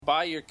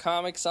Buy your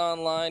Comics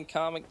Online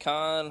Comic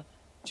Con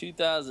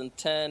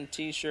 2010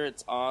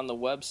 t-shirts on the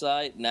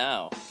website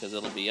now, because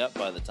it'll be up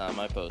by the time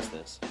I post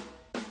this.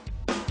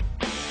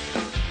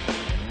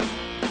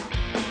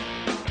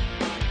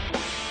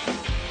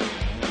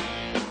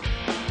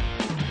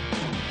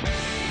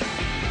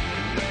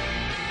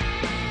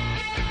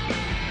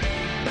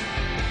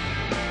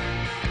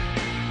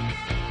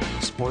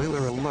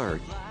 Spoiler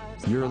alert.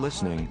 You're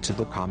listening to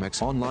the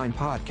Comics Online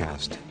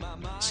Podcast.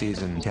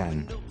 Season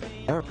 10.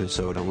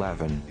 Episode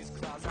 11.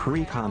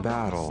 Pre-Con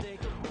Battle.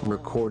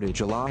 Recorded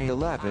July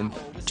 11,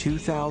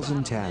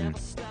 2010.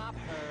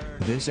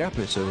 This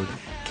episode,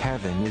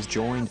 Kevin is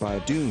joined by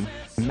Dune,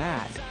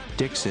 Matt,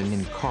 Dixon,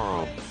 and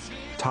Carl.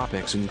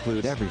 Topics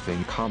include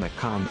everything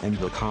Comic-Con and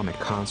the Comic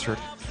Concert,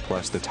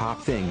 plus the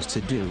top things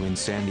to do in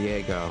San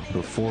Diego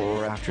before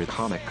or after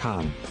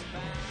Comic-Con.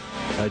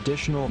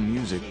 Additional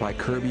music by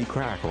Kirby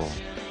Crackle.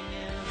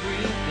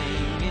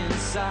 Everything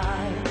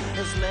inside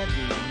has led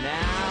me now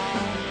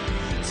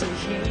to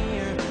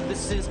here.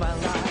 This is my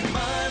life.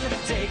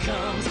 Monday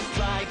comes,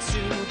 fly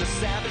to the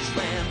savage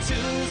land.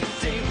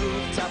 Tuesday,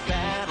 rooftop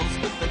battles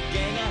with the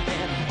gang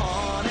ahead.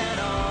 On and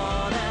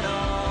on and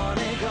on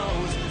it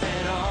goes,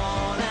 and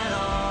on and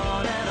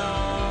on and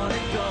on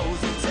it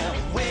goes until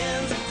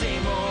Wednesday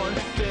morn,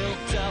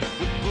 built up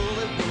with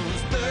bullet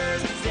wounds.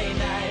 Thursday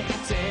night,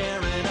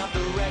 tearing up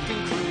the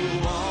wrecking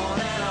crew. On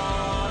and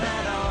on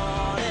and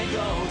on it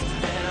goes,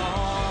 and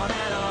on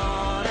and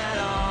on and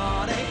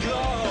on it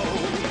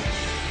goes.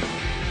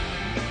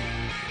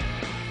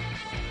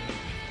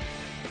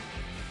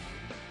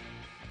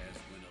 As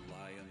when a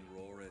lion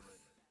roareth,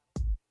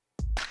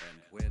 and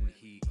when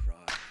he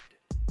cried,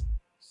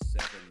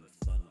 seven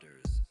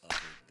thunders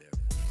uttered their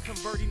voice.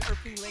 Converting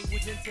earthly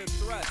language into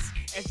thrust.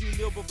 As you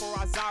kneel before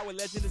Aizawa,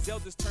 Legend of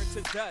Zelda's turn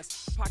to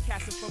dust.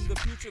 Podcasting from the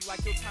future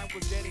like your time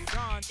was dead and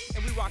gone.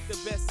 And we rock the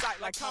best site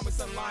like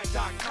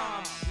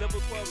comicsonline.com. Level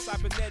 12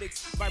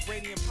 cybernetics,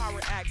 vibranium power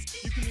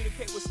acts. You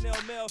communicate with snail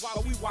mail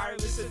while we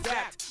wireless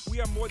adapt.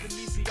 We are more than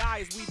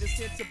ECI as we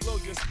descend to blow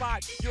your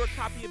spot. You're a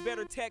copy of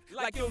better tech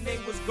like your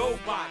name was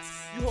GoBots.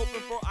 You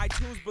hoping for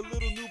iTunes, but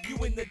little noob, you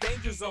in the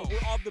danger zone. We're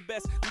all the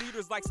best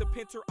leaders like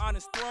Serpentor on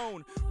his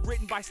throne.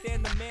 Written by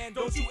Stan the Man,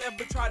 don't you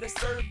ever try to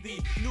serve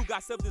thee. New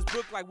got of this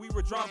book like we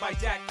were drawn by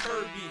Jack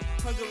Kirby.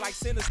 Hunger like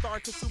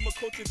Sinistar, consumer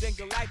culture then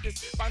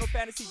Galactus. Final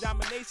Fantasy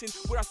domination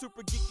with our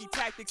super geeky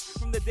tactics.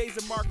 From the days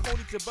of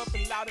Marconi to Buff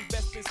and Loud and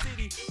Bespin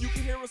City. You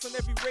can hear us on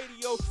every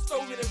radio,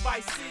 stolen in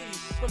Vice City.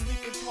 From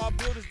leaping tall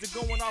buildings to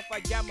going off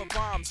like gamma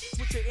bombs.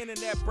 Switch your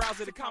internet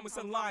browser to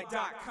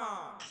comicsonline.com.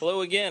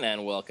 Hello again,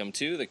 and welcome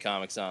to the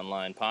Comics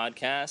Online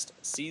Podcast,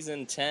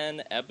 Season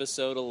 10,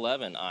 Episode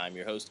 11. I'm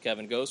your host,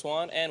 Kevin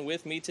Goswan, and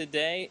with me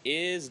today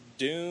is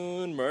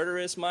Dune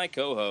Murderous, my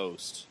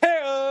co-host.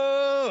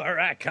 Hey-oh! All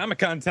right,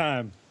 Comic-Con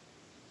time.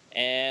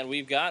 And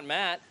we've got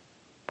Matt.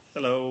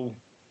 Hello.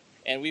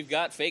 And we've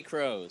got Fake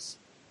Crows.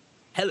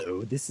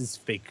 Hello, this is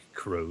Fake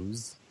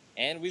Crows.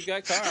 And we've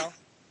got Carl.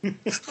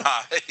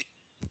 Hi.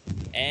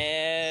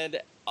 And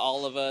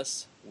all of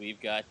us,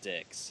 we've got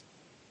Dix.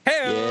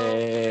 Hey-oh!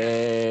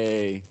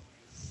 Yay.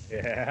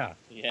 Yeah.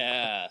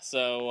 Yeah,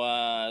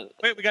 so,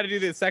 Wait, we got to do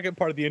the second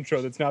part of the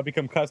intro that's now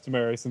become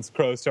customary since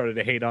Crows started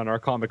to hate on our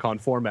Comic-Con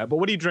format. But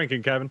what are you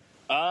drinking, Kevin?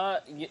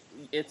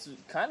 It's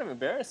kind of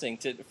embarrassing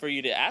for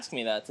you to ask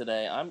me that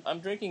today. I'm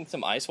drinking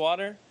some ice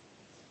water.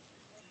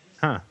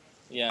 Huh.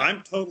 Yeah.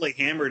 I'm totally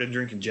hammered and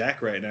drinking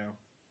Jack right now.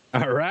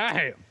 All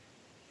right.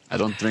 I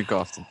don't drink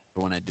often,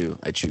 but when I do,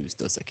 I choose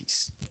Dos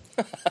Equis.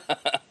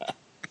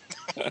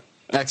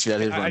 Actually,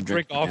 that is what I I'm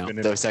drink drinking often.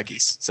 now, Dos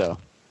Equis. So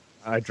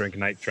I drink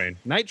Night Train.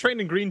 Night Train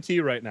and green tea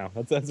right now.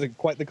 That's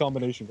quite the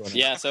combination going on.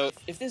 Yeah, so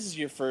if this is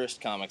your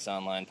first Comics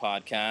Online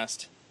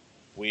podcast,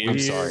 we're I'm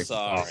sorry.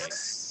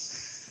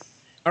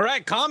 All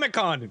right,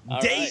 Comic-Con. All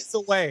Days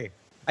away.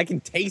 I can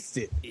taste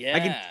it. Yeah. I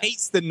can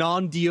taste the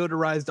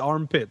non-deodorized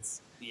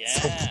armpits. Yeah.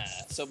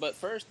 So, but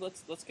first,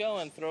 let's go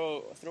and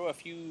throw a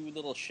few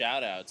little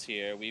shout outs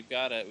here. We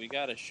got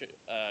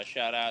a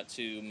shout out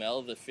to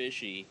Mel the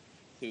Fishy,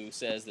 who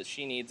says that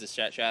she needs a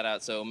shout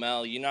out. So,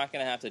 Mel, you're not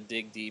going to have to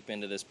dig deep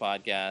into this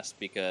podcast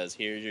because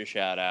here's your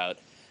shout out.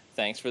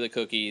 Thanks for the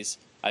cookies.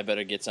 I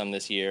better get some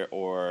this year,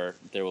 or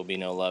there will be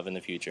no love in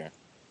the future.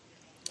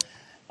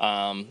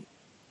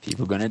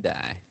 people gonna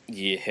die.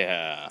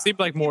 Yeah. Seemed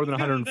like more than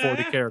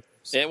 140 characters.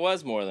 It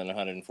was more than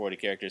 140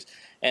 characters,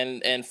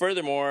 and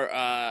furthermore,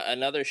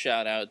 another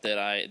shout out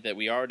that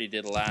we already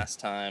did last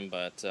time,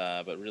 but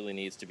really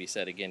needs to be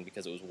said again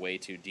because it was way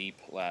too deep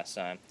last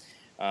time.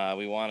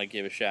 We want to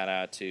give a shout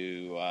out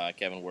to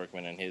Kevin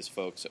Workman and his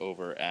folks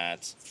over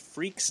at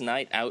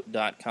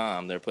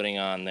freaksnightout.com. They're putting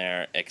on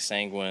their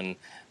Exsanguine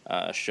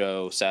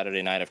show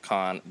Saturday Night of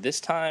Con this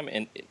time,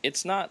 and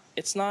it's not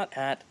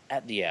at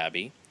the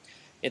Abbey.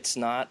 It's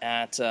not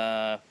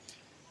at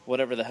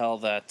whatever the hell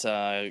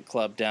that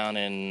club down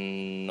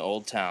in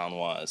Old Town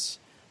was.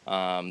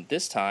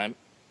 This time,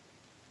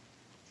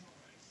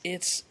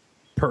 it's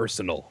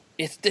Personal.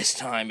 It's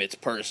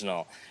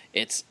personal.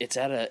 It's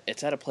at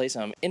a place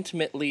I'm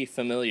intimately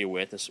familiar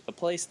with. It's a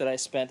place that I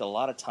spent a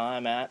lot of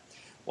time at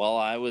while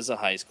I was a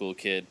high school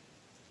kid.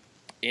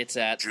 It's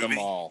at the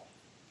mall.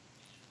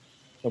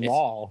 The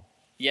mall.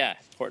 Yeah,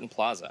 Horton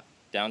Plaza,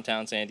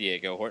 downtown San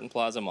Diego. Horton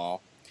Plaza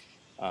Mall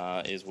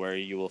is where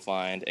you will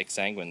find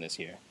Exsanguin this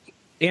year.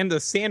 And the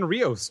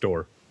Sanrio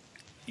store.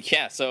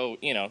 Yeah, so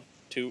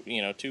two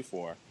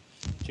for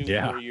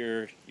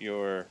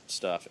your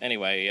stuff.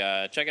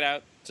 Anyway, check it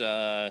out.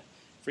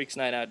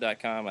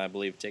 Freaksnightout.com. I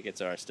believe tickets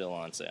are still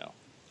on sale.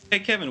 Hey,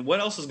 Kevin, what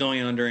else is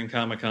going on during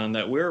Comic-Con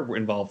that we're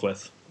involved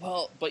with?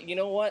 Well, but you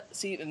know what?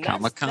 See, and that's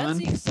Comic-Con?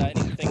 the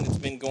exciting thing that's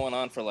been going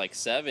on for like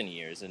 7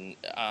 years, and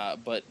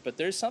but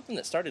there's something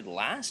that started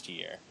last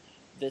year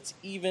that's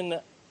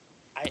even,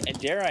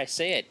 dare I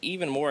say it,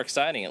 even more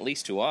exciting, at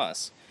least to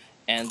us,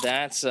 and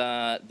that's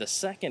the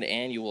second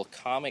annual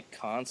comic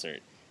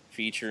concert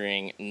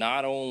featuring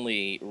not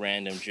only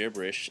Random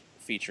Gibberish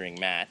featuring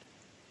Matt.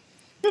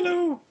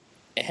 Hello.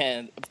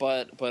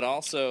 But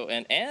also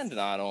and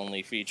not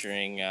only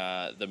featuring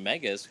the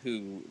Megas,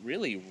 who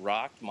really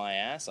rocked my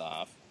ass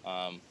off,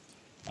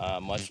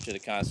 much to the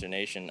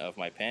consternation of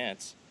my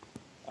pants.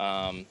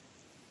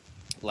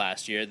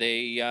 Last year,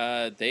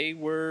 they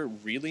were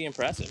really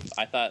impressive.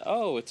 I thought,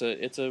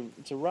 it's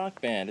a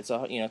rock band. It's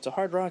a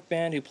hard rock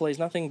band who plays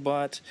nothing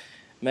but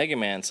Mega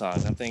Man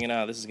songs. I'm thinking,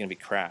 this is gonna be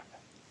crap.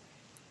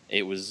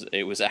 It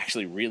was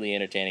actually really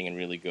entertaining and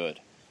really good.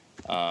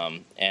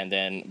 And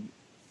then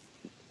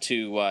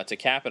to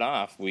cap it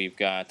off, we've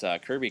got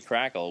Kirby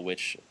Crackle,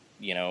 which,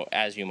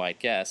 as you might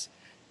guess,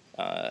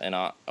 an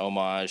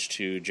homage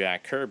to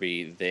Jack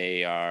Kirby.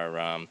 They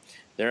are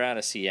they're out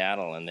of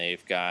Seattle, and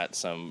they've got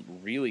some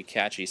really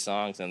catchy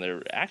songs, and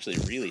they're actually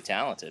really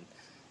talented.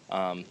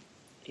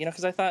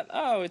 Because I thought,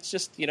 it's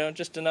just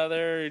just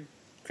another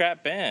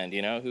crap band,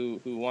 who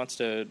wants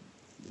to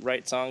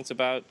write songs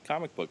about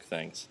comic book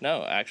things.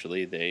 No,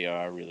 actually, they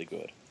are really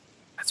good.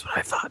 That's what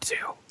I thought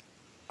too.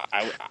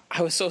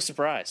 I was so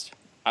surprised.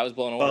 I was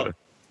blown away. Well,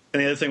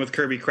 and the other thing with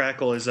Kirby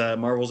Crackle is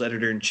Marvel's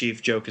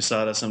editor-in-chief, Joe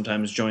Quesada,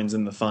 sometimes joins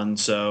in the fun,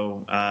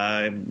 so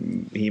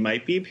he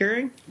might be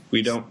appearing.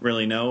 We don't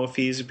really know if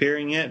he's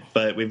appearing yet,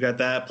 but we've got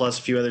that, plus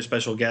a few other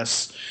special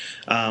guests.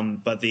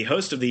 But the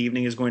host of the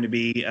evening is going to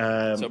be...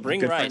 so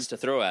bring rice to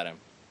throw at him.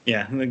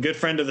 Yeah, a good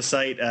friend of the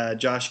site,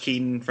 Josh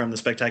Keaton from the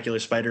Spectacular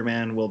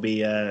Spider-Man, will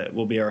be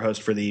our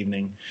host for the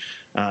evening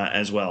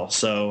as well.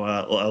 So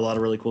a lot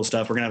of really cool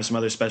stuff. We're going to have some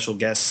other special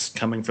guests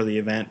coming for the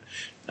event,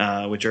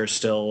 which are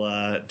still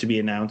to be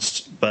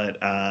announced, but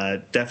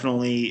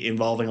definitely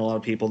involving a lot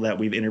of people that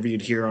we've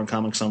interviewed here on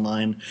Comics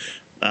Online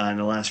in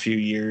the last few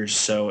years.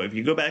 So if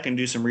you go back and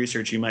do some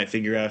research, you might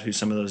figure out who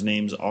some of those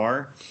names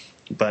are.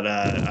 But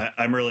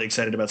I'm really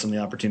excited about some of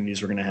the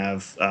opportunities we're going to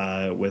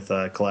have with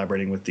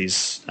collaborating with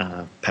these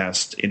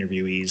past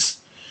interviewees.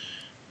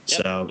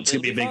 Yep, so it's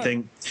going to be a big fun.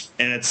 thing.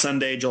 And it's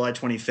Sunday, July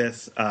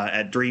 25th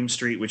at Dream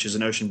Street, which is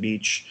in Ocean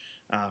Beach,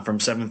 from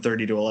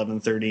 7:30 to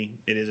 11:30.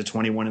 It is a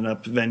 21 and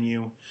up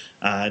venue.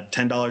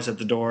 $10 at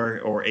the door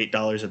or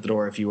 $8 at the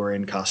door if you are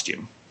in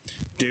costume.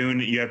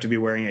 Dune, you have to be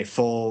wearing a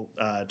full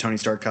Tony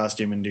Stark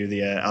costume and do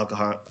the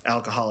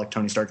alcoholic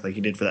Tony Stark like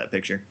you did for that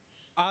picture.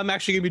 I'm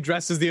actually going to be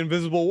dressed as the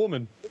Invisible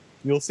Woman.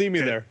 You'll see me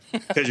there.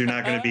 Because you're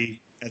not going to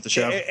be at the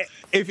show.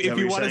 If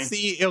you want to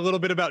see a little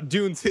bit about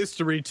Dune's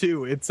history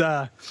too, it's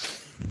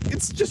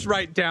just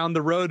right down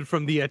the road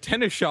from the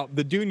tennis shop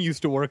that Dune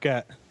used to work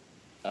at.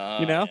 Yeah.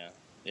 You know?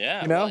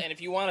 Well, and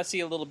if you want to see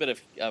a little bit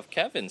of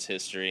Kevin's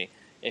history,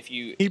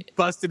 he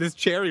busted his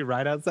cherry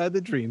right outside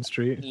the Dream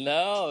Street.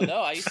 No,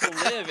 I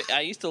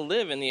used to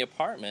live in the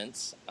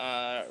apartments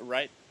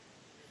right.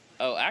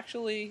 Oh,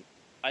 actually,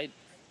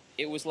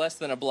 it was less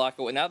than a block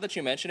away. Now that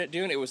you mention it,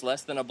 Dune, it was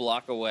less than a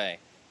block away.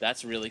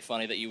 That's really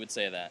funny that you would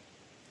say that.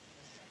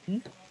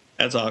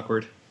 That's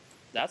awkward.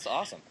 That's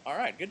awesome. All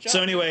right, good job.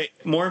 So anyway,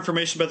 more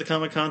information about the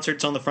comic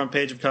concerts on the front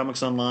page of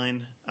Comics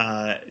Online.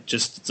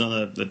 It's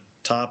on the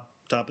top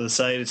of the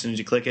site as soon as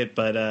you click it.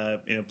 But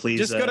please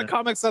just go to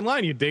Comics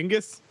Online, you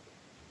dingus.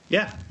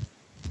 Yeah,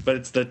 but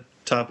it's the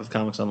top of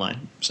Comics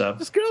Online. So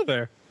just go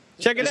there,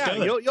 check it out.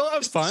 You'll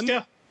have fun.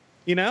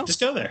 Just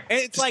go there. And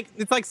it's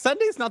like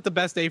Sunday's not the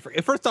best day for.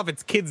 First off,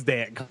 it's Kids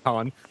Day at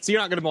Con, so you're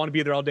not going to want to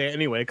be there all day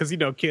anyway, because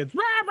kids.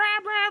 Rah, rah,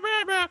 rah,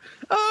 rah, rah.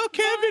 Oh,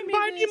 Kevin,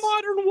 buy me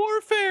Modern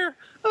Warfare.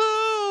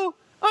 Oh,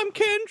 I'm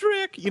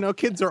Kendrick.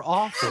 Kids are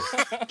awful.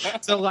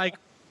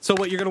 So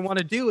what you're going to want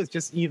to do is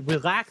just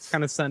relax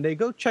kind of Sunday.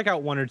 Go check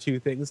out one or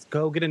two things.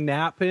 Go get a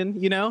nap in.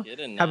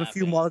 Have a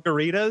few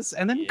margaritas,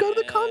 and then go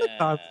to the comic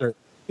concert.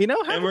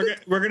 And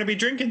we're going to be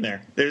drinking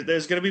there.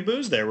 There's going to be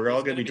booze there. We're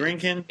all going to be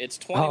drinking. It's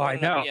 21. Oh, I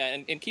know. Yeah,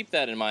 and keep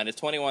that in mind. It's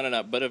 21 and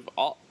up. But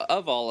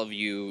of all of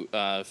you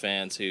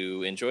fans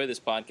who enjoy this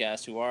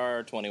podcast, who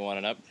are 21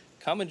 and up,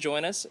 come and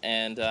join us,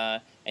 and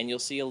you'll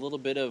see a little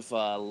bit of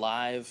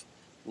live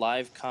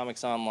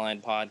Comics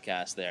Online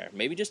podcast there.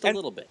 Maybe just a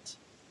little bit.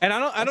 And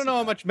I don't know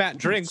how much Matt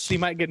drinks. He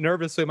might get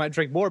nervous, so he might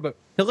drink more. But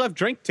he'll have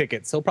drink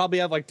tickets. He'll probably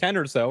have like 10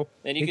 or so.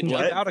 And you can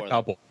jump jump out a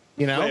couple.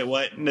 Wait,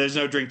 what? There's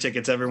no drink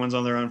tickets. Everyone's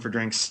on their own for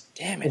drinks.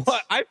 Damn it.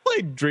 What? I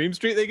played Dream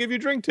Street. They give you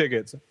drink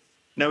tickets.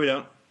 No, we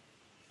don't.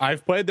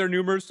 I've played there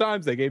numerous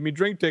times. They gave me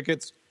drink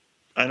tickets.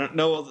 I don't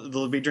know.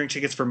 There'll be drink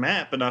tickets for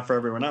Matt, but not for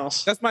everyone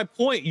else. That's my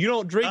point. You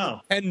don't drink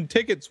Oh. 10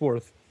 tickets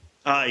worth.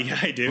 Yeah,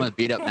 I I'm do. gonna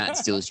beat up Matt and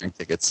steal his drink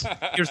tickets.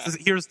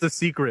 Here's the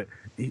secret.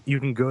 You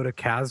can go to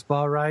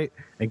Casbah, right,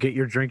 and get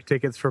your drink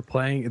tickets for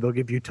playing. They'll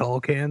give you tall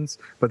cans,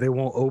 but they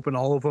won't open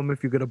all of them.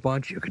 If you get a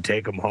bunch, you can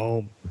take them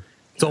home.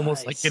 It's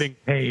almost like Nice. getting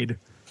paid.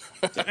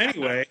 So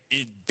anyway,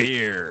 Need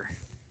beer.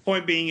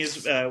 point being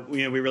is,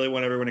 we really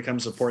want everyone to come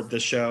support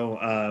this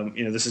show.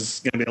 This is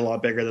going to be a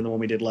lot bigger than the one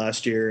we did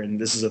last year, and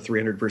this is a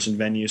 300-person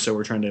venue, so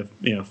we're trying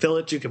to fill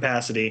it to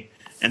capacity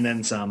and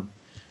then some.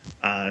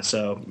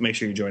 So make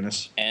sure you join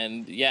us.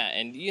 And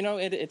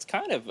it's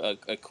kind of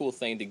a cool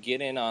thing to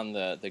get in on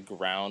the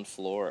ground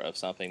floor of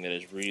something that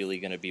is really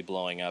going to be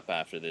blowing up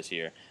after this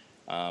year.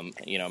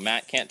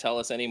 Matt can't tell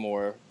us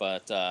anymore,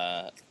 but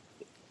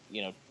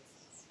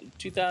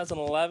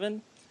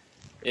 2011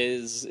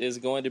 is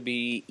going to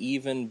be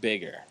even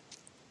bigger.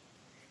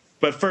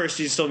 But first,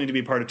 you still need to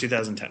be part of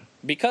 2010.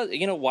 Because,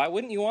 why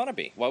wouldn't you want to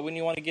be? Why wouldn't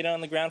you want to get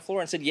on the ground floor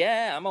and say,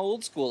 yeah, I'm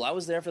old school. I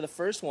was there for the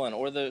first one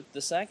or the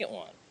second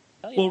one.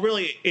 Hell yeah. Well,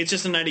 really, it's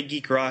just a night of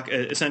geek rock.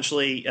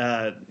 Essentially,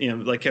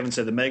 like Kevin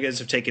said, the Megas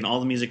have taken all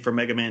the music from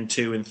Mega Man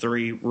 2 and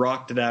 3,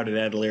 rocked it out, and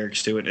added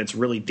lyrics to it. It's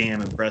really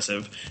damn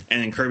impressive.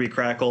 And then Kirby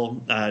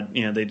Crackle,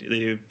 they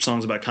do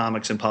songs about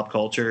comics and pop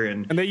culture.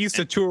 And And they used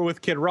to tour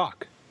with Kid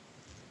Rock.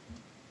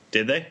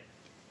 did they?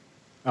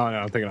 Oh, no,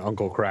 I'm thinking of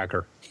Uncle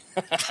Cracker.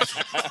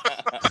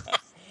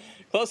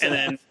 Close And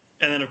enough.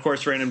 then, of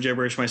course, Random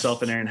Gibberish,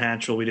 myself and Aaron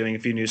Hatch will be doing a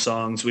few new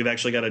songs. We've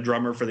actually got a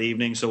drummer for the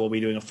evening, so we'll be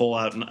doing a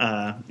full-out,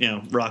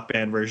 rock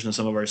band version of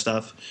some of our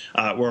stuff.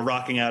 We're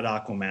rocking out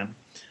Aquaman.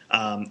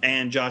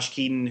 And Josh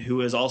Keaton,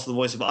 who is also the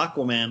voice of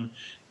Aquaman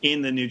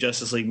in the new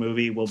Justice League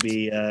movie, will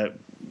be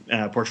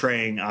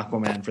portraying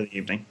Aquaman for the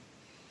evening.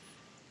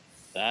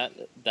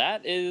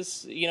 That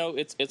is,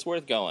 it's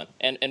worth going.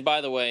 And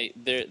by the way,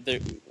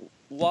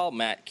 while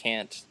Matt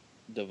can't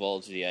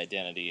divulge the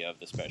identity of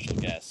the special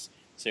guests,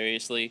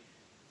 seriously,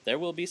 there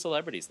will be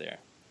celebrities there.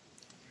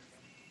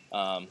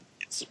 I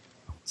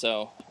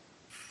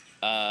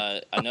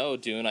know,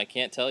 Dune, I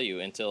can't tell you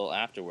until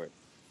afterward.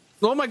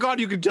 Oh, my God,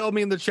 you can tell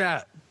me in the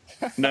chat.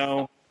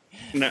 No,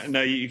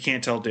 you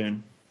can't tell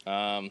Dune.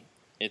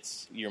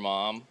 It's your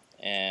mom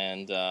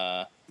and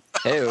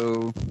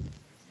Heyo.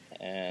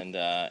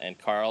 and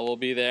Carl will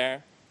be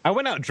there. I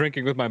went out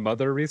drinking with my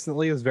mother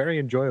recently. It was very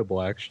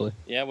enjoyable, actually.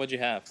 Yeah, what'd you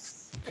have?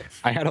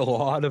 I had a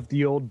lot of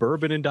the old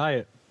bourbon and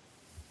diet.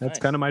 That's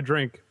Nice. kind of my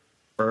drink.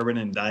 Bourbon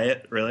and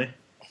diet, really?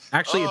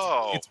 Actually,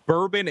 Oh. it's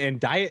bourbon and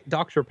Diet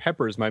Dr.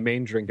 Pepper is my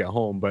main drink at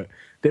home, but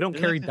they don't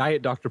carry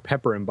Diet Dr.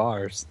 Pepper in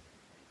bars.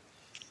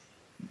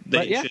 They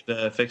But, yeah.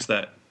 should fix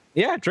that.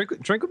 Yeah, drink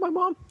with my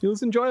mom. It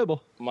was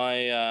enjoyable.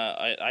 My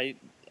I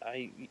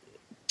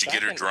To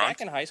get her back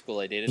drunk? in high school,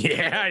 I dated.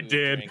 Yeah, I who would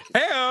did. drink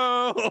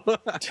Hey-o!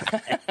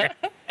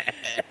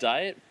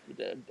 diet,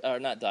 or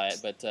not diet,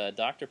 but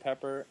Dr.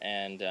 Pepper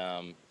and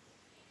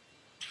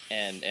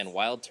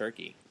Wild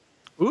Turkey.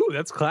 Ooh,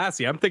 that's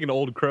classy. I'm thinking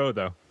Old Crow,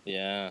 though.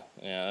 Yeah,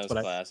 that was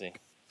But classy.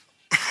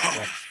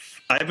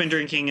 I've been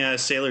drinking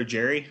Sailor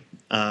Jerry.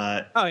 Oh,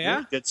 yeah?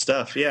 really good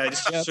stuff. Yeah, I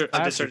just classic.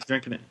 started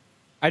drinking it.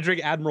 I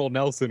drink Admiral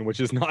Nelson, which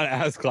is not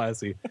as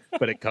classy,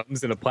 but it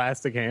comes in a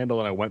plastic handle,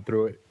 and I went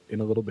through it in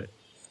a little bit.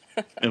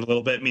 In a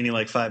little bit, meaning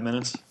like 5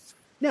 minutes.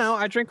 No,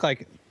 I drink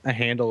like a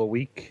handle a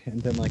week,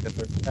 and then like a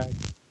 30-pack.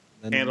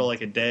 Then Handle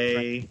like a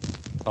day.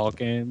 tall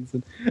cans.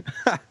 And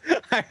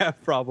I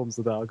have problems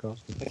with alcohol.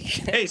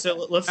 Hey,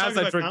 so let's talk As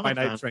I about drink my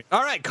Comic-Con. night drink.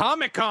 All right,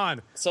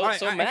 Comic-Con. So, All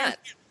right, Matt.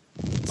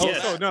 Oh,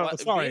 Yes. so, no,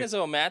 sorry. Being as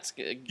though Matt's,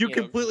 You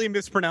completely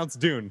mispronounced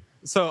Dune.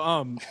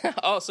 So,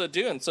 so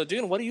Dune. So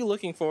Dune, what are you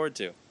looking forward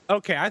to?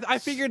 okay, I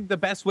figured the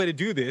best way to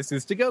do this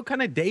is to go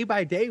kind of day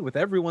by day with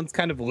everyone's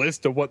kind of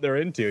list of what they're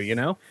into,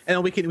 and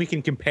then we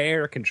can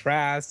compare,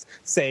 contrast,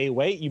 say,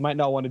 wait, you might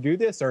not want to do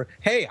this, or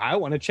hey, I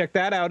want to check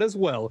that out as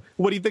well.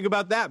 What do you think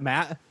about that,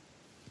 Matt?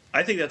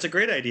 I think that's a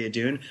great idea,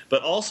 Dune.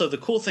 But also, the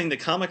cool thing that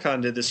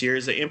Comic-Con did this year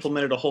is they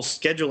implemented a whole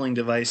scheduling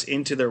device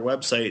into their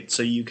website,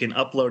 so you can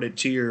upload it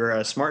to your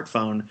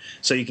smartphone,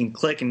 so you can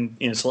click and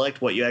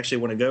select what you actually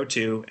want to go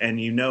to, and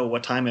you know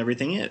what time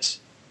everything is.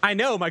 I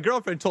know, my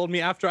girlfriend told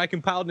me after I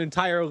compiled an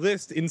entire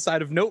list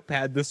inside of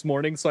Notepad this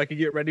morning so I could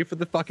get ready for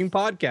the fucking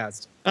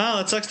podcast.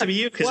 Oh, it sucks to be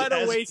you because What a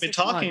as we've waste been of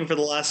talking time. for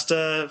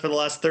the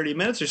last 30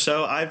 minutes or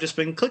so, I've just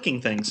been clicking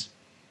things.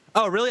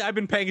 Oh, really? I've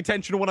been paying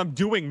attention to what I'm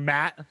doing,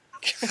 Matt.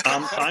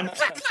 I'm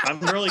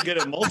really good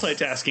at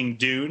multitasking,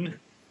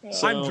 Dune.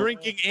 So, I'm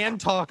drinking and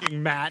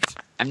talking, Matt.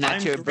 I'm not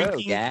I'm your bro,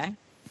 drinking- guy.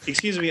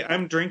 Excuse me,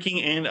 I'm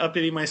drinking and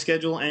updating my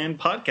schedule and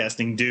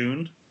podcasting,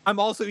 Dune. I'm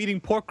also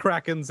eating pork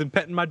krakens and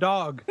petting my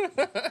dog.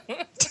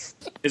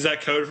 Is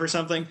that code for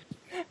something?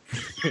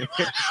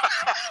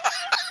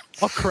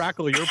 I'll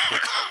crackle your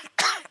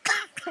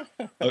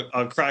pork.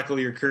 I'll crackle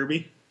your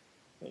Kirby.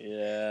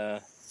 Yeah.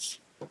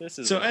 This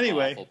is So an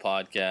anyway- awful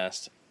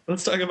podcast.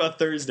 Let's talk about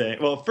Thursday.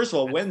 Well, first of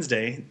all,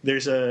 Wednesday.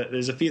 There's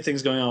a few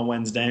things going on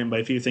Wednesday, and by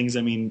a few things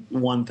I mean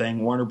one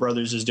thing. Warner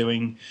Brothers is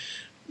doing,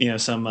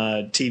 some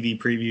TV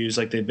previews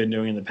like they've been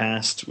doing in the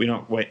past. We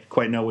don't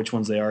quite know which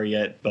ones they are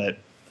yet, but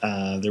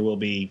there will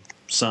be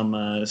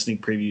some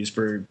sneak previews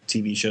for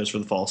TV shows for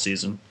the fall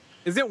season.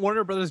 Isn't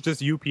Warner Brothers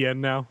just UPN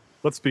now?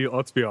 Let's be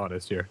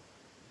honest here.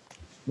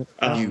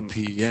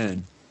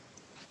 UPN.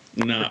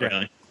 Not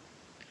really.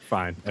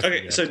 Fine.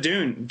 Okay, so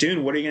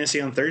Dune, what are you going to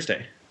see on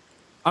Thursday?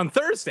 On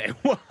Thursday,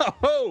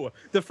 whoa!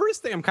 The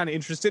first thing I'm kind of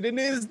interested in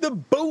is the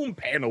Boom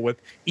panel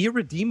with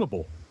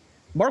Irredeemable.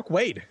 Mark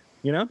Waid,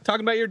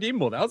 talking about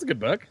Irredeemable. That was a good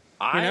book.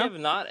 I have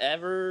not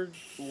ever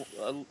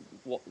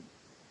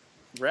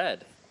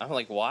read. I'm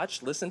like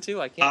watched, listened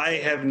to. I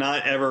have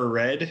not ever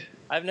read.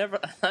 I've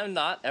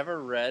not ever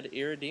read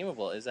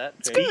Irredeemable. Is that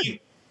crazy? It's good.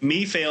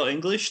 Me fail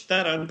English?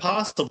 That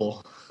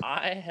impossible.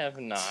 I have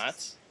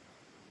not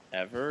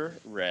ever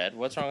read.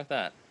 What's wrong with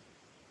that?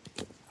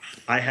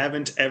 I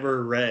haven't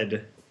ever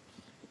read.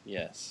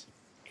 Yes,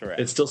 correct.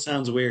 It still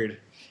sounds weird.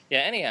 Yeah.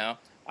 Anyhow,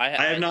 I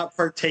have not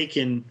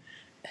partaken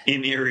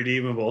in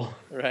Irredeemable.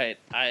 Right.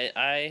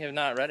 I have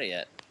not read it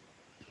yet.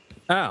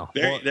 Oh,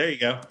 there you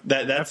go.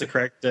 That's the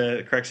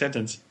correct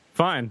sentence.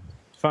 Fine,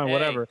 hey,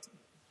 whatever.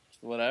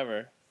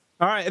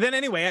 All right, and then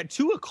anyway, at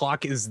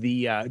 2:00 is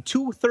the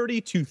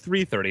 2:30 to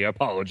 3:30. I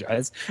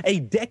apologize. A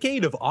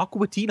decade of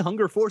Aqua Teen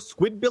hunger for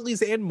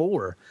Squidbillies and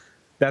more.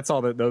 That's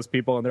all that those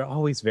people, and they're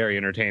always very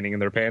entertaining in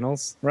their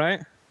panels,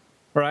 right?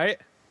 Right?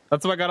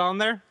 That's what I got on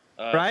there,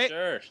 right?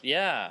 Sure,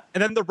 yeah.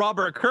 And then the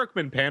Robert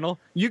Kirkman panel.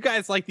 You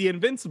guys like The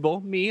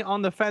Invincible, me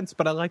on the fence,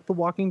 but I like The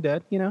Walking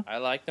Dead. I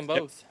like them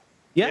both.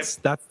 Yes,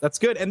 that's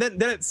good. And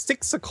then at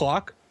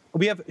 6:00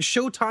 we have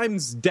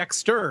Showtime's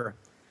Dexter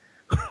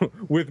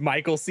with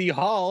Michael C.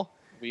 Hall,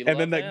 and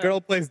then that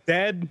girl plays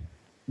Deb,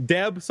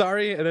 and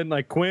then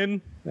like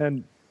Quinn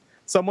and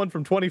someone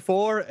from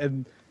 24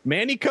 and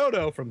Manny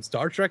Koto from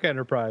Star Trek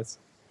Enterprise.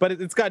 But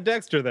it's got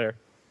Dexter there.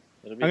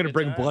 I'm going to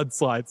bring blood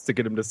slides to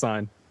get him to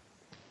sign.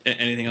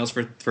 Anything else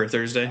for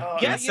Thursday?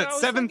 Yes, at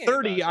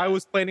 7:30 I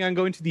was planning on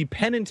going to the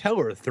Penn and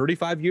Teller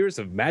 35 Years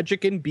of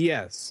Magic and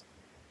BS.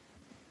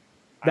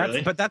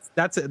 But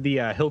that's at the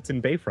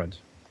Hilton Bayfront.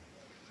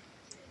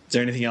 Is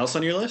there anything else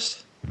on your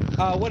list?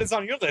 What is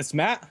on your list,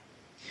 Matt?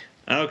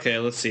 Okay,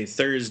 let's see.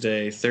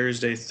 Thursday.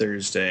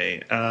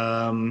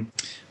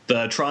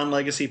 The Tron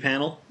Legacy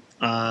panel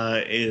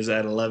is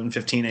at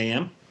 11:15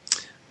 a.m.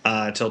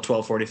 Till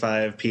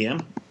 12:45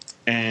 p.m.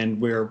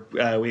 And we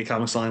at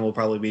Comics Line will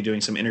probably be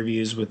doing some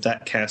interviews with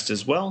that cast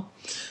as well.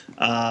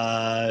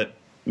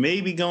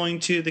 Maybe going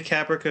to the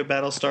Caprica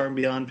Battlestar and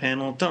Beyond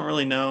panel. Don't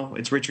really know.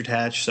 It's Richard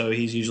Hatch, so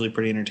he's usually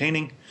pretty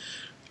entertaining.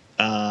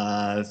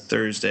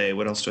 Thursday.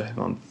 What else do I have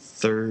on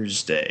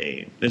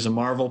Thursday? There's a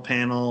Marvel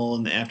panel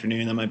in the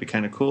afternoon that might be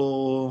kind of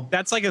cool.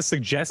 That's like a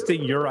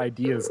suggesting your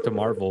ideas to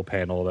Marvel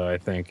panel, though, I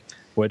think.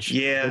 Which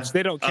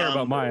they don't care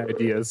about my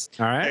ideas.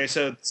 All right. Okay,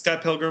 so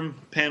Scott Pilgrim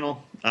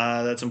panel.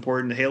 That's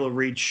important. The Halo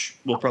Reach,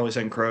 we'll probably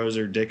send Crows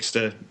or Dix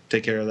to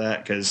take care of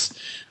that because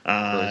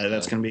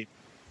that's going to be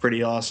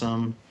pretty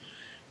awesome.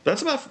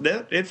 That's about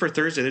it for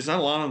Thursday. There's not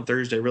a lot on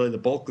Thursday, really. The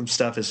bulk of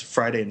stuff is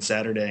Friday and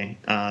Saturday.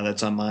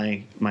 That's on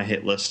my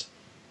hit list.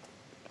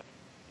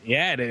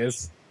 Yeah, it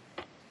is.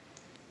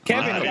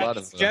 Kevin, you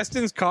got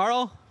suggestions,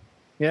 Carl?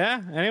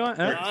 Yeah? Anyone?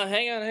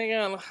 Hang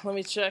on. Let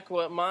me check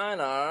what mine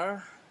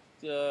are.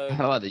 How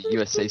about the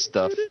USA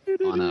stuff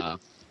on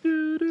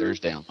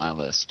Thursday on my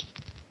list?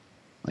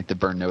 Like the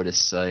Burn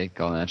Notice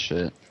psych, all that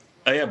shit.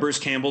 Oh, yeah, Bruce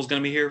Campbell's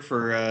going to be here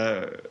for,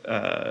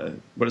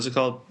 what is it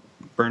called?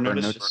 Burn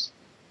Notice?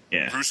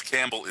 Yeah. Bruce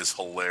Campbell is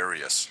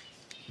hilarious.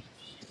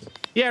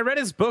 Yeah, I read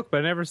his book, but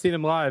I've never seen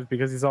him live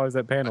because he's always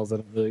at panels. I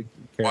don't really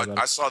care about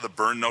I saw the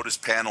Burn Notice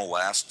panel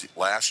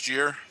last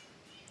year,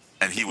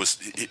 and it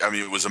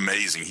was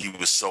amazing. He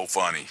was so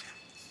funny.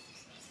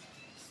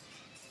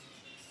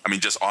 I mean,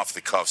 just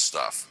off-the-cuff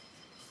stuff.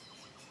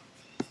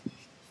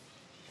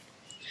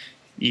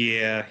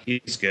 Yeah,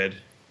 he's good.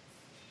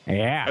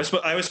 Yeah. I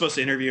was supposed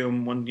to interview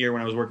him one year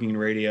when I was working in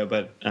radio,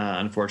 but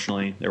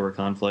unfortunately there were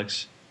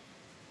conflicts.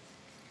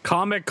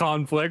 Comic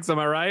conflicts, am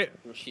I right?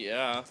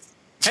 Yeah.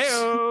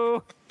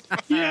 Hey-o!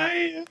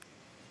 Yeah.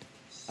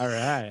 All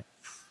right.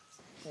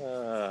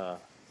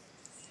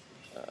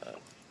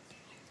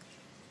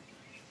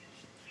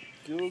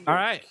 Google all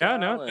right.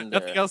 Calendar. Oh, no.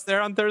 Nothing else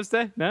there on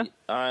Thursday? No?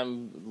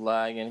 I'm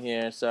lagging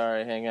here.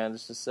 Sorry. Hang on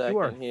just a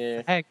second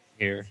here. Heck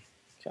here.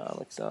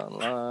 Comics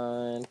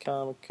Online.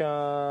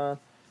 Comic-Con.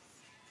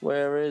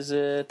 Where is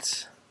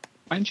it?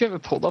 Why didn't you have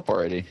it pulled up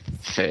already?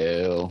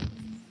 Fail.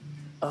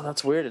 Oh,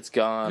 that's weird. It's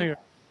gone.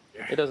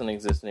 It doesn't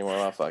exist anymore.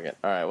 Oh, fuck it.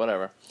 All right,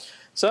 whatever.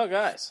 So,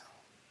 guys.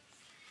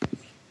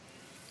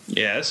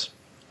 Yes.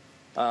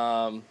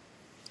 I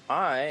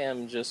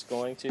am just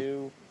going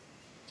to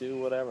do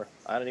whatever.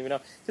 I don't even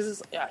know.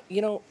 Because,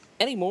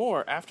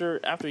 anymore,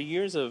 after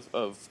years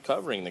of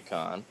covering the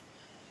con,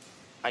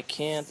 I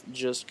can't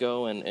just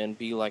go and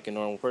be like a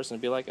normal person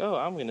and be like, oh,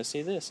 I'm going to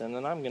see this, and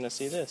then I'm going to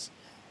see this.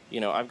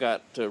 I've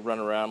got to run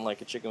around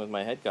like a chicken with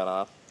my head cut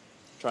off,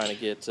 trying to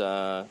get,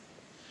 all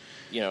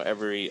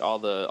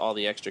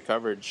the extra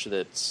coverage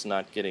that's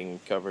not getting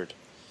covered.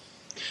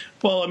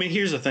 Well, I mean,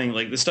 here's the thing.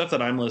 Like, the stuff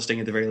that I'm listing,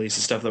 at the very least,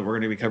 is stuff that we're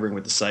going to be covering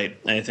with the site.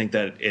 And I think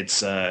that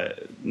it's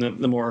the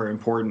more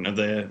important of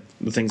the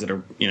things that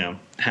are,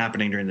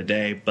 happening during the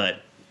day.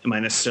 But am I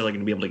necessarily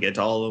going to be able to get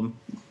to all of them?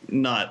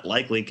 Not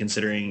likely,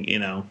 considering,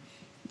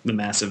 the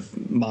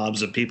massive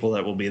mobs of people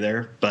that will be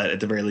there. But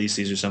at the very least,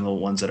 these are some of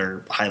the ones that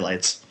are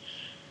highlights.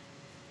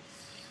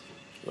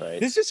 Right.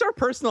 This is just our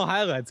personal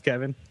highlights,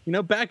 Kevin.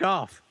 Back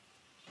off.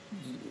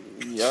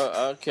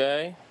 Yeah,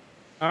 okay.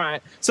 All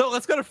right. So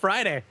let's go to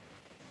Friday.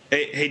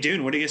 Hey,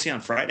 Dune, what do you see on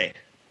Friday?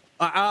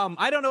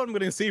 I don't know what I'm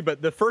going to see,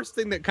 but the first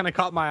thing that kind of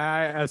caught my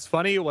eye as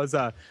funny was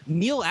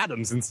Neil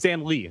Adams and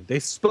Stan Lee. They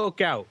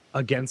spoke out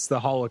against the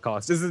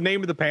Holocaust. Is the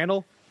name of the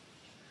panel?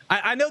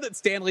 I know that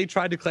Stan Lee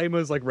tried to claim it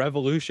was like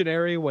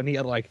revolutionary when he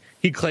had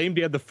he claimed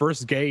he had the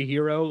first gay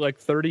hero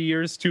 30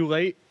 years too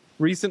late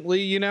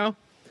recently,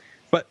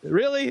 But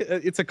really,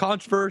 it's a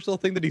controversial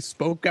thing that he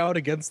spoke out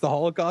against the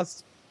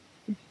Holocaust.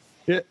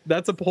 Yeah,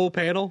 that's a whole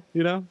panel,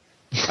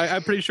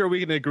 I'm pretty sure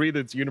we can agree that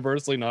it's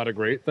universally not a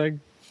great thing.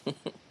 What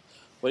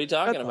are you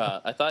talking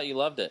about? I thought you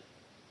loved it.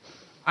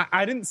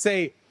 I didn't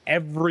say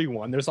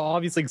everyone. There's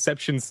obviously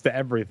exceptions to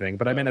everything,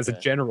 but I meant as a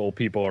general,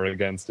 people are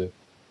against it.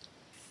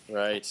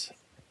 Right.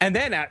 And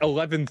then at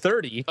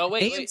 11:30,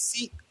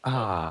 AMC.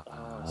 Ah,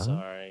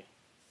 sorry.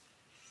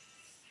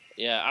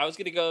 Yeah, I was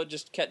gonna go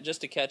just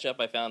to catch up.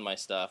 I found my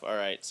stuff. All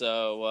right,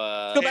 so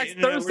go back to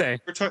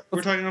Thursday.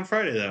 We're talking on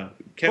Friday though.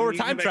 Kevin, we're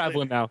time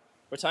traveling now.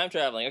 We're time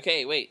traveling.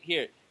 Okay, wait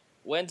here.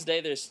 Wednesday,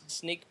 there's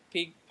sneak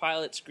peek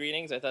pilot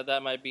screenings. I thought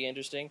that might be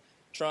interesting.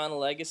 Tron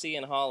Legacy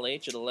in Hall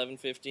H at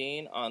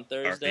 11:15 on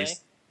Thursday.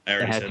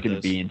 That's going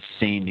to be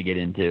insane to get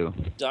into.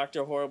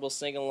 Dr. Horrible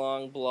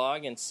sing-along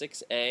blog in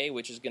 6A,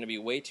 which is going to be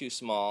way too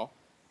small,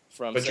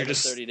 from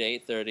 7:30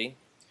 to 8:30.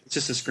 It's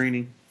just a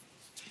screening.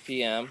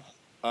 p.m.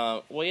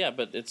 Well, yeah,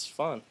 but it's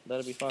fun.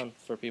 That'll be fun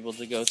for people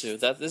to go to.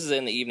 This is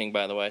in the evening,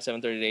 by the way,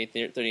 7:30 to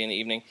 8:30 in the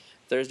evening.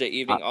 Thursday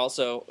evening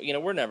also,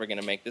 we're never going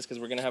to make this because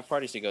we're going to have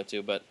parties to go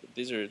to, but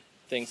these are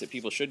things that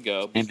people should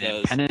go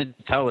because... Penn and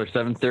Teller,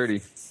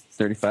 7:30,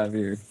 35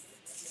 year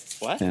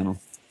what? Panel.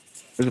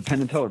 There's a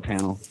Penn and Teller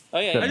panel. Oh,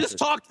 yeah. I just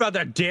talked about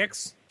that,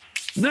 dicks.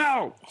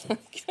 No!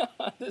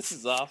 God, this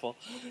is awful.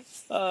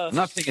 I'm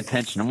not paying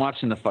attention. I'm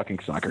watching the fucking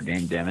soccer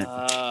game, damn it.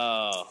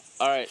 Oh.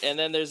 All right, and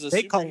then there's a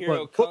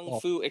superhero kung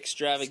fu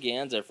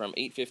extravaganza from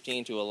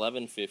 8:15 to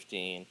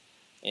 11:15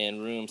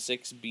 in room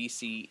 6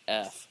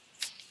 BCF.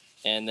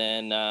 And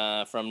then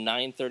from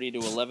 9:30 to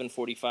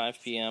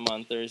 11:45 p.m.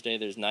 on Thursday,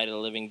 there's Night of the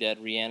Living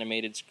Dead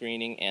reanimated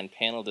screening and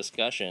panel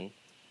discussion.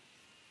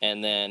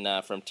 And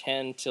then from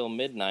 10 till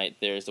midnight,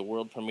 there's the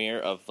world premiere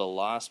of The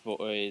Lost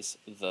Boys: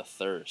 The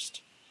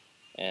Thirst.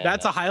 And,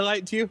 that's a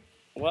highlight to you?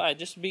 Well, I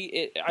just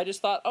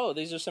thought,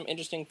 these are some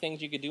interesting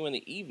things you could do in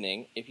the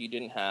evening if you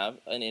didn't have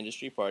an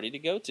industry party to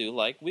go to,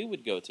 like we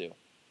would go to.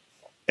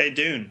 Hey,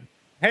 Dune.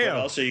 What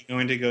else are you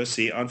going to go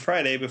see on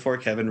Friday before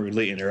Kevin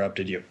rudely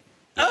interrupted you?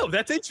 Oh,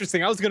 that's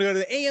interesting. I was going to go to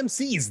the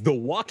AMC's The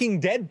Walking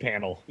Dead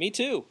panel. Me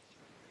too.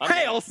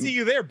 I'll see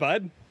you there,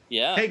 bud.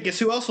 Yeah. Hey, guess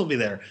who else will be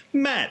there?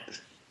 Matt.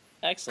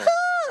 Excellent.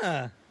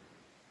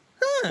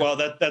 Well,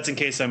 that's in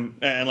case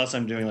unless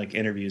I'm doing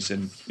interviews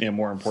and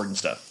more important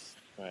stuff.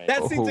 Right.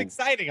 That seems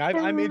exciting.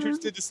 I'm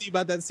interested to see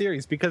about that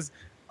series because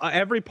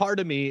every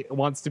part of me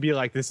wants to be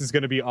like, this is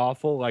going to be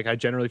awful. Like I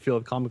generally feel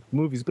with comic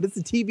movies, but it's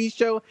a TV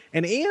show,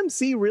 and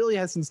AMC really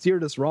hasn't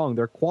steered us wrong.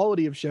 Their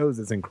quality of shows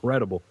is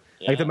incredible.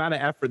 Yeah. Like the amount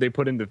of effort they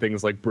put into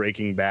things like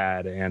Breaking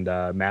Bad and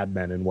Mad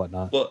Men and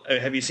whatnot. Well,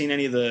 have you seen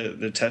any of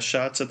the test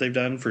shots that they've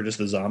done for just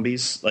the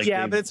zombies? But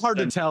it's hard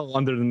to tell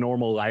under the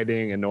normal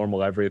lighting and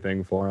normal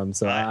everything for them.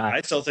 So I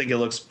still think it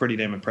looks pretty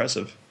damn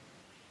impressive.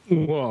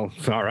 Well,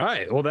 all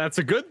right. Well, that's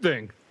a good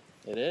thing.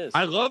 It is.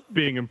 I love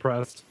being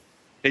impressed.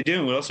 Hey,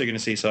 Dune, what else are you going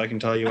to see so I can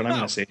tell you what I'm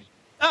going to see?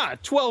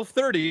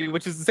 12:30,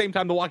 which is the same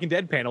time the Walking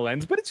Dead panel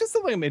ends, but it's just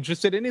something I'm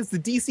interested in, is the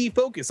DC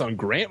focus on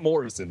Grant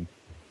Morrison.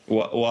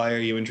 Why are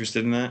you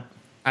interested in that?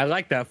 I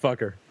like that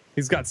fucker.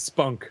 He's got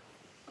spunk.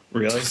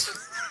 Really?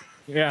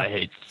 Yeah. I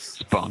hate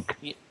spunk.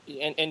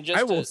 And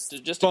just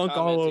to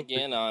comment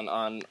again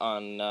on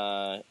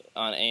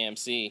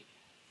AMC,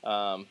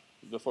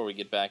 before we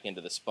get back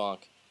into the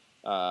spunk,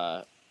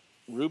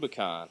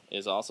 Rubicon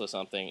is also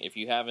something. If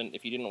you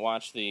didn't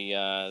watch the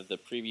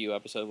preview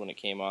episode when it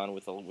came on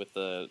with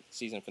the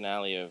season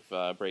finale of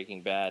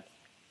Breaking Bad,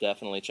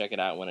 definitely check it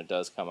out when it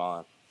does come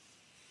on.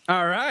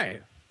 All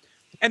right.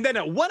 And then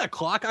at 1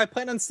 o'clock, I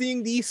plan on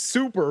seeing the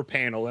Super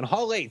panel in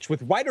Hall H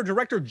with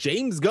writer-director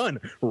James Gunn,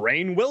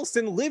 Rainn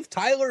Wilson, Liv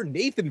Tyler,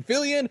 Nathan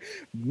Fillion,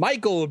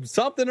 Michael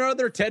something or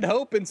other, Ted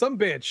Hope, and some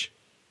bitch.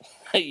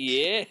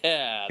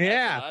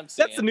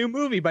 That's a new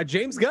movie by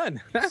James Gunn.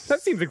 That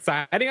seems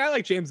exciting. I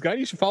like James Gunn.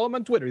 You should follow him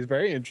on Twitter. He's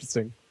very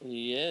interesting.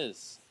 He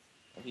is.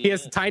 He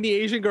has a tiny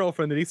Asian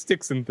girlfriend that he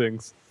sticks in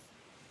things.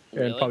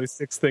 Really? And probably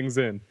sticks things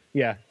in.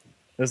 Yeah.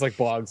 There's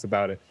blogs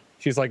about it.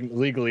 She's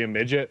legally a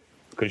midget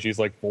because she's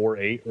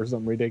 4'8" or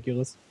something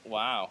ridiculous.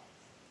 Wow.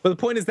 But the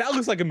point is, that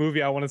looks like a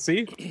movie I want to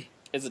see.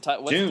 What's the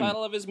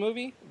title of his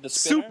movie? The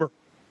Spinner? Super.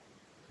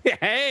 Yeah,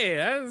 hey,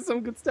 that's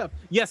some good stuff.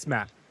 Yes,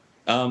 Matt.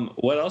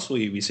 What else will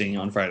you be seeing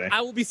on Friday?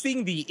 I will be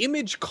seeing the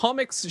Image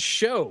Comics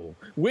show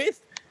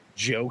with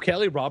Joe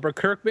Kelly, Robert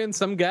Kirkman,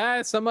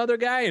 some other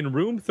guy in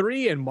Room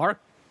 3, and Mark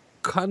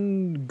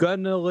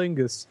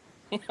Gunnalingus.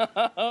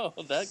 Oh,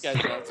 that guy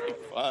sounds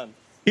fun.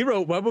 He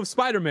wrote Web of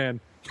Spider-Man.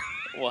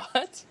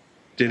 What?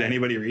 Did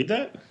anybody read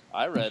that?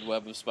 I read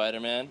Web of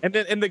Spider-Man. And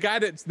the guy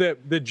that's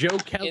the Joe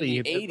Kelly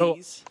In the that wrote-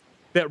 80s.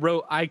 that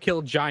wrote I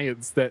Killed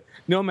Giants, that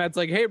Nomad's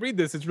like, hey, read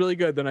this, it's really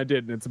good. Then I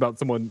did, and it's about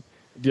someone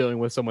dealing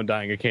with someone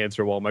dying of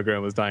cancer while my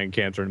grandma was dying of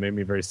cancer, and it made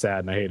me very sad,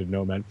 and I hated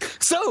Nomad.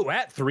 So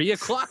at 3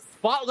 o'clock,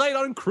 spotlight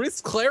on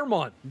Chris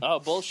Claremont. Oh,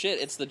 bullshit.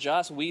 It's the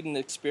Joss Whedon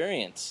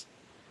experience.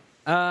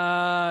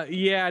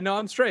 Yeah, no,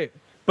 I'm straight.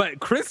 But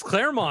Chris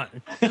Claremont.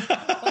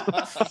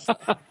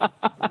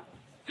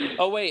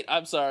 Oh, wait.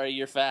 I'm sorry.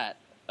 You're fat.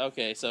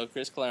 Okay, so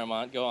Chris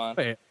Claremont, go on.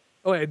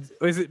 Wait,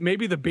 is it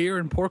maybe the beer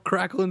and pork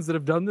cracklings that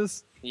have done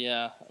this?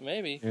 Yeah,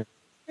 maybe.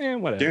 Yeah.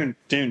 Whatever.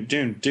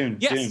 Dune.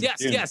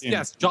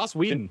 Yes. Joss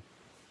Whedon.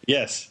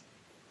 Yes.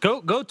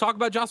 Go talk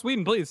about Joss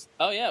Whedon, please.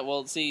 Oh yeah,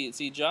 well, see,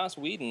 Joss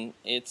Whedon.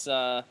 It's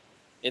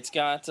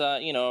got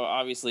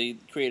obviously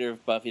creator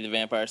of Buffy the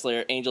Vampire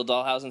Slayer, Angel,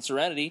 Dollhouse, and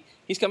Serenity.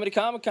 He's coming to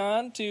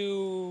Comic-Con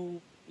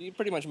to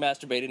pretty much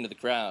masturbate into the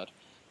crowd,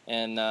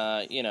 and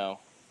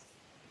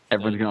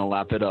Everyone's gonna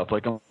lap it up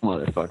like a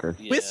motherfucker.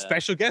 yeah. With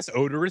special guest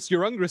Odorous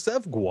Urungrus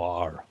of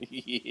Guar.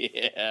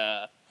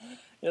 Yeah,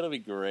 it'll be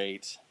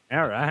great.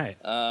 All right.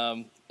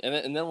 And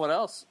then what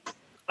else?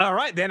 All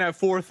right, then at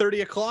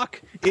 4:30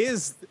 o'clock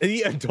is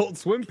the Adult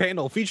Swim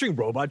panel featuring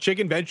Robot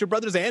Chicken, Venture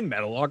Brothers, and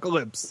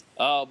Metalocalypse.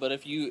 Oh, but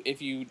if you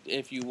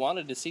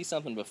wanted to see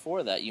something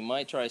before that, you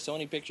might try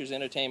Sony Pictures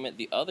Entertainment,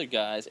 The Other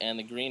Guys, and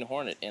The Green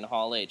Hornet in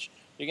Hall H.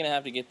 You're gonna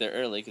have to get there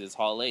early because it's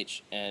Hall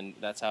H, and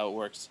that's how it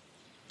works.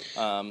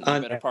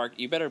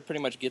 You better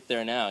pretty much get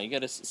there now. You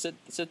got to sit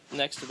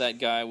next to that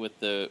guy with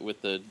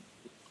the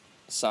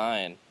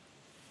sign.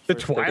 The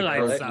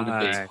Twilight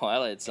sign.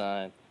 Twilight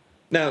sign.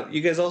 Now,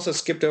 you guys also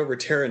skipped over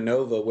Terra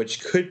Nova,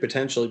 which could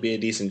potentially be a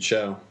decent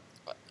show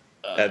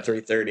at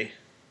 3:30.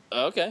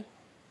 Okay.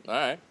 All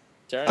right.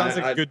 Sounds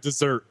like a good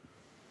dessert.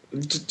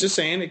 Just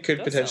saying, it could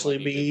Does potentially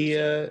sound like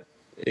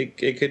a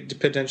be it could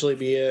potentially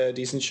be a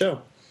decent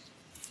show.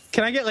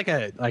 Can I get like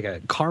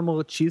a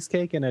caramel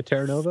cheesecake and a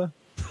Terra Nova?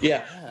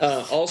 Yeah.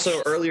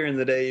 Also, earlier in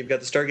the day, you've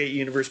got the Stargate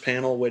Universe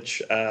panel,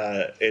 which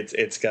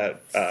it's got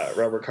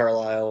Robert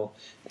Carlyle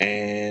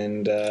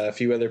and a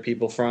few other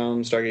people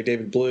from Stargate: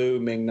 David Blue,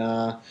 Ming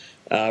Na,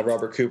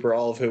 Robert Cooper,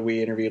 all of who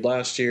we interviewed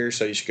last year.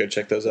 So you should go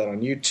check those out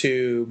on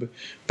YouTube.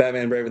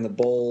 Batman: Brave and the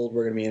Bold.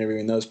 We're going to be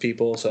interviewing those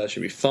people, so that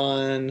should be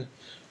fun.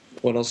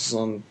 What else is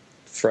on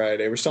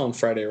Friday? We're still on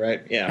Friday,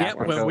 right? Yeah.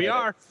 Well, we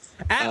are.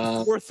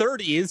 At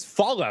 4:30 is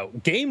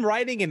Fallout, game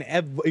writing and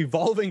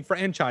evolving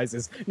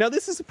franchises. Now,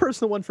 this is a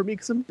personal one for me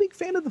because I'm a big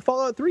fan of the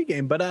Fallout 3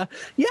 game, but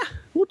yeah,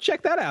 we'll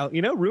check that out.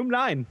 Room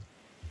 9.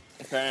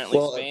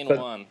 Apparently, Spain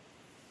won.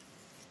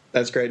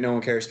 That's great. No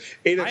one cares.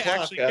 8 I o'clock,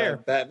 actually care.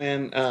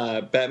 Batman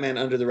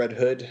Under the Red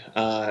Hood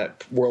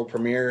world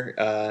premiere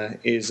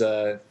is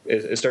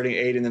starting at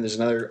 8, and then there's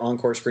another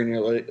encore screening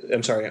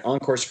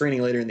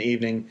later in the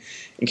evening,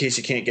 in case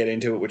you can't get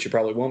into it, which you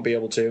probably won't be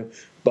able to.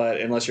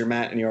 But unless you're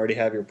Matt and you already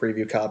have your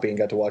preview copy and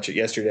got to watch it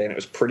yesterday, and it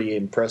was pretty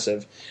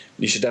impressive,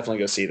 you should definitely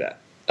go see that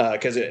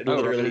because it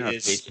literally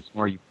is.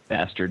 More, you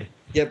bastard.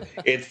 Yep,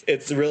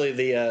 it's really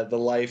the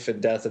life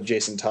and death of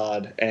Jason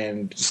Todd,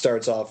 and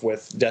starts off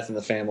with death in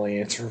the family.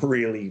 And it's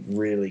really,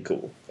 really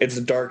cool. It's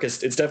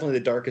definitely the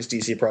darkest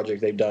DC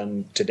project they've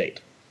done to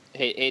date.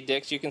 Hey,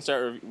 Dix, you can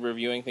start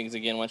reviewing things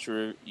again once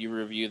you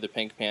review the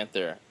Pink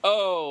Panther.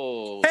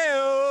 Oh,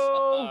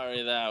 Hey-o!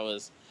 Sorry, that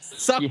was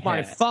Suck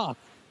my fuck.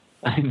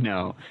 I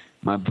know.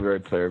 My Blu-ray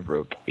player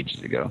broke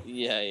ages ago.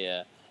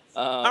 yeah.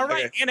 All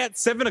right, and at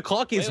 7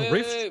 o'clock is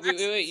Rift.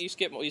 Wait! You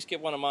skip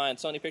one of mine.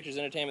 Sony Pictures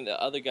Entertainment, The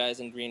Other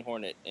Guys, and Green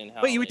Hornet in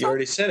Hall. Wait, You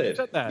already said it.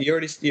 You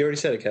already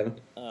said it, Kevin.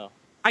 Oh.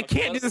 I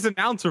can't do this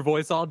announcer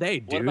voice all day,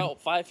 dude. What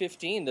about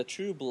 5:15, the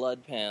True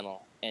Blood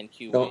panel and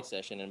Q&A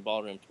session in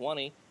Ballroom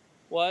 20?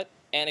 What?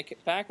 Anna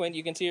Paquin,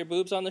 you can see her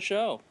boobs on the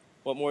show.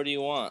 What more do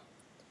you want?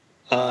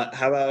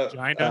 How about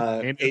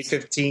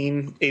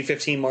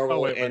 8:15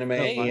 Marvel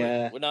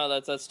anime? No,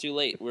 that's too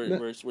late.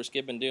 We're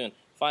skipping Dune.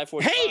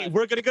 5:45. Hey,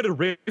 we're going to go to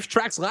Rift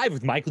Tracks Live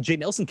with Michael J.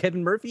 Nelson,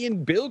 Kevin Murphy,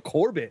 and Bill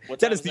Corbett. What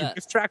That time is is the that?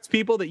 Rift Tracks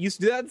people that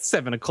used to do that at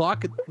 7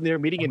 o'clock. They're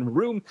meeting in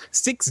room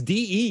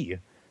 6DE.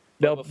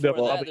 Before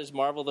that, there's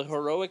Marvel: The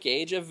Heroic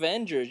Age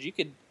Avengers. You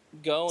could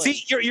go.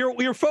 See,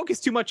 you're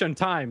focused too much on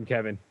time,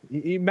 Kevin.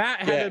 Matt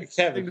had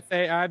something to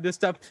say. I have this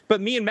stuff, but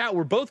me and Matt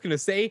were both going to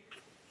say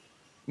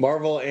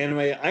Marvel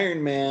anime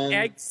Iron Man.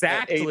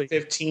 Exactly. At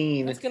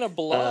 8:15. It's gonna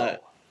blow.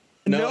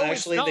 No, it's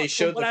actually, not. they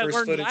showed What the I first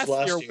learned footage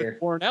last year.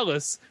 with Warren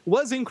Ellis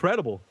was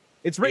incredible.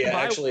 It's written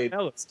by Warren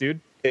Ellis, dude.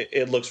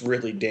 It looks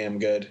really damn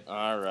good.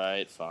 All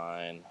right,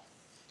 fine.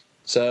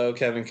 So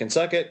Kevin can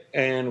suck it,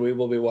 and we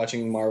will be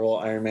watching Marvel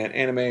Iron Man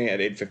anime at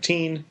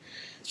 8:15.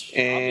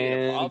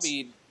 And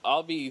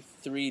I'll be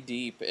 3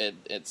 deep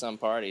at some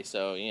party,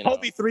 so I'll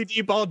be 3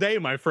 deep all day,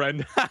 my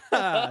friend.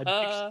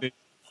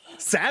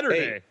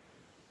 Saturday.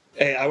 Hey,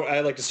 Hey,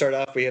 I'd like to start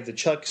off. We have the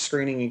Chuck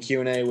screening and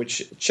Q&A,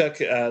 which Chuck,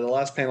 the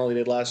last panel he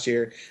did last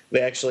year,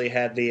 they actually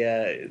had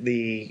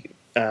the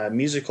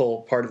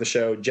musical part of the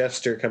show,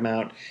 Jeffster, come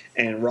out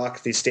and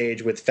rock the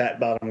stage with Fat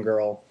Bottom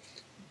Girl.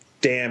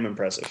 Damn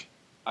impressive.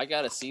 I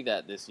got to see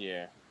that this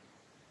year.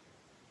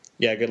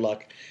 Yeah, good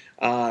luck.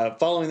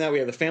 Following that, we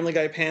have the Family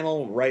Guy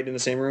panel right in the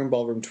same room,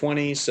 Ballroom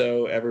 20,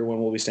 so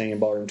everyone will be staying in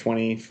Ballroom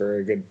 20 for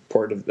a good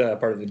part of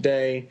the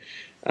day.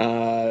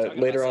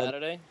 Later on,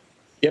 Saturday?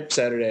 Yep,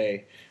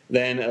 Saturday.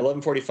 Then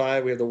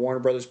 11:45, we have the Warner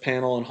Brothers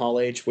panel in Hall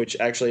H, which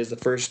actually is the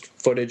first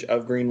footage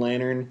of Green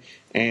Lantern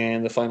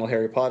and the final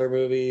Harry Potter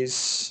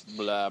movies.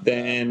 Blah, blah,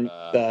 Then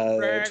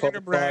blah. 12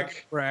 o'clock.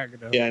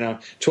 Yeah, I know.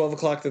 12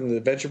 o'clock, then the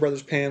Venture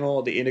Brothers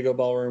panel, the Indigo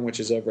Ballroom, which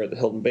is over at the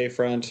Hilton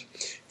Bayfront.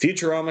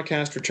 Futurama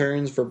cast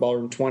returns for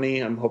Ballroom 20.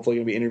 I'm hopefully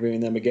going to be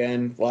interviewing them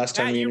again. Last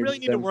time you really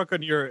need to work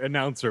on your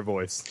announcer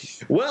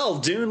voice. Well,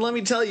 Dune, let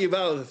me tell you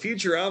about the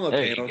Futurama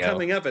panel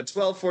coming up at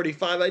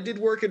 12:45. I did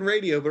work in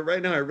radio, but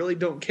right now I really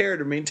don't care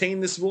to maintain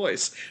this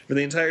voice for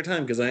the entire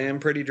time because I am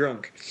pretty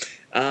drunk.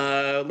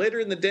 Later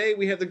in the day,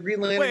 we have the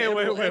Green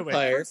Lantern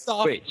Empire. First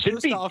off,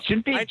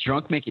 shouldn't being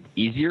drunk make it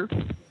easier?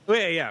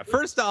 Yeah.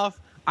 First off,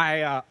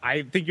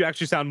 I think you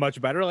actually sound much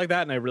better like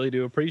that, and I really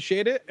do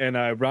appreciate it. And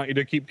I want you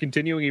to keep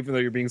continuing, even though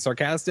you're being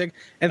sarcastic.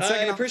 And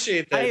second, I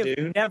appreciate that, I have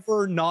dude.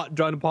 never not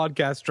done a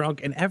podcast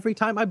drunk, and every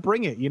time I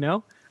bring it,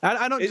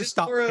 I don't just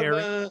stop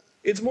caring.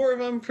 It's more of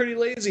I'm pretty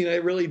lazy, and I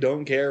really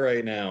don't care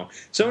right now.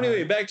 So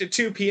anyway, back to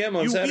 2 p.m.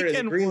 on Saturday.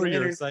 The Green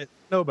Lantern. I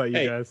know about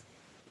you guys.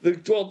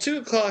 2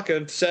 o'clock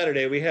on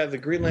Saturday, we have the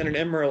Green Lantern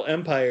Emerald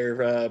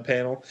Empire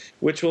panel,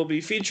 which will be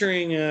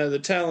featuring the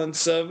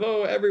talents of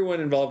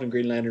everyone involved in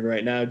Green Lantern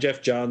right now.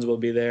 Jeff Johns will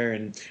be there,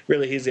 and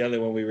really, he's the only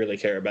one we really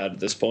care about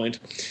at this point.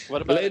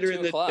 What about later at 2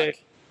 in the o'clock? day?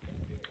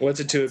 What's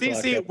at 2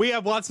 o'clock? See, we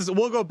have lots of.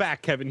 We'll go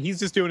back, Kevin. He's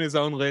just doing his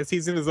own list.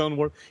 He's in his own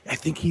world. I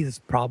think he has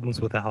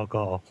problems with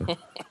alcohol.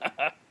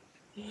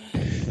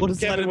 We'll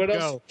just let him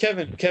go.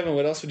 Kevin,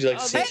 what else would you like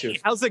to say? Hey,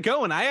 how's it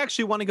going? I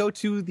actually want to go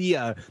to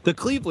the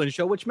Cleveland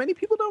show, which many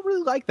people don't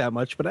really like that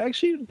much, but I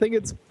actually think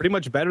it's pretty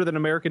much better than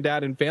American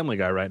Dad and Family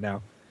Guy right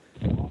now.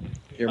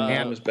 Your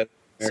man was better.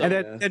 And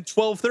at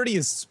 12:30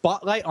 is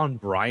Spotlight on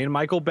Brian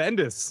Michael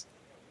Bendis.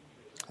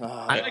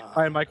 I like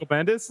Brian Michael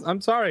Bendis.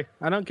 I'm sorry,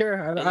 I don't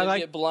care. I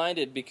like get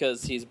blinded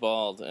because he's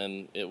bald,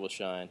 and it will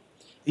shine.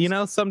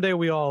 Someday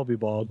we all will be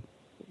bald.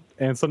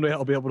 And someday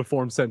I'll be able to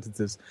form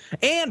sentences.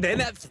 And then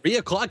at 3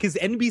 o'clock is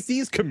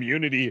NBC's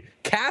Community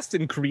Cast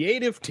and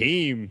Creative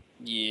Team.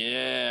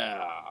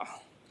 Yeah.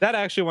 That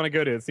I actually want to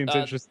go to. It seems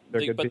interesting.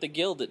 But the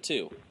Guild at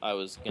 2, I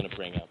was going to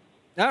bring up.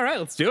 All right,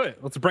 let's do it.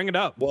 Let's bring it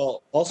up.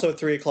 Well, also at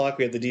 3 o'clock,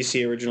 we have the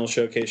DC Original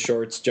Showcase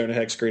Shorts, Jonah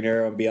Hex, Green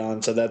Arrow, and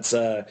beyond. So that's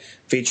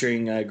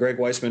featuring Greg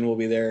Weisman will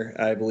be there,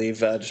 I believe,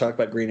 to talk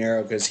about Green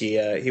Arrow because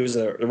he was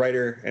the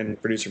writer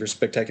and producer for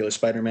Spectacular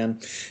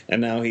Spider-Man,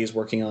 and now he's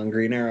working on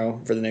Green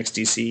Arrow for the next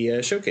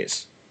DC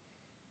Showcase.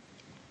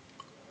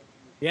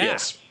 Yeah.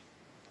 Yes.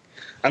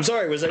 I'm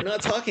sorry, was I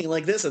not talking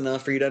like this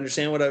enough for you to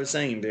understand what I was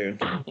saying,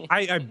 dude?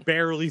 I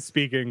barely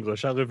speak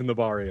English. I live in the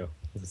barrio.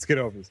 Let's get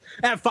over this.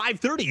 At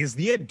 5:30 is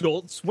the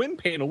Adult Swim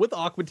panel with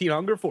Aqua Teen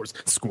Hunger Force,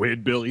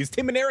 Squidbillies,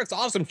 Tim and Eric's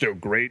Awesome Show,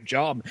 great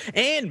job,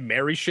 and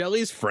Mary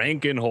Shelley's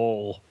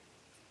Frankenhole.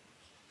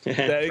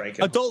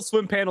 Adult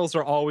Swim panels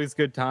are always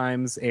good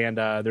times, and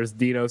there's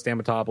Dino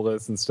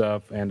Stamatopoulos and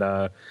stuff, and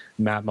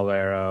Matt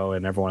Malero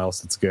and everyone else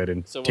that's good,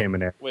 and Tim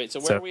and Eric. Wait,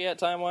 so where are we at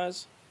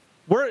time-wise?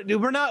 We're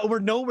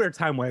nowhere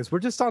time-wise. We're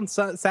just on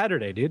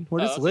Saturday, dude. We're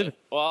just living.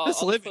 Well,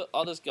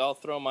 I'll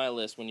throw my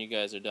list when you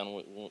guys are done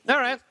with all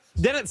right.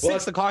 Then at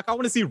 6 o'clock, I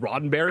want to see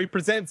Roddenberry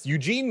presents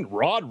Eugene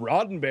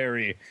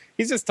Roddenberry.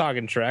 He's just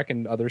talking Trek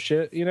and other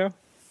shit,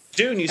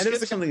 June, you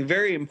skipped something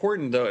very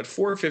important, though. At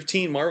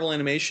 4:15, Marvel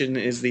Animation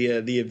is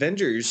the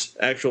Avengers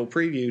actual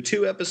preview.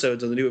 2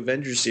 episodes on the new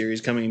Avengers series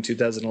coming in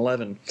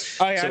 2011.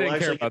 Oh, yeah, I didn't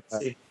care about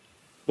that.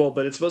 Well,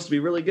 but it's supposed to be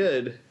really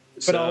good.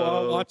 But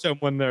I'll watch them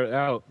when they're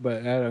out, but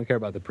I don't care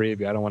about the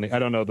preview. I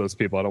don't know those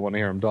people. I don't want to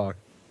hear them talk.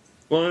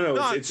 Well,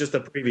 no, it's just a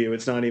preview.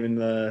 It's not even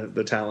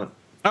the talent.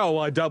 Oh,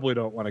 well, I doubly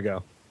don't want to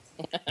go.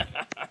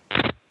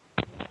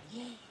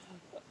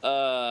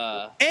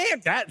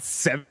 And at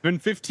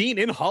 7:15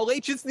 in Hall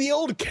H, it's the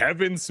old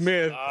Kevin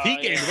Smith. He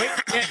gained weight,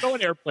 can't go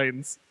in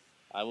airplanes.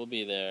 I will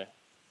be there.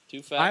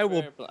 Too fat for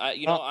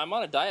airplanes. I'm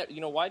on a diet.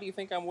 Why do you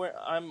think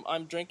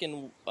I'm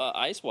drinking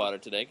ice water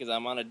today? Because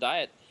I'm on a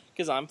diet.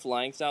 Because I'm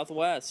flying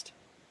Southwest.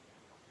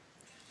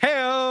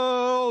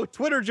 Hey-o!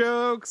 Twitter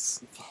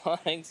jokes!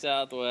 Flying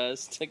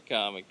Southwest to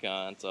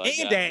Comic-Con, so I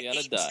and gotta at be on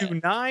a diet.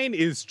 829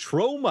 is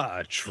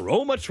Troma.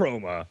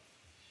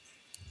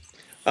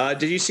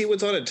 Did you see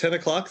what's on at 10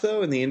 o'clock,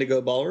 though, in the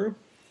Indigo Ballroom?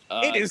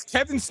 It is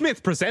Kevin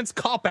Smith presents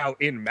Cop Out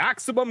in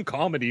maximum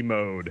comedy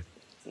mode.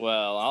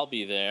 Well, I'll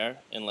be there,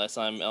 unless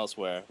I'm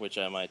elsewhere, which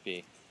I might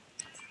be.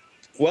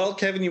 Well,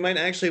 Kevin, you might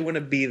actually want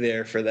to be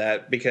there for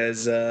that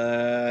because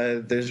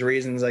there's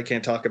reasons I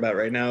can't talk about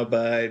right now,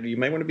 but you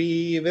might want to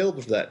be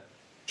available for that.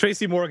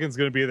 Tracy Morgan's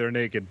going to be there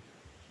naked.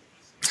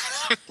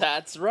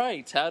 That's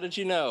right. How did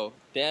you know?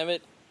 Damn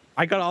it.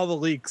 I got all the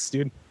leaks,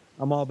 dude.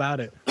 I'm all about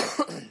it.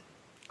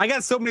 I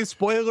got so many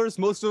spoilers.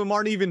 Most of them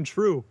aren't even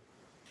true.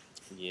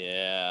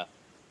 Yeah.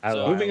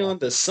 Moving on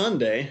to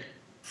Sunday.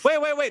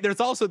 Wait. There's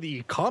also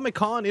the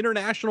Comic-Con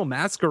International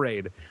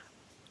Masquerade.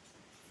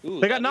 Ooh,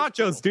 They got that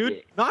is nachos, cool.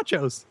 dude.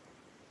 Nachos.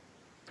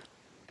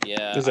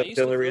 Yeah. Is that I used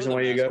the to only throw reason the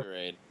why you go?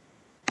 Masquerade.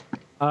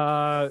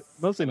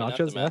 Mostly Not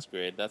nachos. the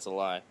Masquerade. That's a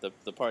lie.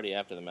 The party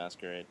after the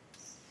Masquerade.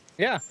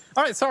 Yeah.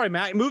 All right. Sorry,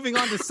 Matt. Moving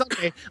on to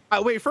Sunday.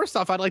 Wait. First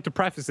off, I'd like to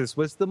preface this.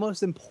 What's the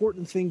most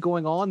important thing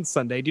going on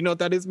Sunday? Do you know what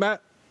that is,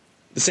 Matt?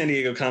 The San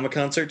Diego Comic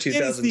Concert It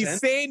is the 2010.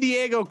 San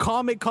Diego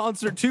Comic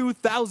Concert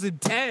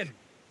 2010.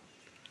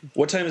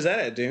 What time is that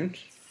at, Dune?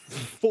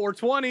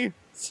 420.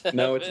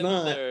 No, it's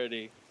not.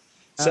 7:30.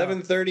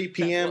 7:30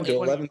 p.m. to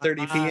Well,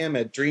 11:30 p.m.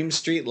 at Dream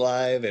Street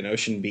Live in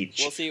Ocean Beach.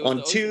 Well, see, it was on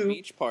the Ocean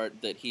Beach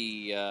part that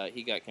he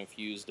got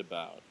confused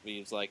about. He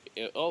was like,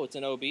 "Oh, it's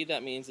an OB.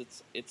 That means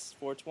it's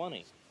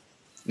 420."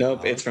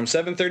 Nope, it's from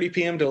 7:30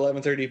 p.m. to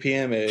 11:30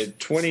 p.m. at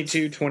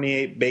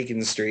 2228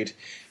 Bacon Street.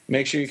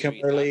 Make sure you come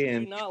early I do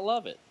and not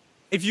love it.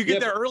 If you get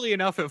Yep. there early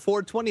enough at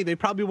 420, they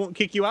probably won't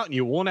kick you out, and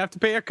you won't have to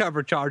pay a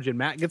cover charge. And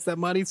Matt gets that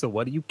money, so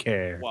what do you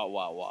care? Wah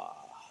wah wah.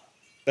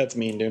 that's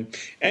mean, dude.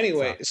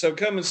 Anyway, so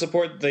come and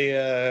support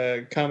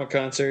the comic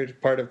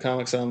concert, part of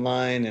Comics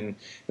Online, and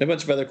a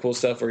bunch of other cool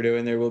stuff we're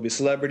doing. There will be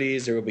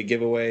celebrities, there will be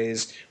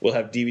giveaways. We'll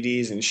have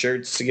DVDs and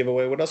shirts to give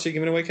away. What else are you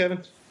giving away,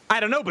 Kevin? I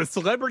don't know, but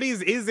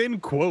celebrities is in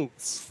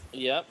quotes.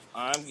 Yep,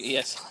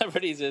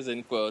 celebrities is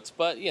in quotes,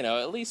 but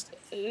at least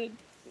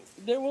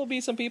there will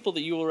be some people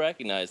that you will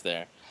recognize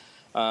there,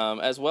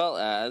 as well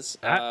as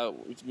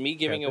me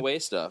giving away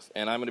stuff,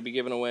 and I'm going to be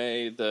giving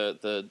away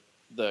the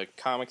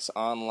Comics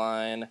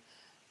Online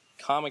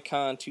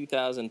Comic-Con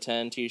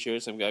 2010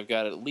 T-shirts. I've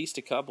got at least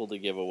a couple to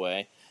give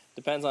away.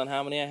 Depends on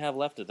how many I have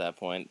left at that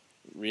point,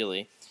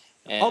 really.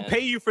 And I'll pay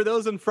you for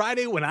those on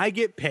Friday when I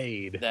get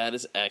paid. that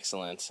is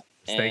excellent.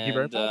 Thank you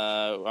very much.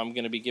 I'm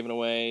going to be giving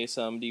away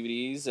some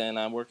DVDs, and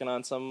I'm working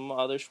on some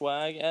other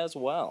swag as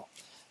well.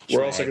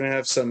 We're also going to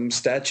have some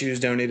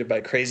statues donated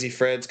by Crazy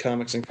Fred's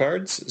Comics and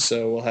Cards,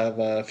 so we'll have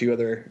a few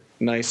other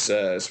nice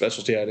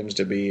specialty items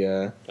to be...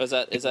 Is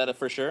that a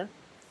for sure?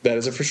 That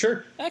is it for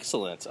sure.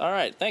 Excellent. All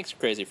right. Thanks,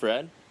 Crazy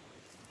Fred.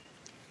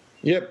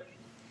 Yep.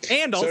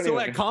 And So also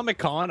anyway. at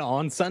Comic-Con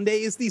on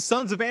Sunday is the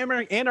Sons of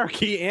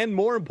Anarchy, and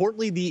more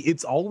importantly, the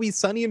It's Always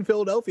Sunny in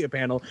Philadelphia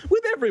panel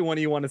with everyone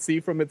you want to see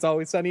from It's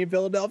Always Sunny in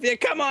Philadelphia.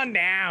 Come on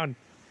down.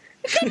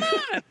 Come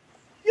on.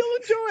 You'll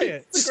enjoy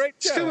it. It's a great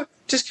show.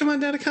 Just come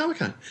on down to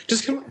Comic-Con.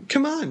 Just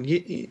come on.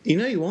 You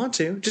know you want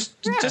to. Just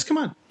come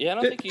on. Yeah, I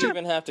don't think you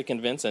even have to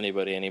convince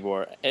anybody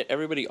anymore.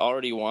 Everybody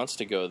already wants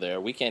to go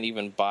there. We can't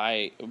even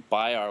buy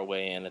our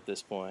way in at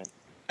this point.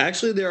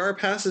 Actually, there are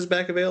passes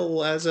back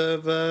available as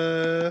of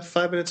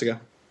 5 minutes ago.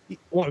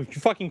 What, are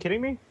you fucking kidding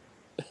me?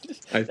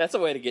 That's a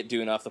way to get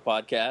Dune off the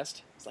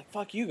podcast. It's like,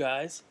 fuck you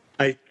guys.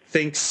 I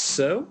think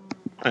so.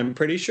 I'm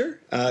pretty sure.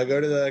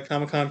 Go to the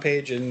Comic-Con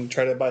page and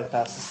try to buy the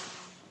passes.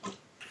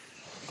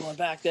 Going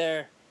back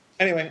there.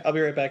 Anyway, I'll be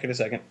right back in a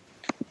second.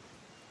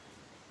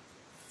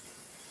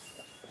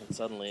 And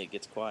suddenly it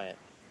gets quiet.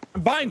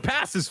 I'm buying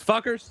passes,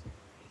 fuckers.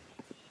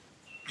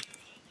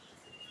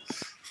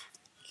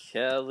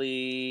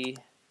 Kelly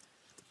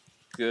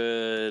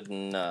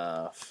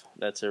Goodenough.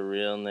 That's her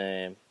real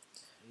name.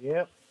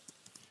 Yep.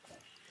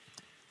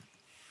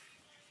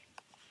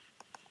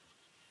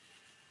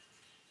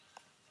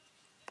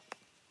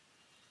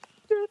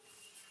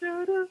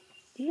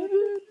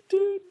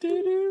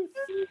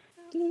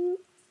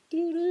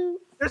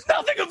 There's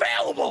nothing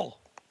available.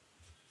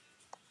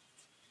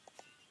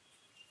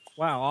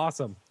 Wow,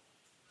 awesome.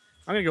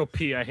 I'm gonna go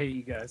pee. I hate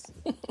you guys.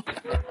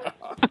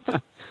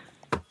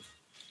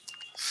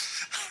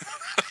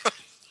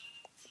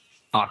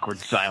 Awkward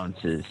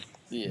silences.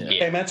 Yeah.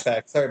 Hey, Matt's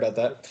back. Sorry about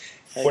that.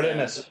 Hey, What did I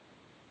Matt.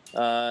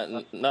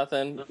 miss?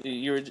 Nothing.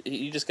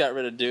 You just got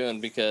rid of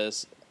Dune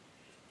because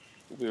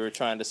we were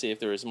trying to see if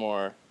there was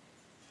more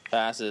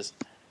passes.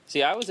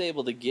 See, I was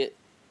able to get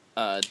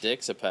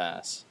Dix a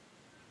pass.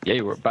 Yeah,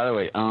 you were. By the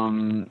way,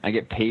 I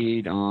get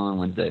paid on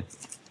Wednesday.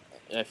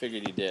 I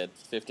figured you did.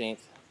 15th.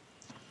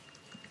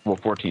 Well,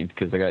 14th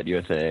because I got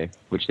USA,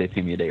 which they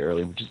pay me a day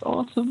early, which is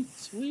awesome.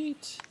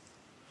 Sweet.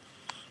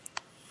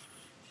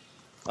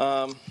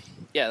 Yeah,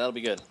 that'll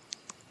be good.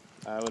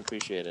 I would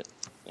appreciate it.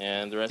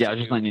 And the rest. Yeah, I of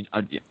was just you,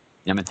 letting you.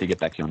 I meant to get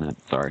back to you on that.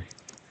 Sorry.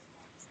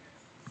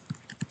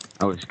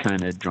 I was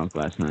kind of drunk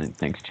last night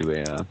thanks to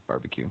a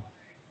barbecue.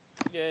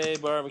 Yay,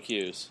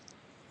 barbecues.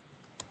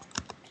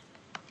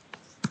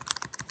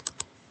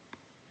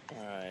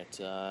 Alright,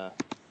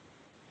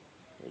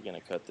 we're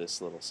gonna cut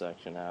this little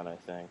section out, I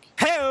think.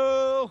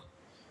 Hey-o!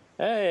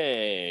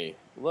 Hey!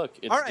 Look,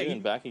 it's All right. Dune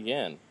back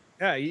again.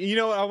 Yeah, you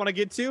know what I want to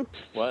get to?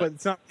 What? But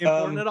it's not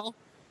important at all?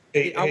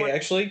 Hey, I want-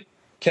 actually,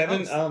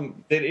 Kevin,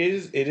 it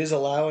is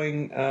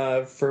allowing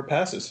for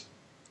passes.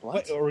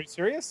 What? Are we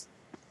serious?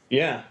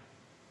 Yeah.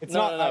 It's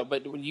No,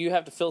 but you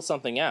have to fill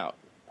something out.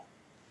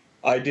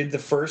 I did the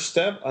first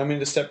step. I'm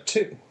into step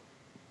 2.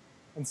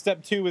 And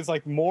step 2 is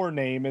like more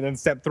name, and then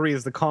step 3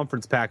 is the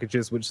conference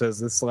packages, which says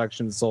this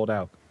selection is sold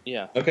out.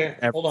 Yeah. Okay,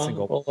 Every hold on.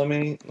 single- Well, let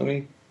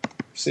me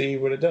see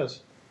what it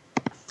does.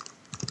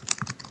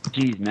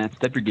 Jeez, man,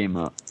 step your game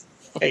up.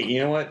 Hey, you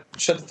know what?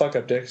 Shut the fuck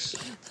up, Dix.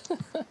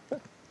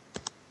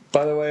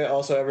 By the way,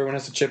 also everyone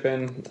has to chip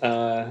in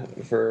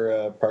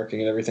for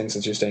parking and everything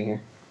since you're staying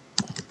here.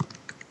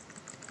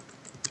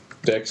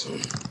 Dix. Hey,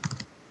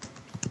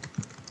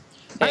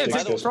 Hey,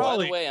 by Dix, the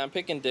Raleigh. way, I'm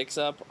picking Dix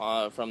up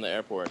from the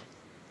airport.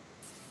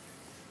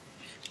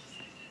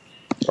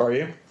 Are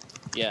you?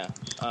 Yeah.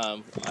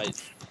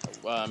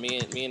 Me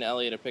and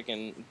Elliot are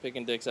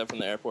picking Dix up from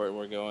the airport, and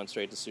we're going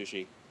straight to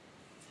sushi.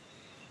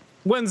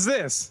 When's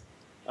this?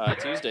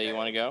 Tuesday. You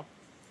want to go?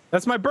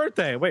 That's my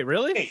birthday. Wait,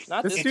 really?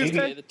 Not this Tuesday?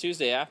 Tuesday. The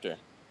Tuesday after.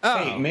 Oh.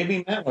 Hey,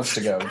 maybe Matt wants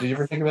to go. Did you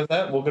ever think about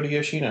that? We'll go to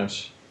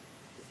Yoshino's.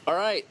 All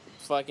right,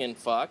 fucking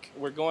fuck.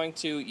 We're going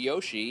to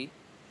Yoshi.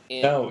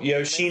 No,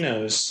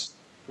 Yoshino's.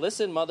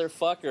 Listen,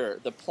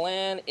 motherfucker. The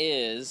plan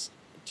is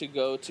to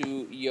go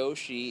to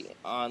Yoshi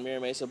on Mira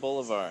Mesa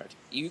Boulevard.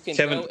 You can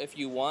Kevin. go if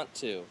you want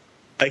to.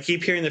 I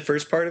keep hearing the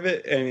first part of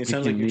it, and it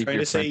sounds can like you're leave trying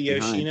your to say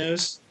friends behind.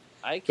 Yoshino's,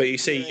 I keep but you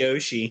say hearing-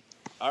 Yoshi.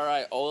 All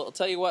right, I'll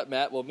tell you what,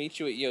 Matt. We'll meet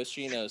you at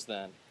Yoshino's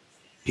then.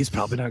 He's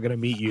probably not going to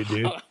meet you,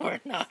 dude. We're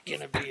not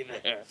gonna be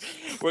there.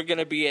 We're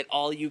gonna be at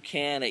All You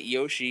Can at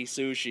Yoshi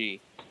Sushi.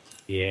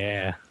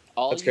 Yeah.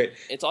 That's great.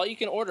 It's all you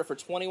can order for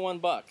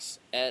 $21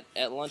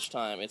 at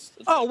lunchtime. It's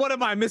Oh, what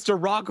am I, Mr.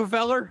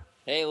 Rockefeller?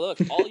 Hey, look,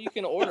 all you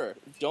can order.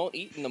 Don't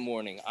eat in the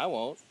morning. I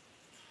won't.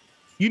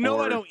 You know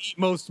Or- I don't eat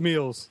most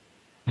meals.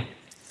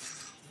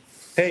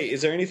 Hey,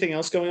 is there anything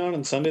else going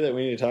on Sunday that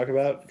we need to talk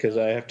about? Because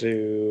I have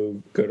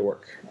to go to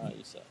work.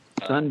 You suck.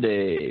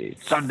 Sunday.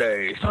 Find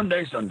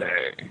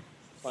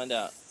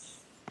out.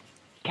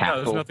 No, there's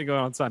Castle. nothing going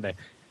on Sunday.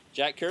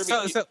 Jack Kirby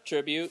So-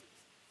 tribute.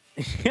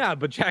 Yeah,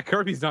 but Jack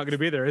Kirby's not going to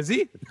be there, is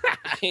he?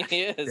 He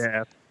is.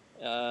 Yeah.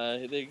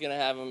 They're gonna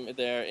have him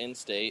there in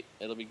state.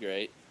 It'll be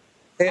great.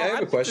 Hey, I I'd have a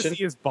like to question.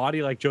 see his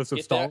body like Joseph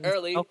Get there Stalin.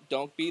 early.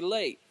 Don't be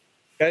late.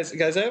 Guys,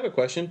 I have a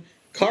question.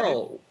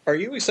 Carl, are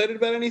you excited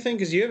about anything?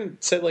 Because you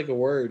haven't said like a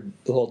word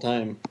the whole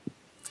time.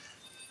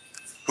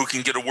 Who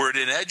can get a word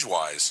in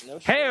edgewise? No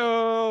shit.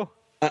 Hey-o!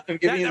 I'm That,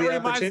 giving you that the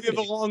reminds me of a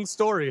opportunity. long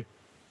story.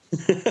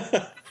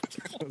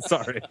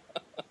 Sorry.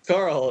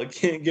 Carl,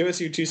 give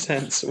us your 2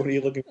 cents. What are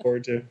you looking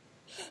forward to?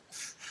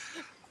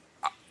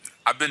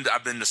 I've been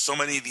to so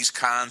many of these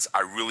cons.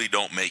 I really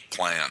don't make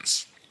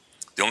plans.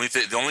 The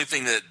only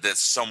thing that's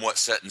somewhat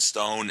set in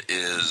stone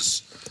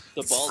is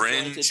The Ball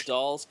Fringe. Jointed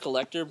Dolls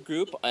Collector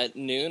Group at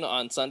noon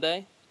on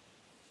Sunday.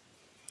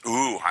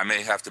 Ooh, I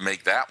may have to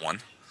make that one.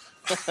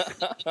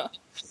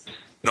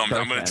 No,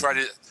 I'm going to try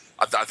to.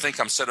 I think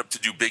I'm set up to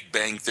do Big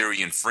Bang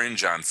Theory and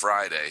Fringe on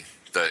Friday,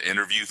 the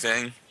interview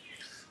thing.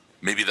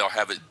 Maybe they'll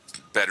have it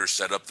better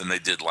set up than they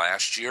did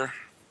last year.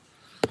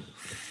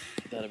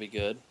 That'll be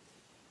good.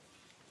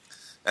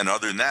 And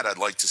other than that, I'd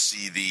like to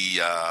see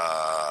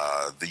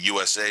the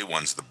USA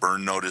ones, the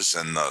Burn Notice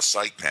and the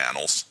Psych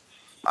panels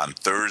on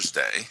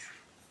Thursday.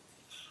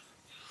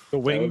 The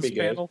would Wings be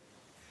good. panel.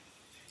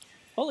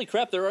 Holy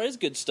crap, there is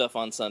good stuff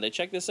on Sunday.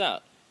 Check this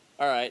out.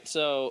 All right,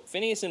 so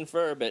Phineas and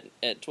Ferb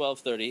at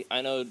 12:30.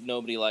 I know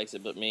nobody likes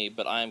it but me,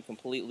 but I am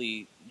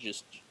completely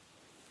just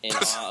in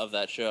awe of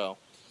that show.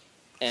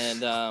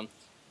 And,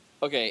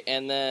 okay,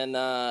 and then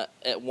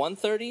at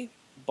 1:30,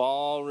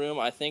 Ballroom,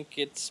 I think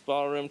it's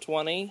Ballroom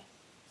 20,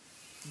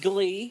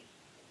 Glee.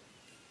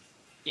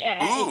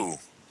 Ooh,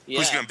 Yeah.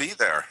 who's going to be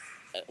there?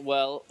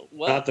 Well,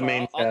 Not the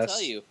main I'll cast.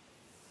 tell you.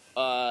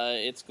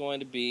 It's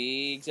going to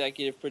be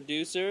executive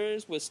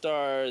producers with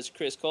stars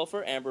Chris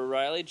Colfer, Amber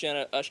Riley,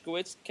 Jenna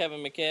Ushkowitz, Kevin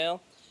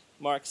McHale,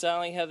 Mark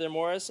Salling, Heather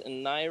Morris,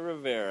 and Naya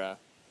Rivera.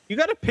 You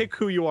got to pick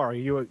who you are. Are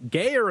you a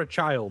gay or a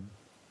child?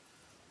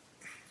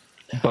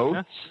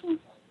 Both.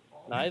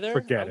 Neither?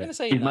 Forget I'm going to it.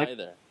 say He's my-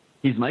 neither.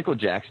 He's Michael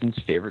Jackson's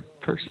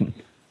favorite person.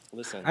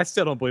 Listen, I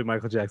still don't believe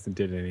Michael Jackson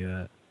did any of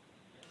that.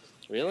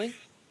 really?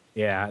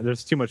 Yeah,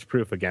 there's too much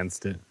proof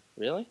against it.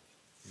 Really?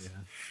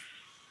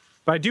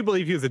 But I do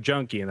believe he was a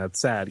junkie, and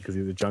that's sad because he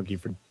was a junkie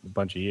for a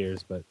bunch of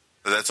years. But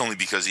That's only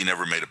because he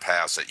never made a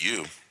pass at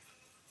you.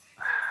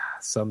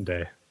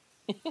 someday.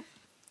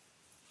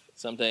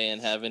 Someday in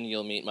heaven,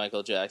 you'll meet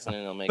Michael Jackson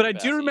and he'll make But a I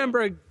pass do at you.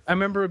 remember. I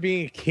remember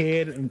being a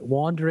kid and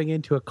wandering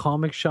into a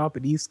comic shop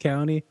in East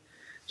County,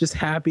 just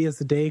happy as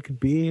the day could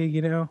be,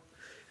 you know.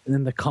 And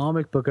then the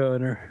comic book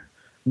owner,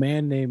 a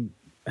man named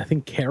I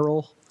think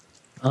Carol.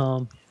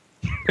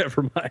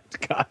 Never mind,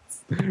 God,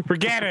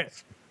 forget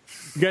it.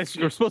 You guys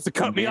were supposed to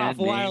cut me Man off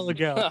a while named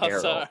ago. Oh,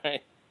 Carol.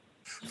 sorry.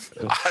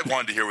 I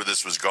wanted to hear where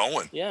this was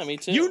going. Yeah, me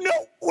too. You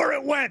know where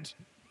it went.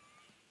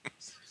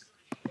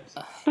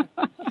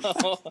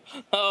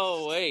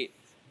 Oh, wait.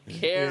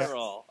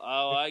 Carol.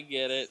 Oh, I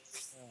get it.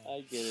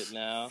 I get it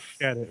now.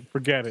 Forget it.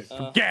 Forget it.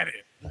 Forget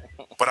it.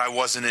 But I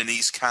wasn't in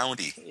East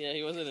County. Yeah,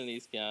 he wasn't in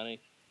East County.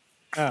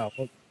 Oh,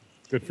 well,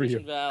 good for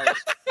Mission you. Valley.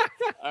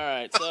 All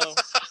right, so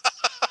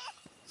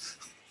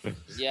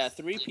yeah,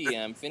 3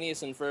 p.m.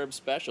 Phineas and Ferb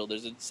special.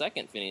 There's a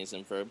second Phineas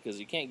and Ferb because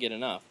you can't get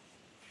enough.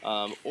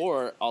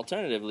 Or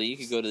alternatively, you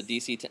could go to the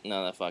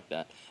DC. Fuck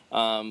that.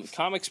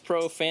 Comics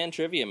Pro fan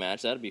trivia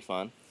match. That'd be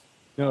fun.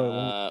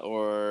 No,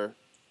 or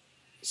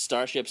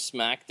Starship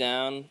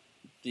Smackdown,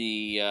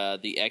 the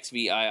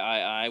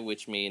XVIII,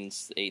 which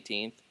means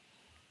 18th.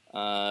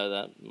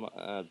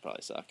 That'd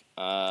probably suck.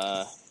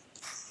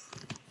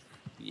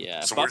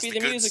 Yeah, So Buffy where's the the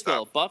good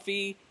musical. stuff?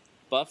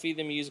 Buffy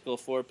the musical,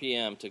 4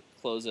 p.m. to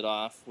close it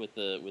off with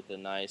a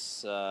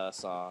nice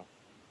song.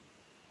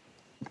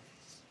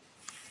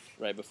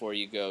 Right before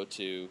you go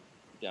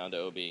down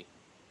to OB.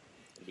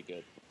 It'll be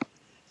good.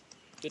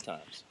 Good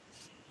times.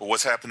 Well,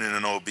 what's happening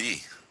in OB?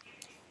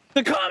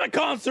 the comic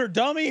concert,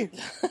 dummy.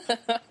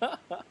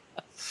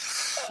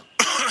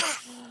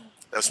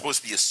 That's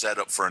supposed to be a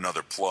setup for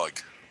another plug.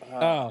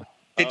 Oh,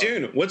 Hey,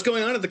 Dune, what's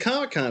going on at the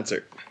comic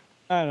concert?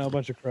 I don't know, a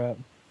bunch of crap.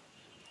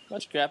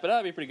 Much crap, but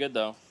that'll be pretty good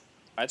though.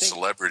 I think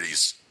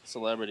Celebrities.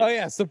 celebrities. Oh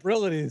yeah,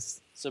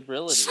 celebrities.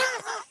 Celebrities.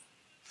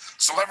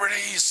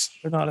 Celebrities.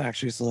 They're not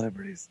actually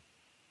celebrities.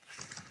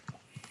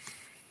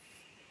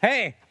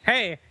 Hey,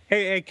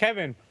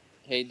 Kevin.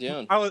 Hey,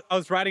 Dune. I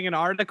was writing an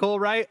article,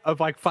 right, of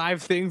like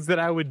 5 things that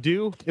I would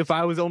do if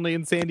I was only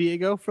in San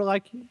Diego for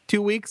like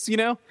 2 weeks, you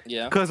know?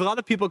 Yeah. Because a lot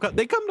of people,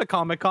 they come to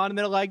Comic-Con and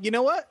they're like, you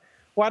know what?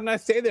 Why didn't I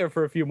stay there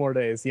for a few more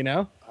days, you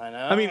know? I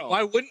know. I mean,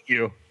 why wouldn't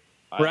you?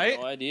 I right?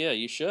 have no idea.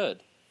 You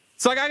should.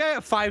 So like I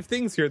got 5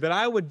 things here that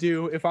I would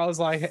do if I was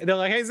like, they're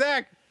like, hey,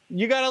 Zach,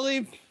 you got to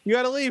leave. You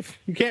got to leave.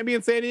 You can't be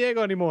in San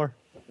Diego anymore.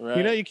 Right.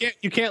 You know,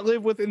 you can't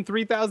live within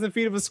 3,000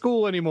 feet of a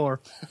school anymore,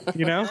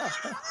 you know?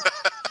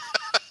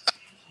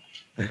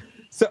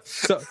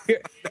 So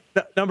here,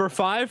 number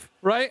 5,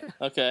 right?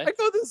 Okay. I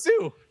go to the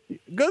zoo.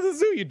 Go to the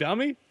zoo, you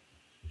dummy.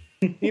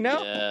 You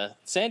know? Yeah.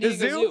 San The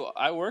Diego zoo? Zoo.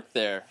 I worked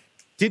there.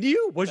 Did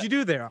you? What'd you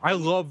do there? I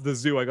love the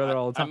zoo. I go there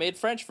all the I time. made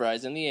French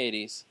fries in the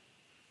 80s.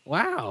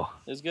 Wow.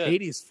 It was good.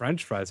 80s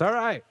French fries. All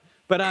right.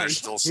 But They're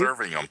still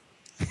serving them.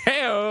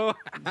 Hey-o.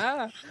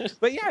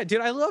 But yeah,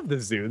 dude, I love the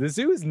zoo. The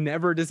zoo is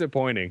never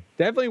disappointing.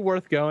 Definitely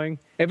worth going.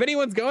 If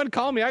anyone's going,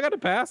 call me. I got a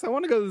pass. I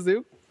want to go to the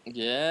zoo.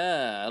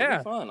 Yeah, that'll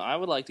be fun. I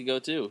would like to go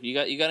too. You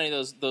got any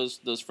of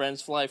those Friends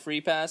Fly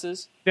free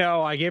passes?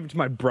 No, I gave it to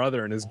my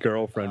brother and his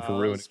girlfriend for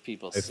ruining. Those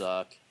people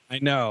suck. I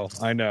know.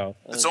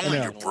 It's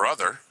only your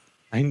brother.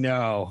 I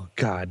know.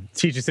 God,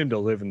 teaches him to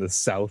live in the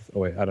South. Oh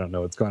wait, I don't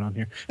know what's going on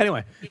here.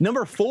 Anyway,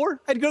 number 4,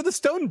 I'd go to the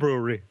Stone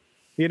Brewery.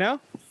 You know?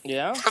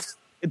 Yeah.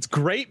 It's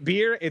great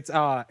beer.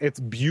 It's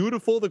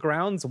beautiful. The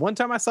grounds. One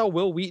time I saw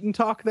Will Wheaton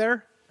talk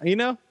there. You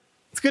know,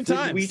 it's good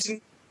times.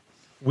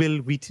 Will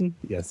Wheaton.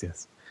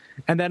 Yes.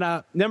 And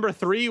then number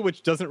 3,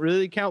 which doesn't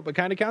really count but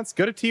kind of counts.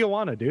 Go to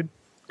Tijuana, dude.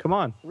 Come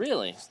on.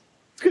 Really? It's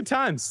good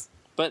times.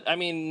 But I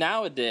mean,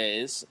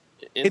 nowadays,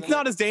 It's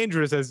not as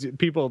dangerous as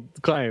people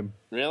claim.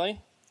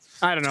 Really?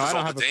 I don't know. I Because don't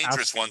all have the a pass.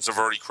 dangerous ones have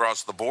already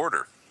crossed the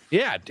border.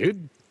 Yeah,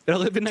 dude. They're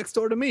living next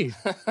door to me.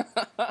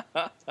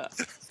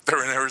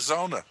 They're in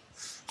Arizona.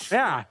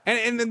 Yeah.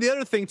 And then the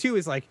other thing, too,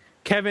 is like,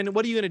 Kevin,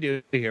 what are you going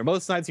to do here?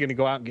 Most nights you're going to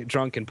go out and get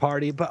drunk and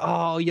party, but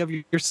you have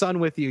your son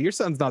with you. Your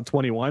son's not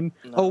 21.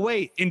 No. Oh,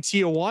 wait. In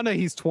Tijuana,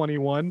 he's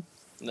 21.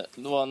 No.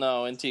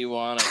 In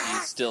Tijuana,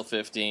 he's still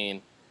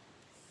 15.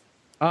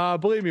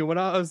 Believe me, when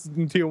I was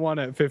in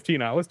Tijuana at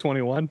 15, I was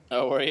 21.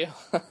 Oh, were you?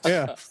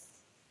 Yeah.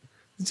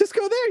 Just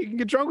go there. You can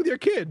get drunk with your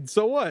kid.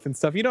 So what? And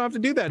stuff. You don't have to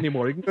do that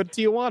anymore. You can go to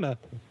Tijuana.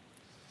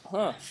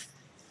 Huh.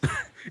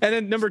 And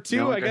then number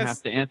 2, I guess.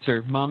 Have to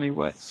answer, Mommy,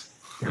 what?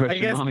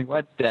 Question, Mommy,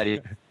 what?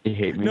 Daddy, you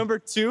hate me. Number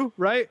 2,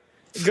 right?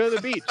 Go to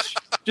the beach.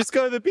 Just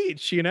go to the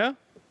beach, you know?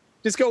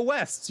 Just go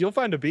west. You'll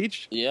find a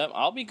beach. Yeah,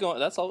 I'll be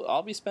going.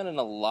 I'll be spending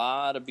a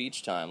lot of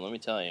beach time. Let me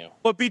tell you.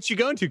 What beach you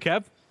going to,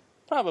 Kev?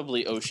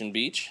 Probably Ocean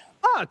Beach.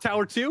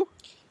 Tower 2.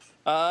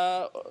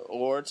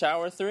 Or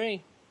Tower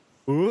 3.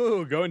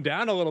 Ooh, going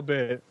down a little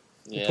bit.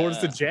 Yeah.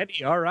 Towards the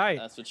jetty. All right.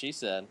 That's what she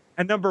said.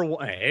 And number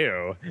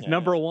 1,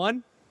 Number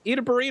 1, eat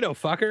a burrito,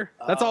 fucker.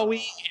 That's all we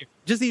eat.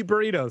 Just eat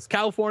burritos.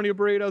 California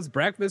burritos,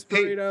 breakfast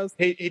burritos.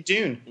 Hey,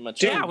 June.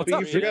 Yeah, what's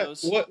up? You forgot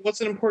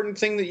what's an important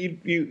thing that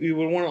you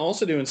would want to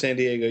also do in San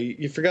Diego?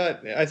 You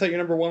forgot. I thought your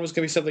number 1 was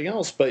going to be something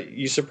else, but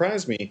you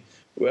surprised me.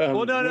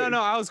 Well,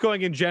 no. I was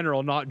going in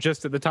general, not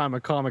just at the time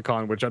of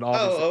Comic-Con, which I'd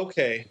obviously... Oh,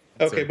 okay.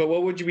 Okay, but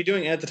what would you be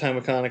doing at the time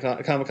of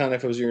Comic-Con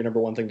if it was your number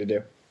 1 thing to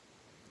do?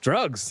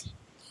 Drugs.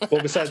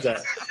 Well, besides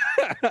that.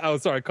 Oh,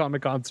 sorry,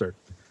 comic concert.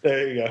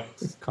 There you go.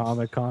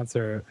 Comic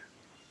concert.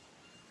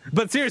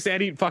 But seriously,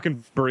 I'd eat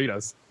fucking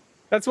burritos.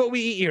 That's what we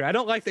eat here. I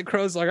don't like that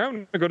Crow's like, I'm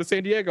going to go to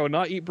San Diego and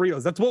not eat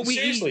burritos. That's what we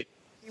eat.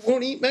 He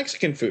won't eat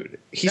Mexican food.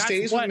 He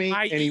stays with me,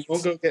 and he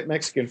won't go get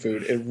Mexican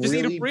food. It Just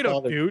really eat a burrito,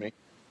 bothers dude. me.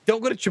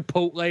 Don't go to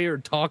Chipotle or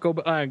Taco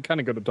Bell. I kind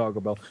of go to Taco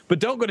Bell. But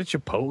don't go to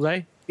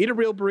Chipotle. Eat a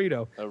real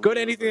burrito. Go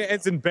to anything that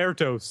ends in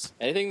Bertos.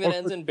 Anything that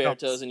ends in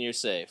Bertos and you're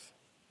safe.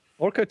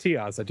 Or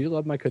Cotillas. I do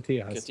love my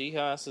Cotillas.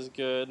 Cotillas is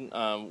good.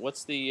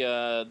 What's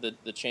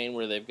the chain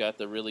where they've got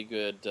the really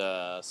good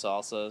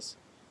salsas?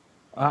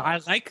 I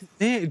like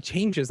it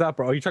changes up,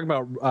 bro. Are you talking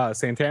about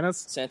Santana's?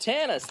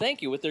 Santana's,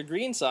 thank you, with their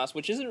green sauce,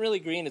 which isn't really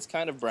green, it's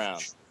kind of brown.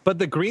 But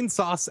the green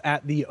sauce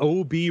at the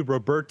OB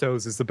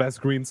Roberto's is the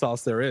best green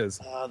sauce there is.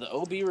 The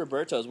OB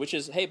Roberto's, which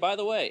is, hey, by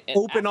the way,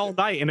 Open all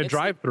night in a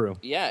drive-thru.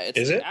 It's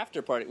Is the it?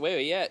 after party.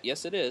 Wait, yeah,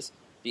 yes, it is.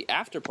 The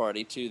after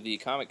party to the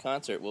comic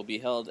concert will be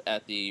held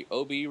at the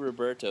OB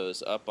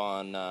Roberto's up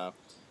on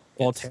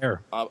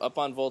Voltaire. up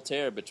on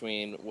Voltaire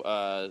between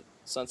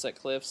Sunset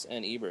Cliffs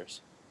and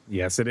Ebers.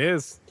 Yes, it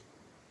is.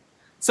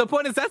 So,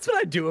 point is, that's what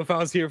I'd do if I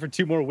was here for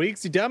 2 more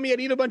weeks. You tell me I'd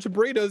eat a bunch of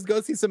burritos,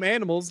 go see some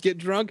animals, get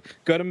drunk,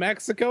 go to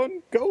Mexico,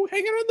 and go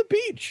hang out on the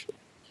beach.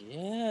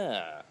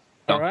 Yeah.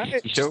 All right?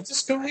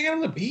 Just go hang out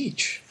on the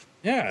beach.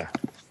 Yeah.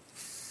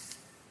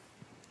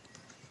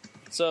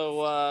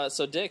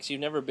 So Dix,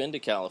 you've never been to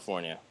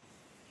California.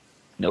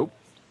 Nope.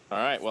 All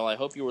right. Well, I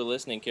hope you were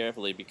listening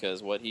carefully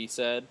because what he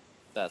said,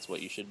 that's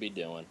what you should be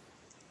doing.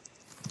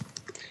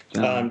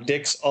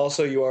 Dix,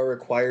 also, you are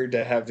required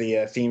to have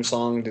the theme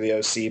song to the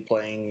OC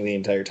playing the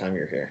entire time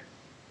you're here.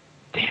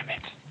 Damn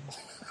it.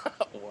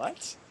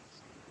 What?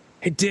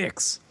 Hey,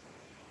 Dix,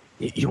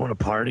 you want to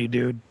party,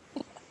 dude?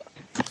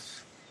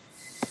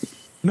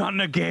 Not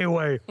in a gay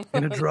way,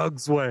 in a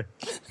drugs way.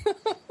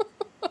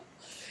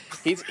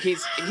 He's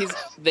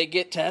they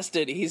get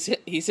tested. He's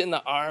in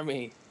the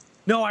army.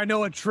 No, I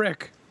know a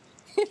trick.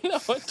 No,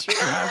 what trick?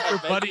 I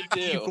bet Buddy,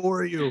 you do.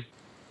 for you.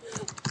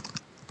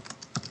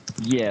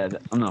 Yeah,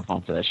 I'm not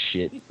falling for that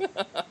shit.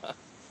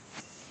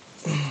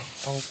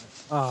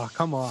 Oh,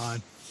 come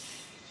on.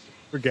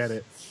 Forget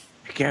it.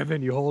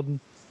 Kevin, you holding?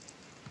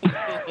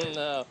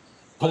 No.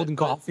 Holden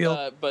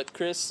Caulfield? But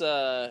Chris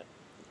from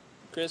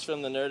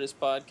the Nerdist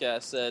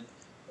podcast said,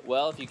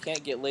 well, if you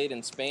can't get laid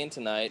in Spain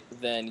tonight,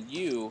 then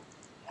you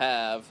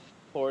have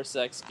poor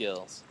sex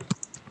skills.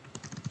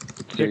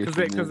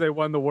 Because they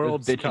won the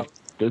World Cup.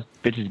 Those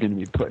bitches gonna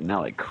be putting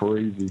out like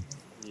crazy.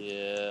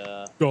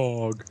 Yeah.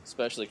 Dog.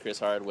 Especially Chris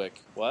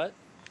Hardwick. What?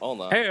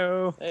 Hold on.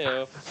 Heyo.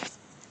 Heyo.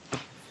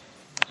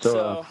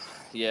 So,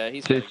 yeah,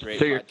 he's so- got a great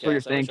so you're- podcast. so you're I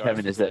saying, wish ours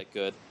Kevin, was is that- that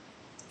good?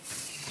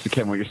 So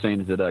Kevin, what you're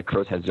saying is that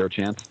Crows has zero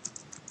chance?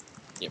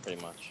 Yeah,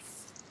 pretty much.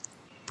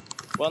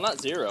 Well, not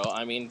zero.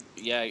 I mean,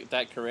 yeah,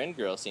 that Corinne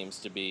girl seems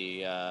to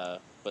be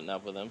putting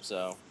up with him,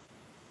 so...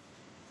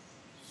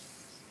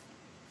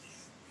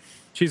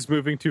 She's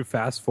moving too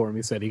fast for him.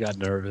 He said he got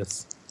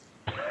nervous.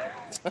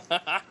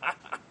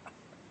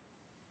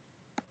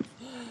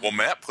 Well,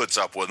 Matt puts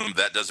up with him.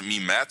 That doesn't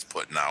mean Matt's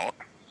putting out.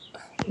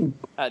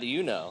 How do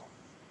you know?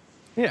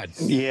 Yeah.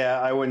 Yeah,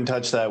 I wouldn't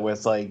touch that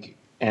with, like,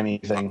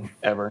 anything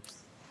ever.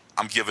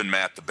 I'm giving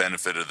Matt the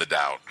benefit of the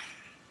doubt.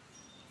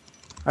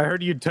 I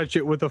heard you'd touch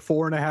it with a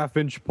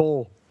 4.5-inch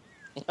pole.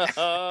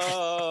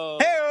 Oh,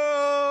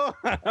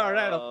 Heyo! All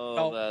right.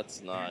 oh,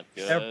 that's not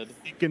good.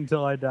 Speak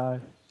until I die.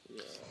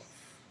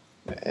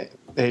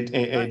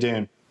 Hey,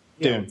 Dune.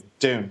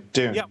 Dune.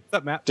 Yeah, what's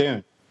up, Matt?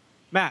 Dune.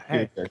 Matt,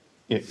 hey.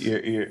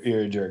 You're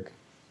a jerk.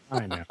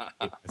 I know.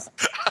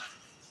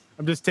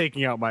 I'm just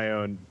taking out my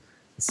own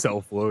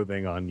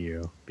self-loathing on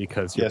you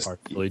because you're Yes.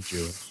 partially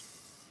Jewish.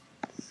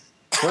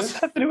 What does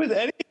that have to do with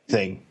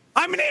anything?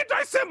 I'm an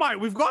anti-Semite.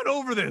 We've gone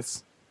over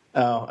this.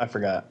 Oh, I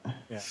forgot.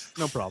 Yeah,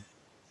 no problem.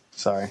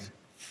 Sorry.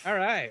 All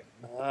right.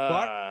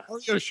 Uh,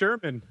 Mario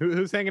Sherman,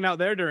 who's hanging out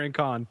there during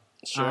con?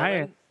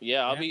 Sherman?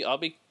 Yeah, I'll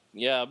be.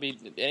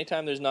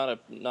 Anytime there's not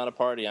a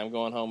party, I'm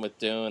going home with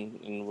Dune,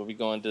 and we'll be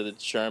going to the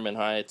Sherman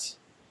Heights.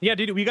 Yeah,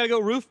 dude, we gotta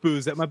go roof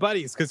booze at my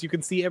buddy's because you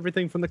can see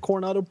everything from the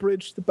Coronado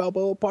Bridge to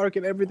Balboa Park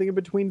and everything in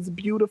between is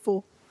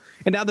beautiful.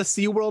 And now the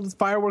SeaWorld is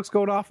fireworks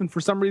going off, and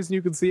for some reason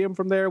you can see them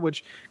from there,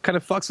 which kind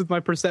of fucks with my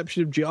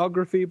perception of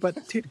geography.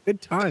 But dude,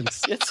 good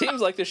times. It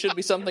seems like there should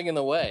be something in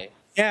the way.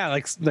 Yeah,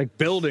 like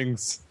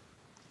buildings.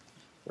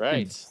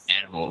 Right.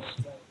 Animals.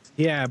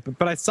 Yeah,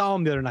 but I saw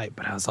them the other night.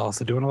 But I was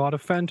also doing a lot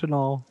of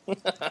fentanyl.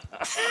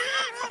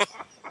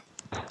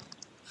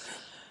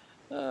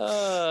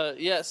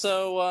 Yeah,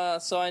 so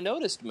I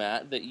noticed,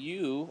 Matt, that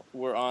you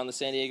were on the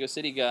San Diego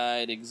City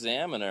Guide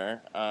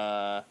Examiner.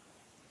 That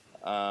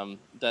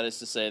is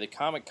to say, the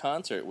comic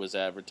concert was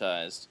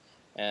advertised,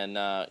 and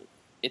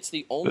it's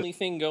the only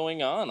thing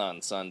going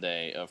on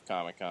Sunday of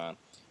Comic-Con.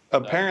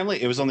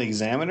 Apparently, it was on the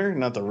Examiner,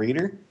 not the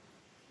Reader.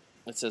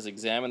 It says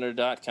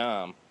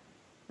examiner.com.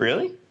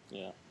 Really?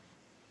 Yeah.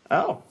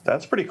 Oh,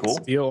 that's pretty cool.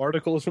 Steal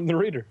articles from the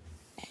Reader.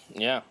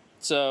 Yeah.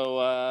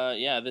 So,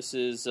 this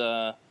is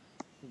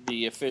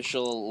the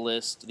official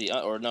list, the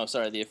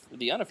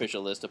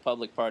unofficial list of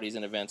public parties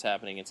and events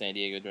happening in San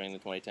Diego during the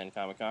 2010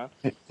 Comic-Con.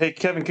 Hey,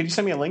 Kevin, could you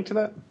send me a link to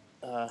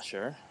that?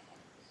 Sure.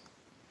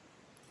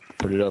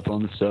 Put it up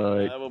on the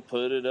site. I will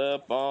put it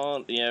up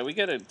on... Yeah, we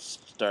got to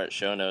start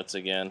show notes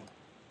again.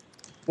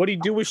 What do you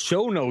do with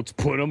show notes?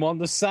 Put them on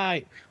the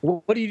site.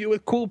 What do you do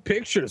with cool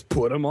pictures?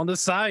 Put them on the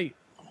site.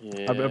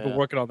 Yeah. I've been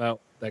working on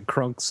that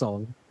Crunk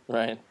song.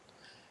 Right.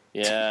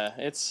 Yeah,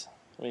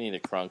 we need a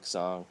Crunk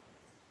song.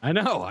 I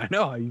know. You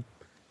Random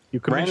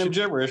commissioned...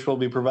 gibberish will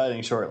be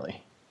providing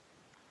shortly.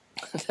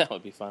 That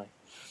would be funny.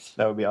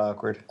 That would be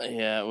awkward.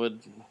 Yeah, it would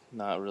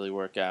not really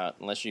work out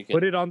unless you could...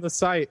 Put it on the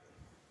site.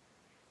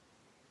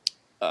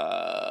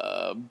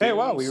 Hey,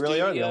 wow, we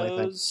really are the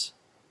only thing.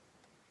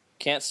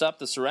 Can't Stop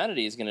the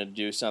Serenity is going to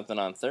do something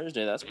on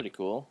Thursday. That's pretty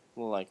cool.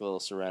 Like a little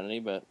Serenity,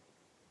 but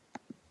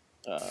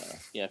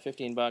yeah,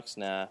 $15.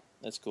 Nah,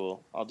 that's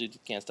cool. I'll do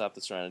Can't Stop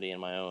the Serenity in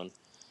my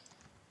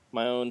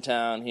own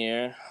town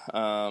here.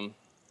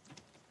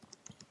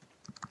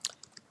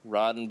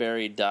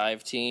 Roddenberry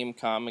Dive Team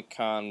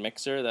Comic-Con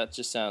Mixer. That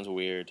just sounds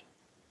weird.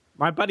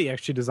 My buddy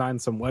actually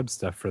designed some web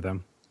stuff for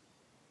them.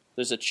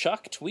 There's a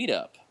Chuck tweet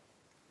up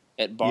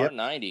at Bar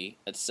 90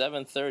 at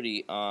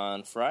 7:30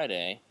 on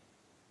Friday.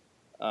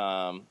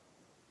 And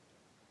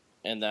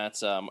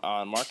that's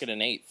on Market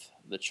and 8th.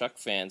 The Chuck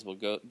fans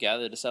will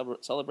gather to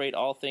celebrate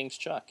all things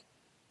Chuck.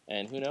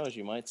 And who knows,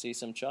 you might see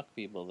some Chuck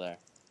people there.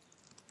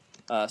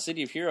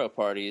 City of Hero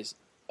Parties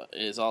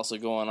is also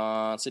going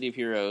on. City of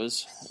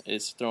Heroes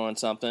is throwing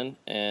something.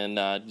 And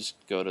just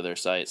go to their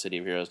site,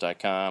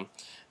 cityofheroes.com.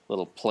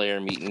 Little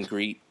player meet and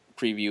greet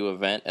preview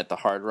event at the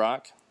Hard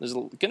Rock. There's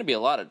going to be a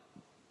lot of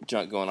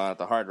junk going on at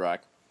the Hard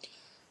Rock.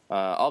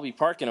 I'll be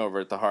parking over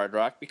at the Hard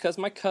Rock because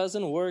my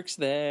cousin works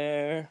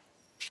there.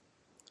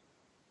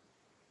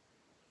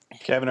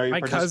 Kevin, are you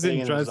My participating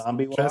cousin in the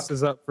zombie walk?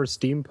 dresses up for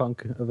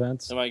steampunk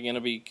events. Am I going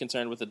to be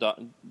concerned with the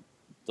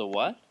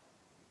what?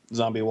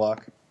 Zombie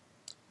walk.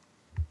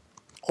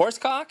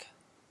 Horsecock?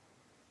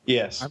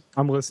 Yes.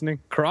 I'm listening.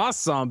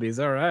 Cross zombies.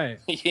 All right.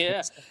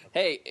 Yeah.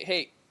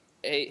 Hey,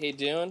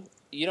 Dune.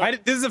 You know,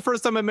 This is the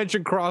first time I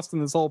mentioned cross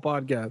in this whole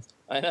podcast.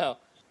 I know.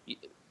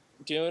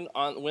 Dune,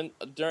 when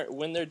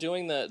they're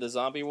doing the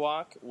zombie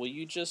walk, will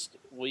you dress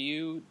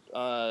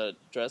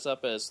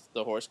up as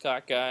the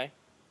horsecock guy?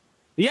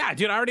 Yeah,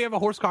 dude, I already have a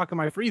horsecock in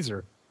my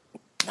freezer.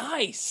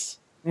 Nice.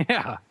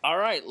 Yeah. All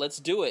right, let's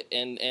do it,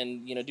 and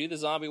do the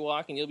zombie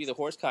walk, and you'll be the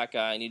horsecock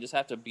guy, and you just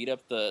have to beat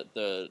up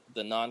the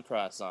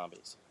non-cross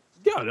zombies.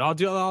 Yeah, I'll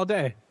do it all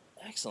day.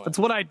 Excellent. That's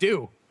what I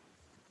do.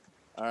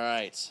 All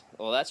right.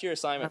 Well, that's your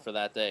assignment for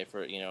that day.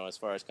 For as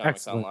far as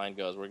Comics Excellent. Online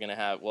goes,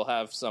 we'll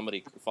have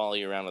somebody follow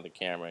you around with a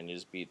camera, and you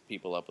just beat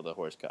people up with a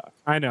horsecock.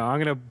 I know. I'm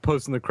gonna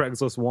post in the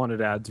Craigslist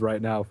wanted ads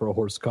right now for a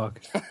horsecock.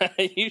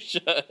 You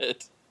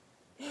should.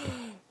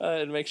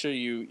 And make sure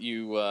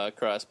you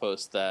cross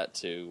post that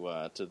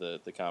to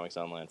the Comics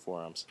Online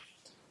forums.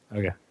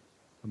 Okay.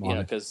 I'm on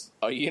it. Because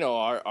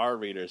our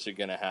readers are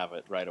gonna have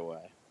it right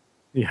away.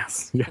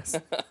 Yes.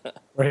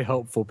 Very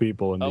helpful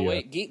people. In Oh the,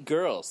 wait, Geek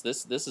Girls.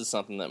 This is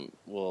something that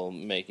will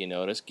make you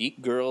notice.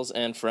 Geek Girls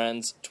and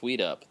Friends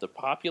tweet up. The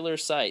popular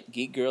site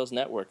Geek Girls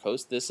Network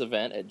hosts this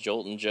event at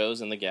Jolt and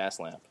Joe's in the Gas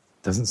Lamp.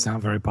 Doesn't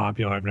sound very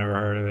popular. I've never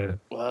heard of it.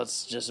 Well,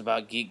 it's just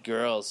about geek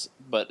girls,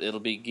 but it'll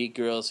be geek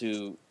girls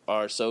who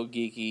are so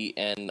geeky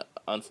and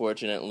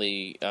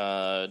unfortunately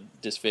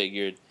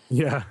disfigured.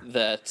 Yeah.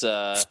 That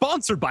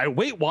sponsored by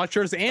Weight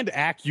Watchers and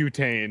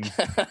Accutane.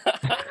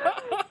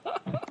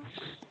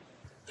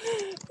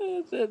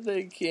 that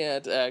they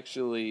can't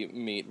actually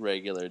meet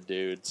regular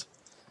dudes.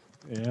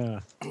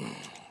 Yeah.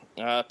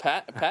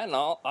 Patton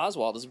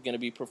Oswalt is going to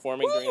be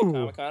performing during the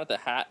Comic-Con at the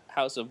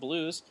House of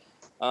Blues.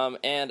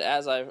 And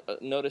as I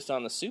noticed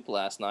on the Soup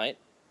last night,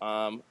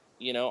 on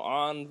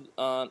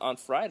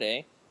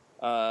Friday,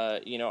 Joel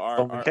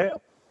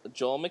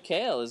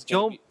McHale is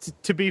going to be...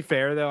 To be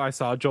fair, though, I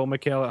saw Joel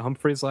McHale at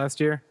Humphreys last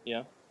year.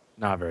 Yeah.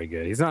 Not very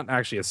good. He's not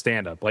actually a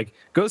stand-up. Like,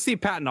 go see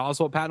Patton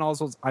Oswalt. Patton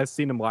Oswalt, I've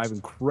seen him live.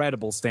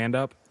 Incredible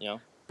stand-up. Yeah.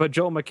 But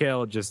Joel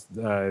McHale just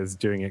is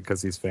doing it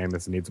because he's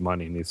famous and needs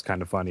money, and he's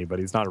kind of funny, but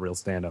he's not a real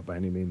stand-up by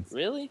any means.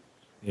 Really?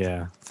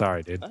 Yeah.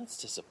 Sorry, dude. That's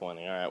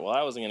disappointing. All right. Well,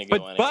 I wasn't going to go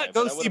anyway. But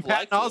go see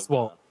Patton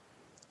Oswalt.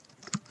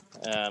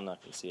 I'm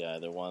not going to see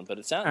either one, but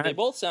they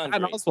both sound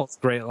Patton great. Oswalt's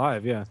great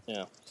live, yeah.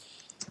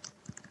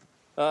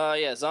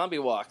 Yeah. Zombie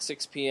Walk,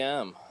 6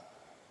 p.m.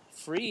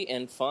 Free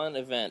and fun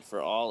event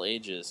for all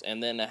ages,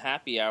 and then a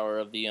happy hour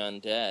of the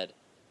undead.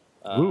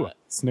 Ooh,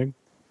 listening.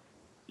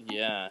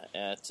 Yeah,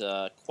 at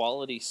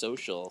Quality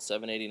Social,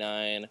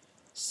 789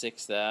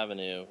 6th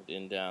Avenue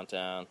in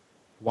downtown.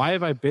 Why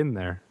have I been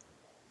there?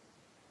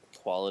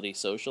 Quality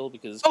Social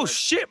because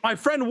shit, my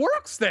friend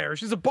works there.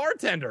 She's a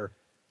bartender.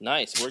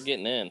 Nice, we're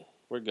getting in.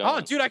 We're going.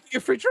 Oh, dude, I can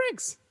get free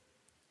drinks.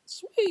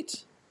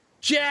 Sweet.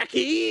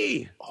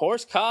 Jackie.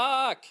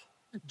 Horsecock.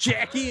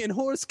 Jackie and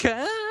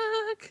Horsecock.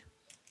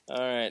 All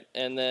right,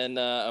 and then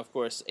of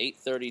course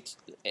 8:30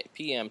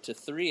 p.m. to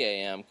 3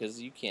 a.m. because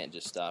you can't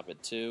just stop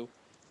at 2.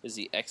 Is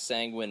the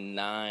Exsanguine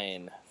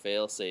 9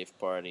 failsafe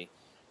party.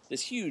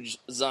 This huge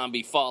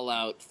zombie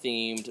Fallout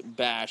themed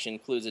bash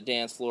includes a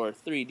dance floor,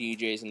 3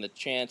 DJs, and the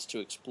chance to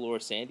explore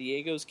San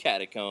Diego's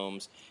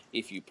catacombs.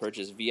 If you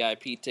purchase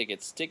VIP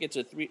tickets, tickets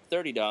are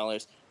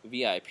 $30.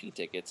 VIP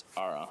tickets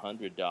are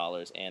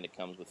 $100, and it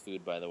comes with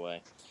food, by the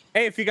way.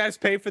 Hey, if you guys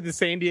pay for the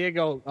San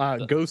Diego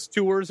ghost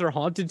tours or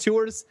haunted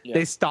tours,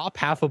 they stop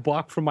half a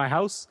block from my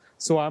house,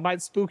 so I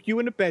might spook you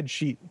in a bed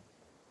sheet.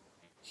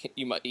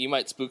 You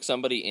might spook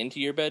somebody into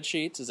your bed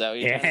sheets. Is that what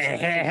you're trying to say?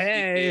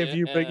 Hey, if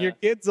you bring your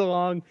kids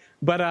along,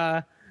 but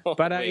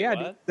Wait, yeah,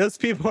 what? those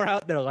people are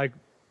out there like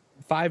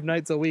 5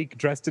 nights a week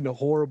dressed in a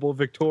horrible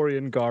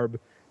Victorian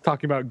garb,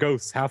 talking about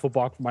ghosts half a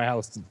block from my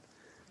house.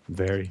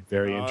 Very,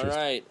 very All interesting.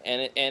 right,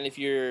 and if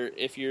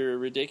you're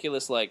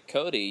ridiculous like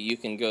Cody, you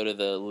can go to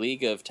the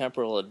League of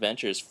Temporal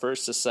Adventures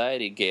First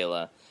Society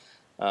Gala.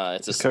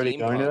 It's Is a Cody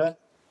going to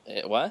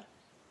that? What?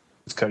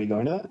 Is Cody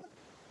going to that?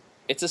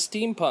 It's a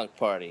steampunk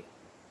party.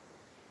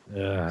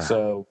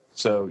 So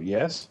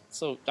yes.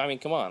 So I mean,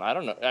 come on. I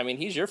don't know. I mean,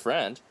 he's your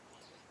friend.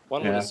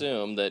 One would Yeah.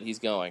 assume that he's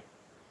going.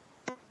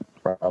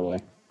 Probably.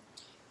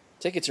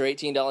 Tickets are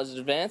 $18 in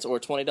advance or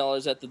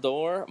 $20 at the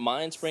door.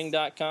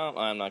 Mindspring.com.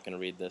 I'm not going to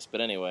read this, but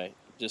anyway,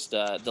 just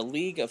the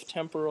League of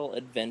Temporal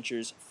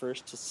Adventures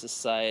First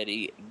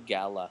Society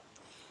Gala.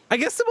 I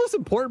guess the most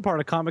important part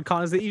of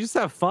Comic-Con is that you just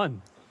have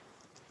fun.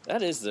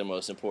 That is the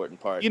most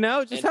important part. You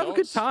know, just And have a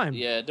good time.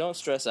 Yeah, don't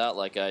stress out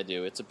like I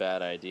do. It's a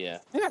bad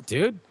idea. Yeah,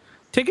 dude.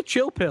 Take a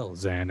chill pill,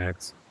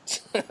 Xanax.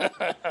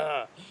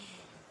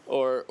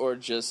 or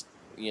just,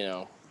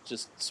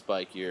 just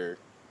spike your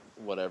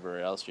whatever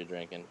else you're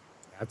drinking.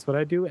 That's what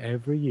I do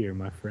every year,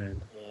 my friend.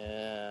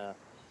 Yeah.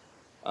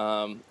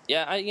 I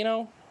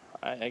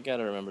got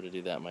to remember to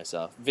do that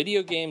myself.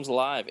 Video Games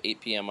Live,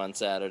 8 p.m. on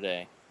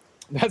Saturday.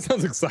 That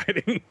sounds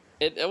exciting.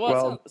 It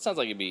sounds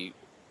like it'd be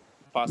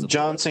possible.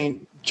 John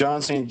St.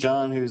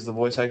 John, who's the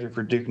voice actor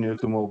for Duke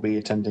Nukem, will be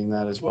attending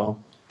that as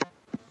well.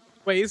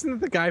 Wait, isn't it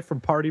the guy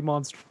from Party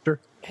Monster?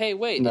 Hey,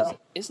 wait, No.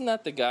 isn't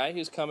that the guy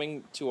who's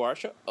coming to our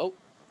show? Oh,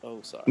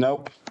 sorry.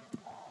 Nope.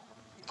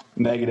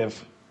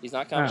 Negative. He's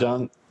not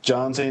coming.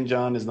 John St.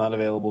 John is not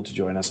available to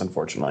join us,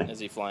 unfortunately. Is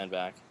he flying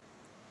back?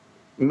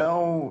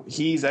 No,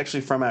 he's actually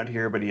from out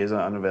here, but he is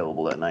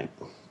unavailable that night.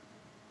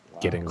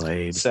 Getting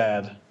laid.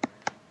 Sad,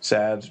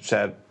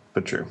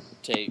 but true.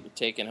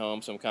 Taking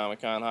home some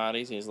Comic-Con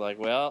hotties. He's like,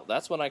 well,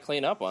 that's when I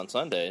clean up on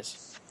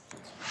Sundays.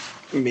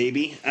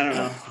 Maybe. I don't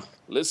know.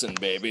 Listen,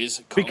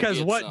 babies. come Because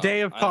get what some.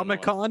 day of I don't know.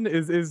 Comic-Con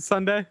is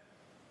Sunday?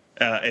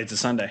 It's a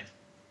Sunday.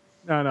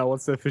 No,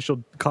 what's the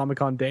official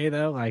Comic-Con day,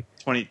 though? Like,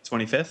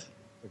 25th?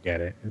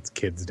 forget it. It's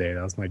Kids' Day.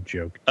 That was my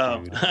joke, Oh.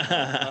 dude.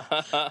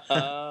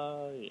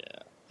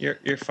 Yeah.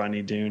 You're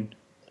funny, Dune.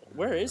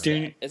 Where is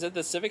Dune. that? Is it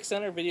the Civic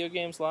Center Video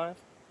Games Live?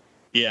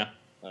 Yeah.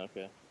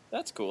 Okay.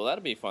 That's cool.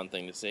 That'd be a fun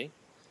thing to see.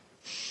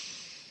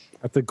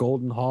 At the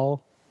Golden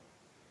Hall.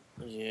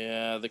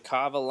 Yeah, the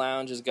Kava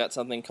Lounge has got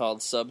something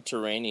called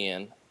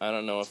Subterranean. I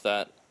don't know if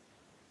that...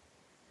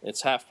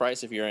 It's half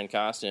price if you're in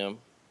costume.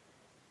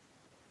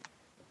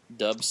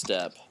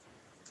 Dubstep.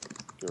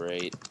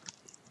 Great.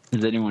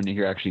 Is anyone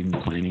here actually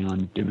planning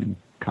on doing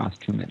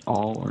costume at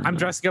all? Or I'm no?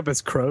 dressing up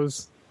as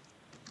crows.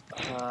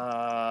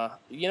 I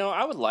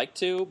would like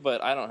to,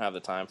 but I don't have the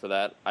time for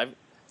that.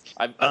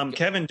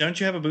 Kevin, don't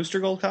you have a Booster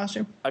Gold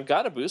costume? I've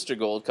got a Booster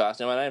Gold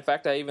costume, and in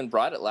fact, I even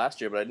brought it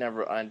last year, but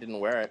I didn't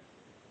wear it.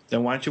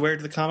 Then why don't you wear it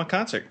to the comic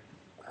concert?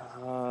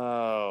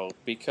 Oh,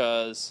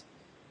 because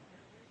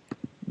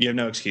You have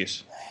no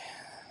excuse.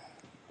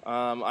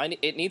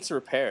 it needs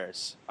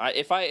repairs.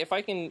 If I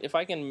can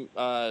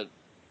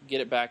get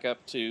it back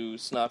up to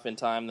snuff in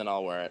time, then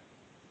I'll wear it.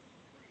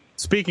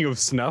 Speaking of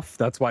snuff,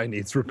 that's why it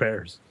needs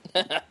repairs.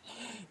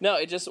 No,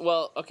 it just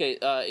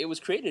it was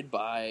created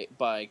by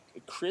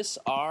Chris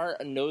R.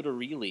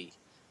 Notarile,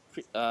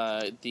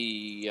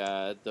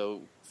 the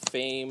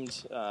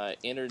famed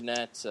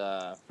internet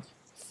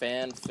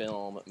fan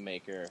film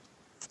maker,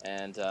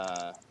 and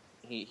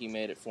he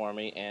made it for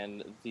me.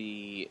 And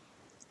the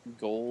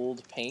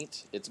gold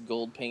paint, it's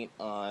gold paint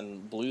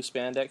on blue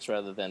spandex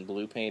rather than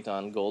blue paint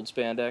on gold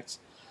spandex,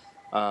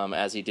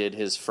 as he did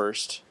his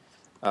first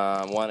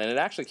one, and it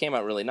actually came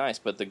out really nice,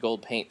 but the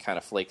gold paint kind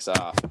of flakes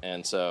off,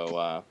 and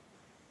so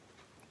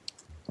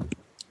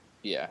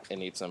it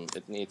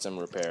needs some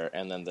repair.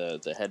 And then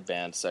the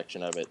headband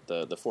section of it,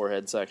 the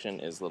forehead section,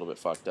 is a little bit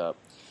fucked up,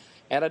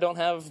 and I don't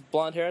have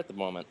blonde hair at the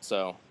moment,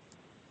 so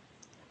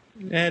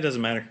It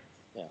doesn't matter.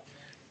 yeah.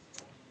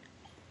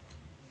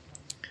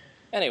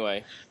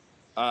 Anyway,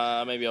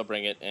 maybe I'll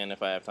bring it, and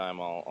if I have time,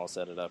 I'll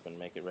set it up and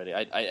make it ready.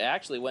 I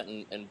actually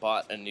went and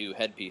bought a new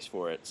headpiece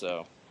for it,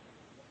 so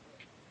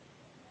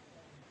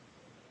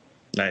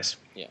Nice.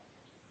 yeah.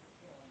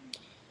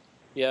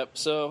 Yep.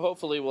 So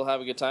hopefully we'll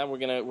have a good time. We're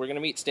gonna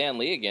meet Stan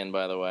Lee again,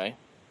 by the way.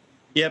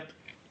 Yep.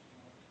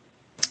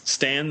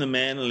 Stan the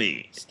Man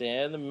Lee.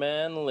 Stan the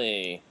Man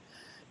Lee.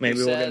 Maybe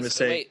Who we're going to says-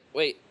 say...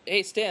 Wait.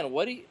 Hey, Stan,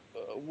 what do you?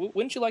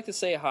 Wouldn't you like to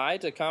say hi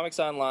to Comics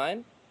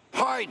Online?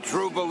 Hi,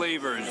 true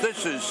believers.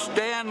 This is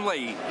Stan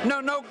Lee.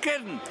 No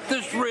kidding.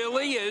 This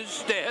really is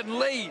Stan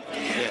Lee.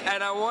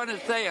 And I want to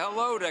say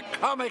hello to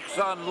Comics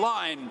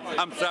Online.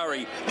 I'm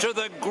sorry, to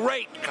the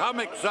great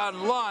Comics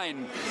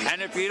Online.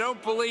 And if you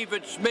don't believe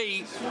it's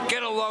me,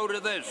 get a load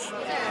of this.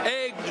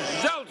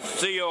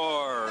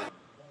 Excelsior!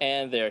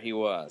 And there he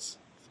was.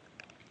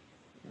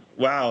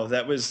 Wow,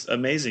 that was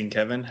amazing,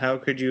 Kevin. How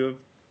could you have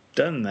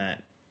done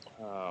that?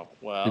 Oh,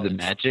 To well. the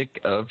magic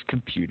of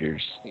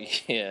computers.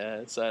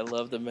 Yes, I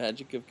love the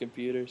magic of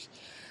computers.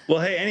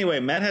 Well, hey, anyway,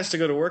 Matt has to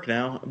go to work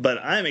now, but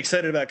I'm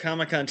excited about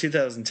Comic-Con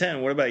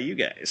 2010. What about you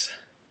guys?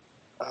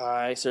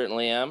 I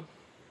certainly am.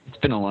 It's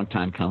been a long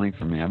time coming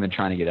for me. I've been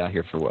trying to get out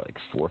here for, 4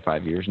 or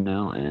 5 years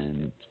now,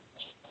 and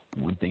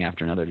one thing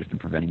after another has been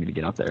preventing me to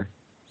get out there.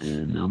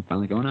 And now I'm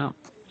finally going out.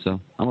 So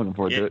I'm looking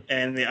forward to it.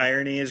 And the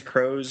irony is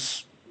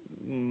Crows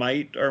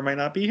might or might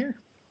not be here.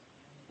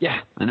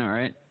 Yeah, I know,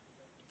 right?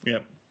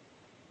 Yep.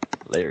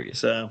 Hilarious.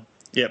 So,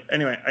 yep.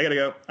 Anyway, I gotta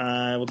go.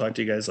 We'll talk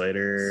to you guys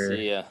later.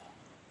 See ya.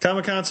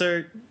 Comic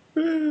concert.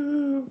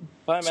 Woo.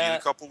 Bye, See you in a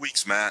Matt. couple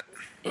weeks, Matt.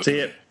 See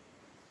ya.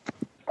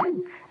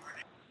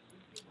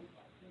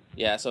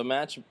 Yeah, so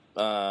Matt's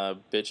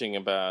bitching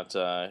about,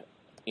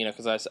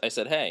 because I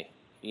said, hey,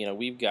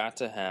 we've got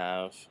to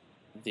have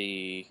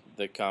the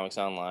Comics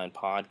Online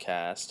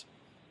podcast,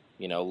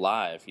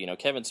 live.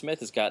 Kevin Smith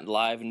has got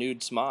live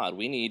nude SMOD.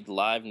 We need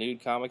live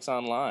nude Comics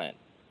Online.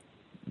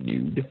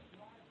 Nude.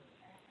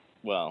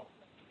 Well,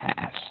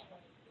 ass.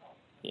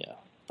 Yeah,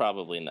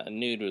 probably not.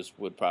 Nude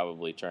would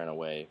probably turn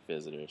away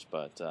visitors,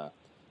 but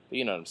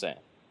you know what I'm saying.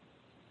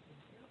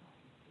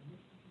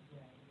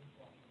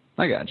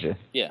 I got you.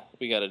 Yeah,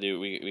 we got to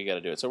do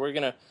it. So we're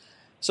gonna.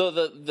 So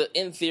the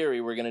in theory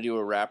we're gonna do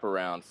a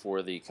wraparound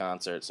for the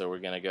concert. So we're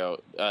gonna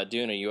go.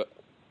 Dune,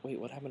 wait,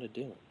 what happened to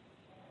Dune?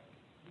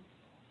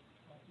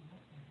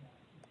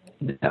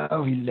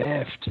 No, he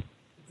left.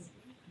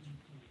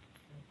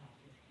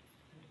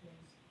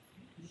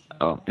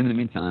 Oh, in the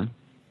meantime.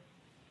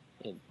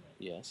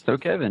 Yes. So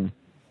Kevin,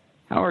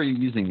 how are you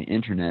using the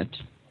internet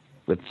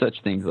with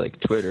such things like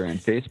Twitter and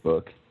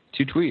Facebook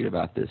to tweet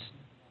about this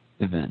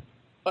event?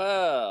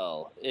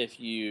 Well, if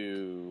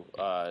you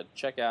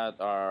check out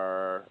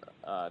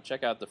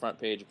the front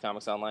page of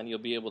Comics Online, you'll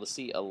be able to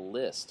see a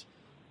list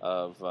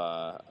of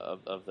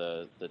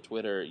the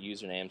Twitter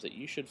usernames that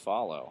you should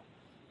follow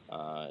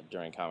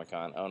during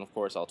Comic-Con. Oh, and of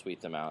course, I'll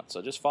tweet them out.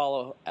 So just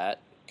follow at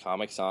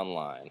Comics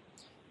Online,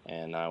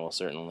 and I will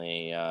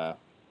certainly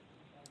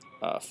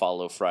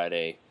follow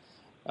Friday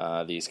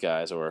these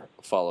guys, or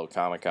follow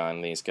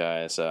Comic-Con these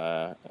guys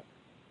at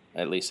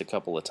least a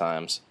couple of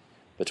times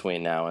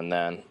between now and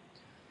then.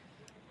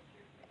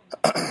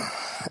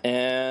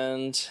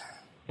 And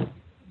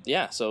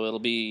yeah, so it'll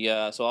be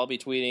so I'll be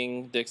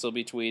tweeting, Dix will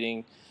be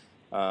tweeting,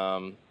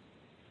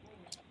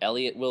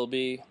 Elliot will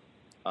be,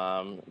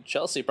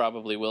 Chelsea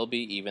probably will be,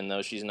 even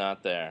though she's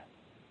not there.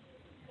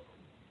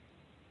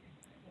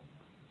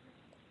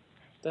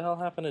 What the hell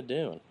happened to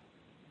Dune?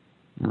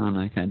 I don't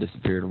know, he kind of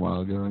disappeared a while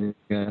ago, I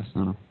guess. I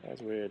don't know.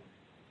 That's weird.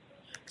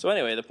 So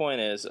anyway, the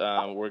point is,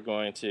 we're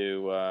going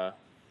to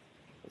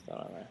what's that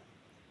on there?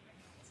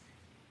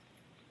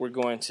 We're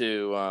going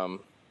to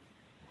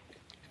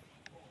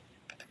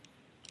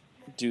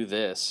do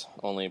this,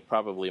 only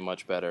probably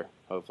much better,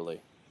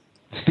 hopefully.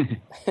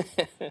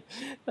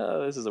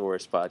 Oh, this is the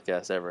worst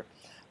podcast ever.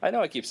 I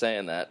know I keep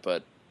saying that,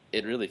 but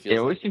it really feels. It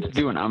always seems to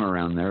be when I'm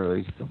around there,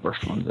 like the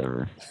worst ones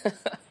ever.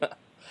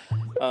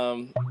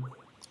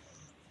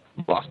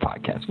 Lost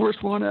podcast,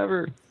 worst one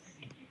ever.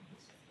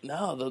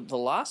 No, the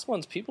Lost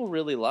ones people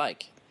really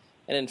like,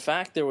 and in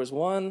fact, there was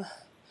one,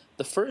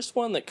 the first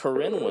one that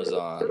Corinne was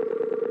on,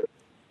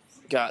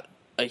 got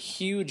a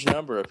huge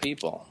number of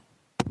people.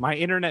 My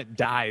internet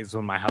dies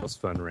when my house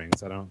phone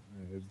rings. I don't.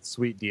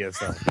 Sweet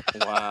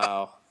DSL.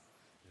 Wow,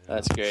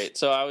 that's great.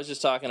 So I was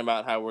just talking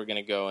about how we're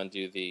going to go and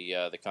do the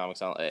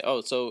Comics Online.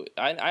 Oh, so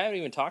I haven't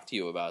even talked to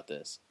you about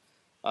this.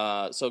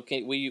 So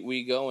can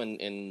we go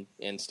and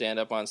stand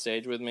up on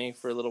stage with me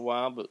for a little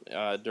while,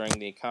 but during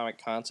the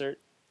comic concert?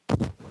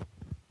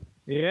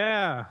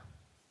 Yeah.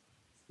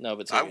 No,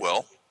 but I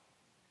will.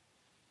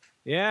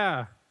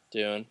 Yeah.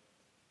 Dune.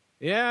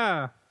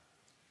 Yeah.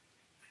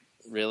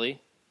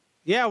 Really?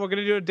 Yeah, we're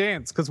gonna do a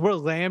dance because we're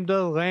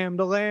Lambda,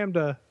 Lambda,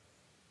 Lambda.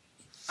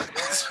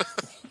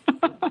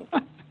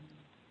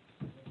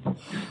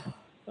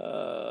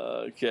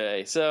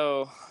 Okay,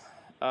 so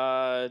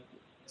that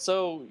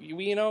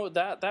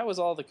was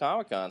all the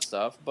Comic-Con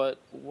stuff. But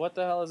what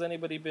the hell has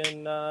anybody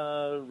been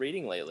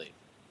reading lately?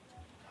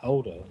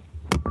 Hold up.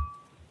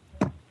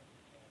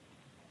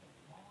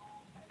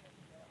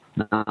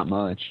 Not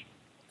much.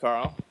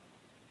 Carl?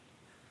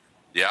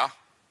 Yeah?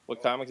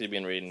 What comics have you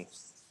been reading?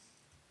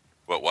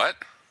 What?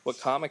 What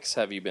comics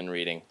have you been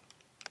reading?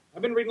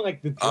 I've been reading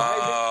like the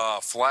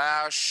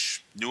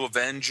Flash, New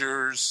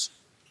Avengers,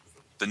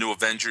 the New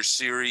Avengers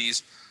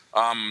series.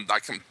 I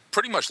can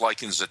pretty much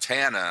liken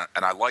Zatanna,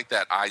 and I like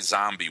that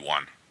iZombie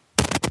one.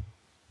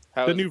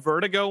 The new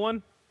Vertigo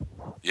one?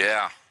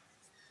 Yeah.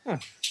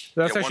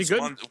 That's actually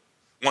good.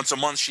 Once a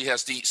month, she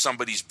has to eat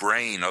somebody's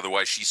brain,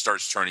 otherwise she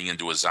starts turning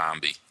into a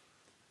zombie.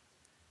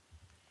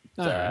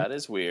 That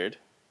is weird.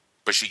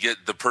 But she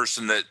get the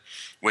person that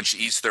when she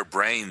eats their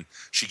brain,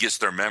 she gets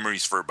their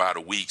memories for about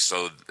a week.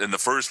 So in the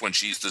first one,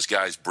 she eats this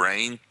guy's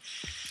brain,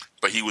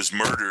 but he was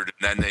murdered,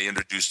 and then they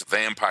introduced a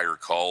vampire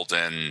cult,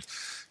 and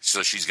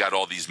so she's got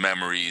all these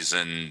memories.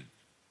 And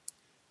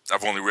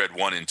I've only read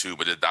 1 and 2,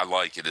 but I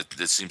like it.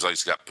 It seems like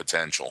it's got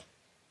potential.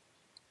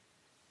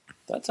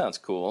 That sounds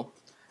cool.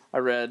 I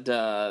read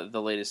the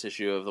latest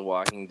issue of The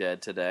Walking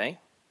Dead today.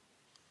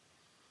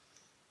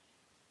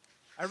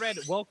 I read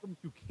Welcome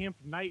to Camp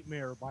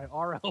Nightmare by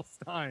R.L.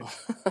 Stine.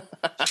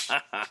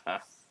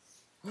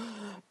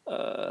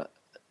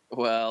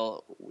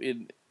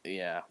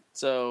 Yeah.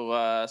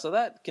 So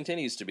that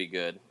continues to be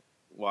good.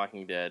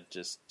 Walking Dead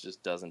just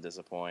doesn't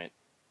disappoint.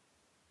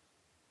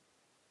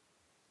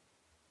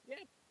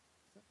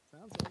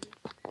 Sounds like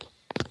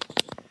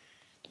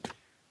it.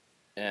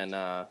 And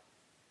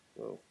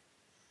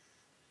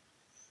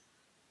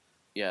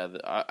yeah,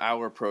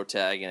 our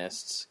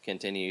protagonists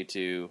continue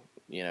to,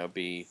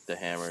 be the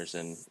Hammers,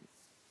 and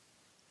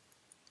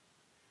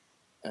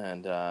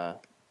I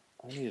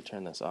need to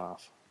turn this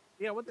off.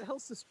 Yeah, what the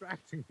hell's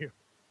distracting you?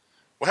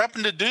 What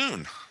happened to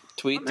Dune?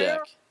 Tweet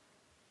deck.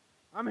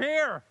 I'm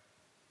here.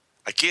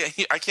 I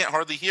can't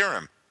hardly hear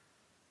him.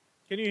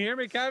 Can you hear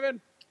me,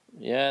 Kevin?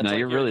 Yeah, it's No, like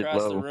you're you're really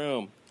across low. the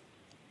room.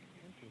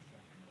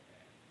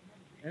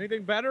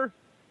 Anything better?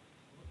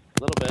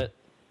 A little bit.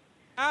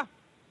 Ah.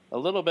 A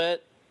little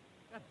bit.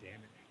 God damn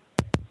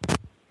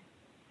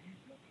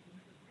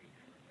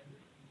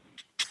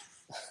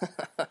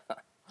it.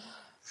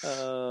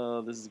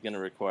 Oh, this is going to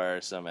require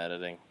some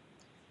editing.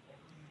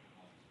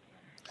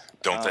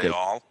 Don't they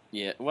all?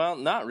 Yeah, well,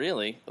 not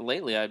really.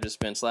 Lately, I've just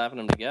been slapping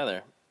them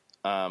together.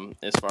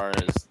 As far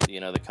as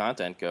the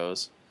content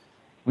goes.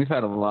 We've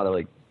had a lot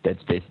of dead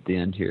space at the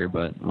end here,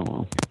 but oh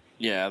well.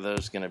 Yeah,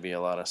 there's going to be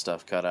a lot of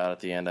stuff cut out at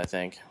the end, I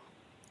think.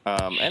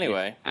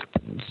 Anyway.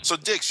 So,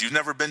 Dix, you've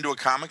never been to a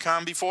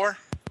Comic-Con before?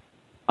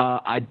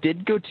 I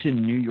did go to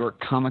New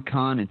York Comic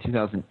Con in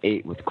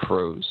 2008 with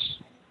Crows.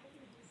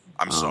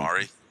 I'm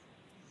sorry. It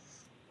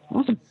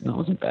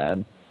wasn't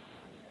bad.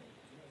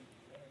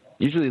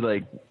 Usually,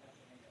 I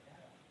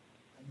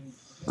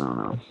don't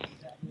know.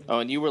 Oh,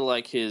 and you were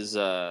like his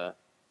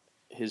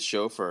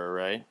chauffeur,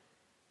 right?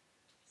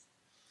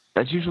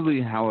 That's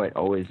usually how it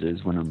always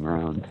is when I'm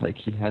around.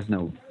 He has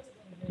no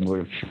mode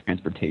of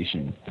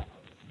transportation.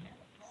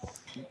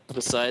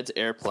 Besides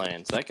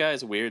airplanes. That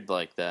guy's weird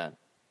like that.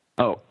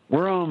 Oh,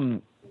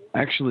 we're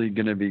actually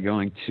gonna be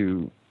going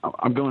to.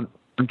 I'm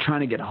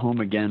trying to get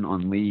home again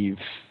on leave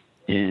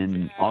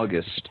in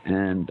August,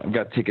 and I've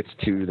got tickets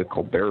to the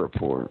Colbert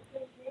Report.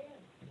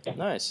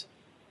 Nice.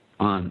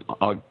 On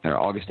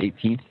August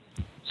 18th.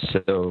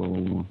 So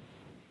I'm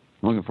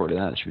looking forward to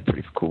that. It should be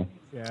pretty cool.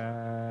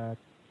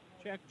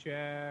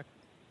 Check.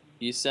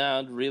 You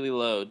sound really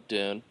low,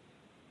 Dune.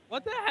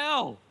 What the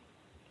hell?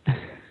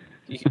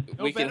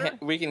 We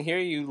can hear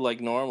you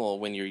like normal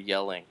when you're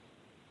yelling.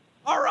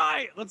 All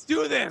right, let's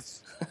do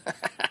this.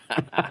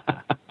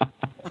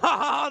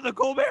 The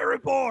Colbert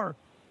Report.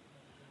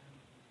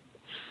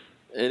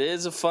 It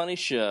is a funny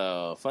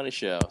show.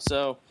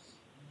 So,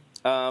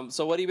 what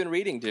have you been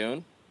reading,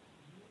 Dune?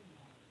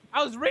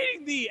 I was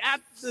reading the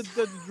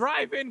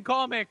drive-in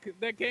comic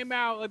that came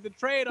out, the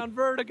trade on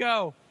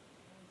Vertigo.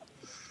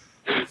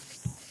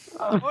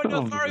 Oh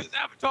no, sorry, it was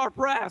Avatar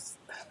Press.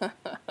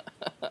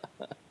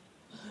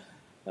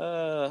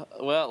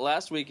 Well,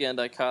 last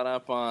weekend I caught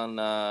up on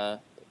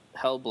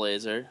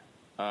Hellblazer.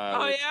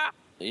 Oh yeah.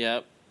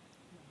 Yep.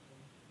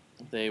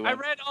 I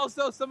read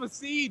also some of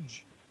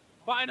Siege.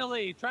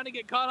 Finally, trying to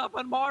get caught up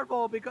on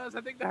Marvel because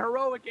I think the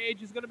Heroic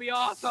Age is going to be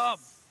awesome.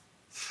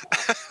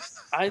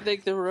 I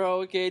think the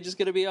Heroic Age is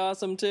going to be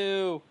awesome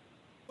too.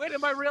 Wait,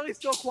 am I really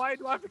still quiet?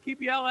 Do I have to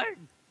keep yelling?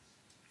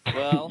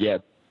 Well,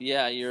 Yep.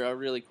 Yeah, you're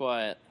really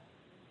quiet.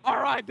 All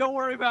right, don't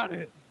worry about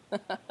it.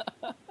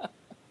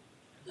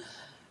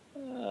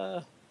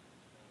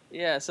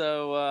 Yeah,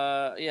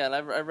 so, and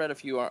I've read a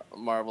few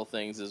Marvel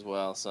things as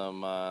well.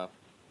 Some, what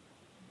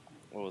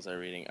was I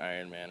reading?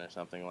 Iron Man or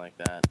something like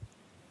that.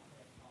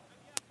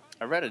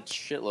 I read a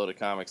shitload of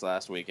comics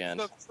last weekend.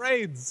 The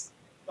trades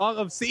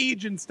of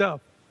Siege and stuff.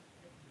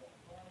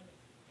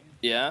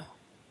 Yeah?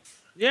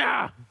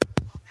 Yeah.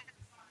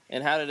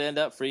 And how did it end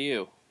up for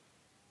you?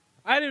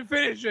 I didn't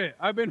finish it.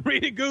 I've been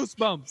reading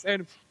Goosebumps,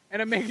 and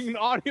I'm making an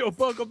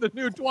audiobook of the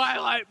new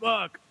Twilight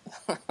book.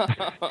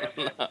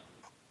 No.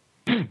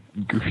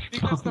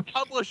 Because the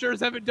publishers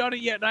haven't done it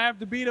yet, and I have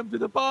to beat them to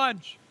the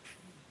punch.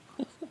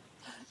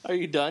 Are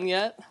you done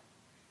yet?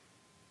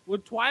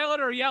 With Twilight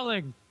or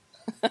yelling?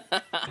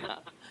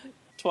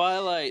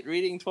 Twilight,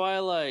 reading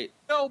Twilight.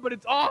 No, but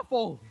it's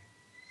awful.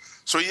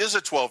 So he is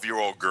a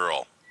 12-year-old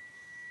girl.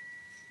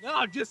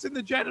 No, just in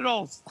the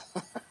genitals.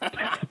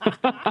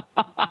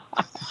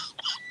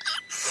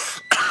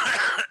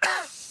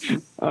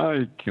 Oh,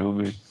 you kill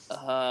me.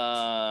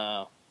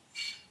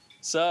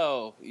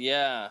 So,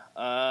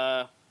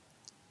 yeah.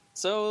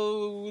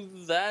 So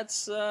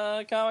that's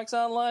Comics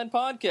Online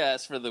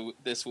podcast for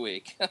this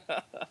week.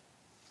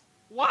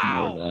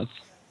 Wow. More or less.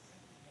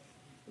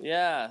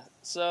 Yeah.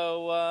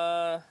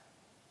 So,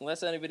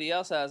 unless anybody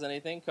else has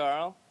anything,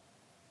 Carl?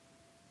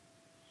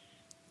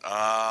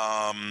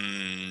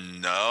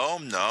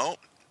 No.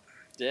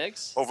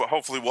 Dix?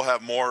 Hopefully we'll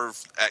have more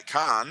at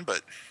con,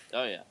 but...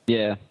 Oh, yeah.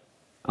 Yeah.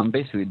 I'm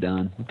basically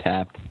done. I'm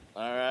tapped.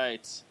 All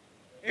right.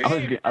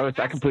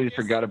 I completely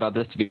forgot about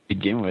this to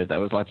begin with. I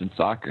was watching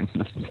soccer and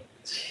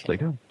it's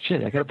like, oh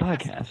shit, I got a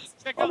podcast.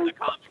 Check out the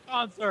comic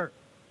concert.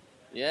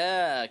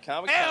 Yeah,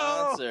 comic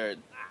Hey-o. concert.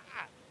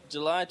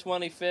 July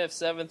 25th,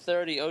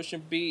 7:30,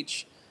 Ocean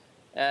Beach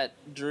at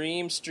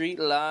Dream Street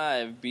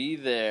Live. Be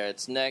there.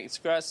 It's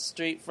across the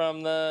street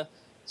from the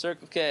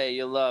Circle K.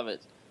 You'll love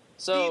it.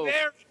 So, Be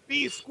there,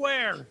 be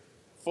square.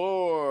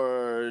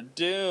 for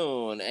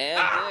Dune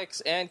and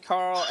Dix and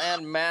Carl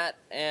and Matt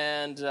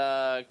and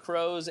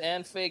Crows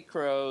and Fake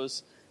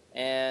Crows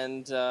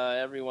and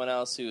everyone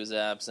else who is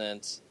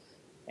absent.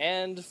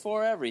 And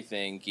for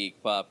everything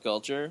geek pop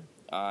culture,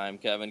 I'm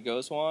Kevin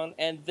Goswan,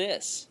 and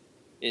this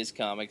is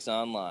Comics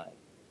Online.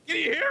 Can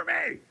you hear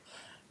me?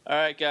 All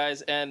right,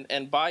 guys,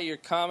 and buy your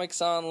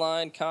Comics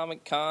Online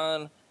Comic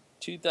Con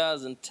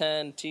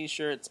 2010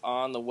 t-shirts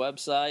on the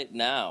website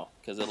now,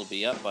 because it'll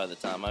be up by the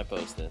time I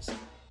post this.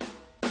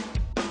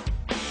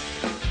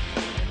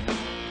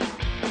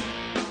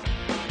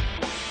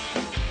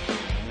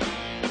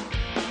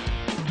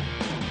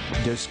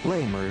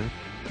 Disclaimer: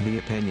 the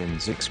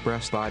opinions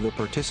expressed by the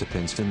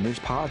participants in this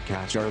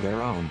podcast are their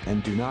own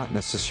and do not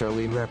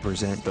necessarily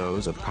represent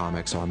those of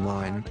Comics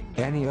Online,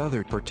 any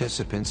other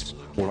participants,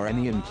 or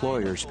any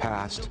employers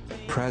past,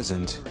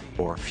 present,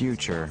 or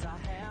future.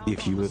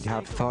 If you would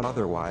have thought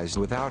otherwise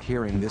without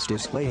hearing this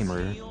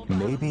disclaimer,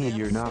 maybe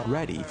you're not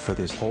ready for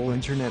this whole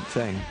internet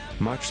thing,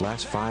 much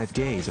less 5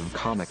 days of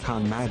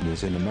Comic-Con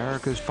madness in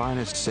America's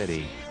finest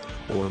city.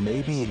 Or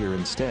maybe you're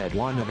instead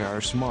one of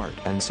our smart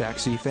and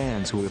sexy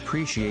fans who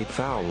appreciate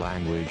foul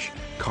language,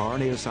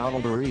 carne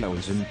asada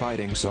burritos and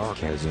biting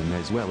sarcasm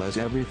as well as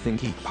everything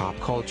geek pop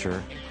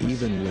culture,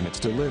 even when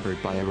it's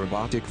delivered by a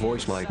robotic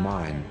voice like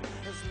mine.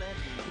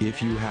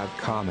 If you have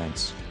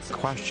comments,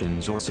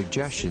 questions or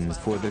suggestions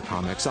for the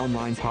Comics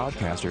Online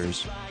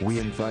podcasters, we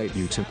invite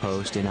you to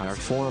post in our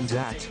forums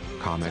at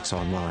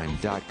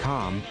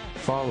comicsonline.com,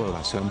 follow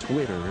us on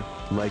Twitter,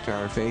 like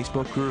our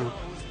Facebook group,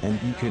 and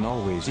you can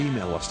always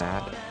email us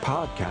at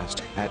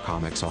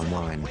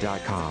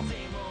podcast@comicsonline.com.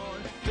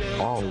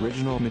 All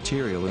original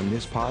material in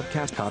this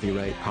podcast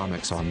copyright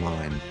Comics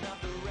Online.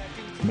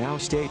 Now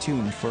stay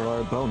tuned for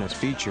our bonus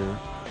feature,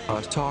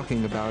 us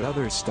talking about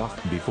other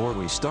stuff before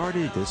we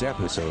started this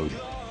episode.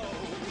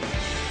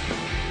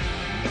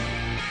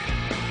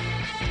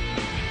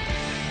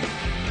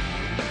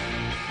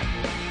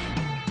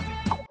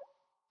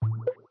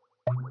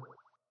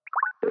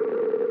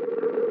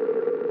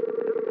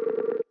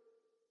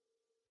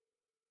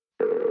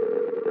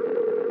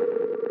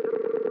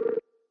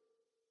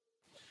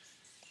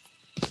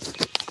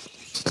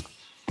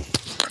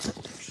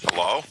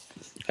 Hello?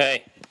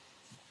 Hey.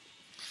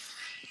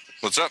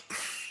 What's up?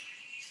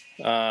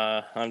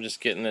 I'm just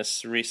getting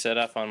this reset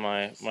up on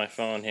my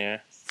phone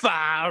here.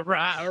 Rah,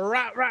 rah,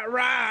 rah, rah,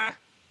 rah.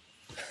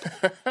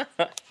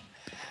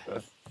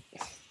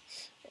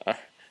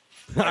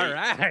 All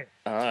right.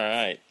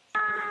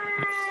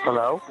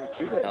 Hello?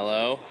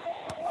 Hello?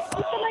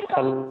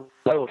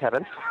 Hello,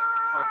 Kevin.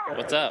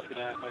 What's up?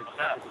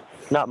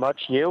 Not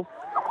much. You?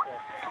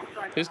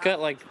 Who's got,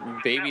 like,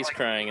 babies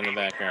crying in the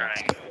background?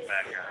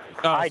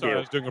 Oh, I sorry, do. I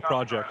was doing a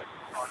project.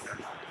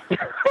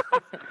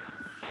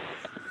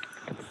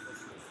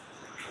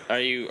 Are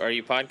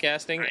you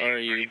podcasting or are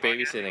you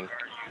babysitting?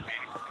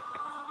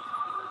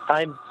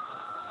 I'm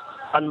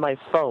on my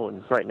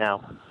phone right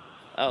now.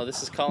 Oh,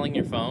 this is calling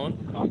your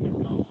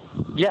phone?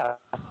 Yeah.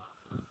 I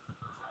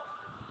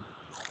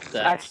have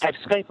That's...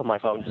 Skype on my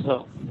phone,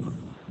 so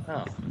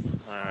Oh,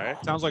 alright.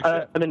 Sounds like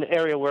shit. I'm in an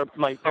area where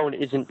my phone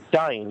isn't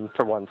dying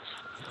for once.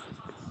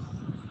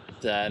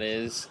 That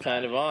is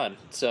kind of odd.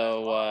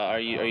 So, are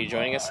you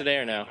joining us today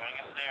or no?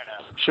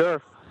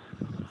 Sure.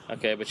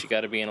 Okay, but you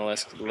got to be in a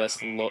less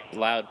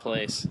loud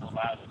place.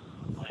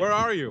 Where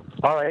are you?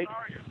 All right.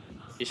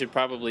 You should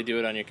probably do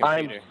it on your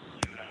computer.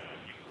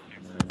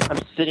 I'm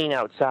sitting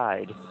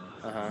outside.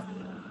 Uh-huh.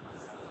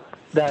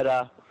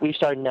 That we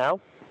starting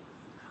now?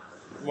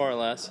 More or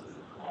less.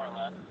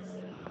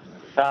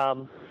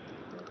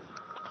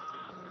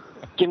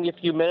 Give me a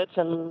few minutes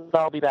and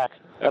I'll be back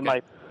at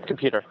my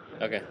computer.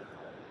 Okay.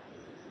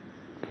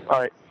 All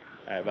right.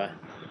 All right, bye.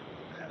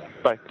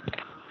 Bye.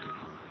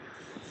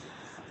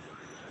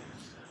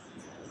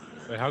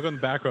 Wait, how come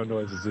the background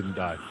noises didn't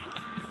die?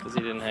 Because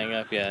he didn't hang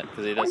up yet,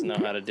 because he doesn't know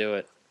how to do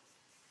it.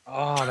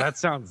 Oh, that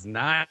sounds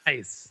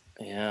nice.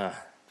 Yeah.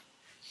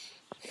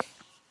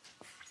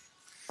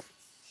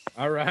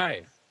 All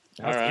right.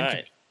 All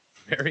right.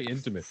 Very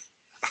intimate.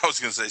 I was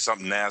going to say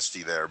something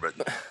nasty there, but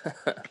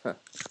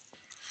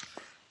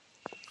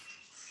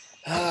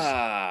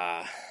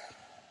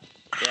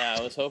Yeah,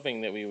 I was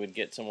hoping that we would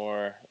get some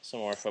more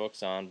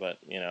folks on, but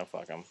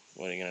fuck them.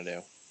 What are you gonna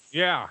do?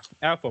 Yeah,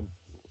 F them.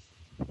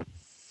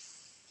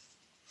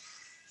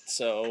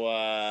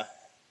 So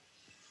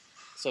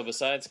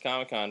besides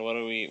Comic-Con, what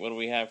do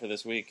we have for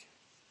this week?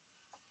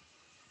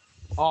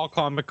 All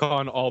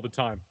Comic-Con all the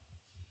time.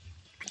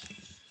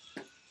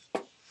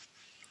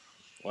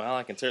 Well,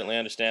 I can certainly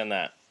understand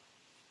that.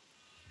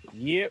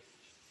 Yep.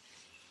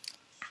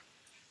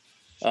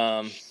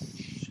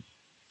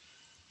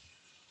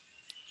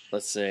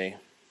 Let's see.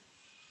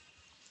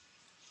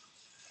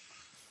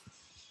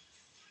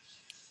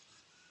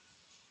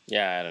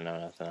 Yeah, I don't know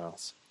nothing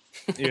else.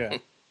 Yeah.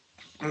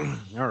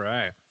 All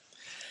right.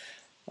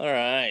 All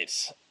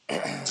right.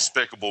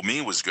 Despicable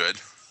Me was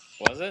good.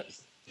 Was it?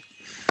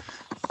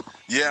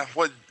 Yeah,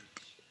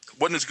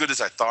 wasn't as good as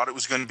I thought it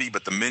was going to be,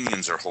 but the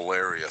Minions are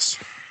hilarious.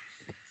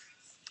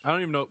 I don't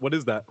even know. What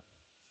is that?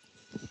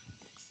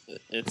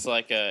 It's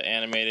like a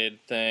animated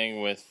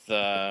thing with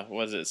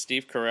was it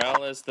Steve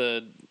Carell as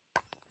the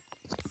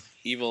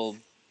evil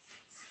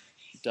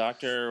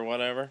doctor or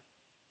whatever?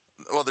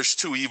 Well, there's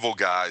two evil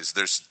guys.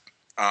 There's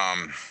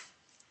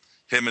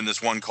him and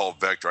this one called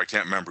Vector. I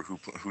can't remember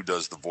who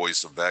does the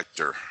voice of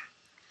Vector.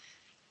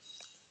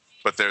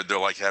 But they're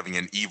like having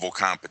an evil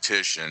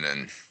competition,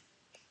 and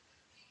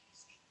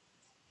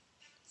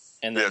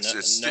then Nomad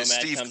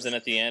Steve comes in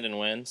at the end and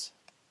wins.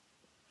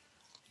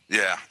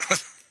 Yeah.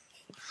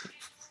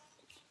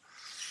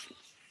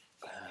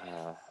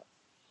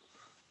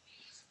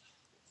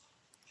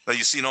 Now,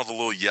 you seen all the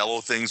little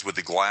yellow things with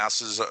the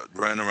glasses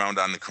running around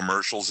on the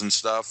commercials and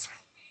stuff?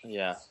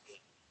 Yeah.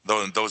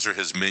 Those are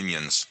his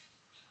minions.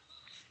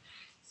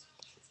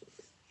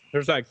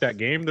 There's like that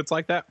game that's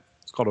like that.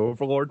 It's called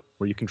Overlord,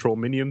 where you control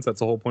minions. That's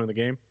the whole point of the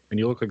game, and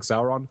you look like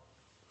Sauron.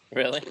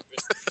 Really?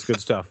 It's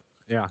good stuff.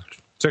 Yeah,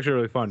 it's actually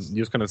really fun.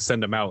 You just kind of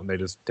send them out, and they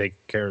just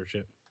take care of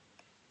shit.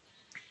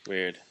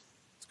 Weird.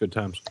 It's good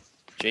times.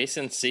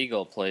 Jason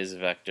Segel plays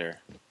Vector.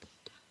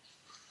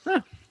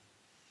 Huh.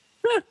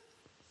 Huh.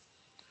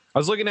 I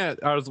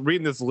was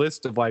reading this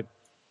list of like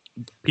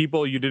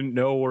people you didn't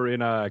know were in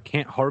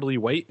Can't Hardly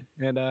Wait,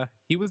 and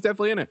he was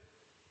definitely in it.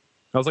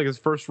 That was like his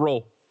first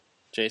role.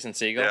 Jason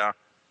Segel? Yeah.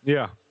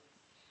 Yeah.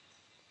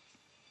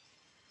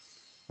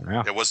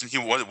 Yeah. Wasn't he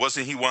one of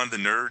the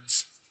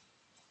nerds?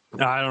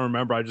 I don't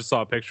remember. I just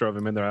saw a picture of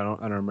him in there. I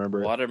don't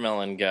remember.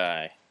 Watermelon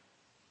Guy.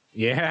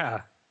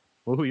 Yeah.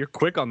 Oh, you're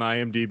quick on the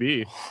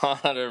IMDb.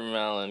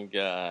 Watermelon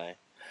Guy.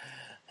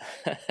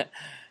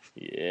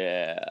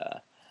 Yeah.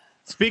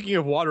 Speaking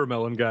of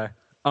Watermelon Guy,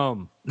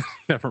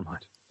 never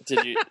mind.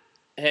 Did you?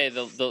 Hey,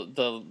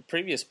 the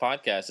previous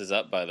podcast is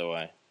up, by the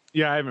way.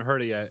 Yeah, I haven't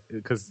heard it yet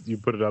because you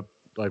put it up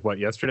like what,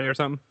 yesterday or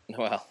something?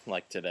 Well,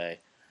 like today.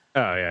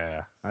 Oh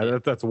yeah.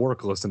 That's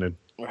work listening.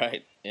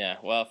 Right. Yeah.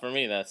 Well, for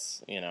me,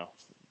 that's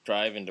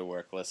driving to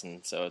work listen,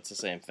 so it's the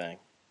same thing.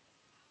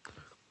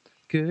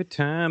 Good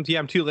times. Yeah,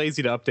 I'm too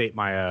lazy to update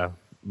my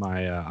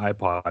my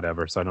iPod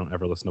ever, so I don't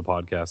ever listen to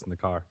podcasts in the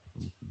car.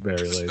 I'm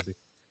very lazy.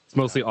 It's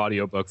mostly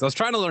audiobooks. I was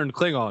trying to learn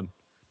Klingon.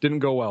 Didn't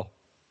go well.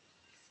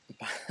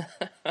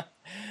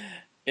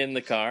 In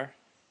the car?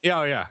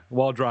 Yeah, yeah.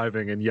 While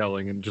driving and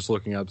yelling and just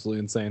looking absolutely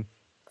insane.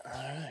 All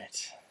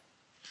right.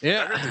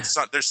 Yeah. I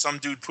heard there's some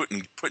dude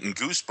putting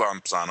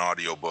Goosebumps on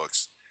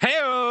audiobooks.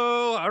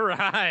 Hey-o! All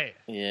right.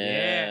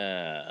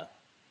 Yeah.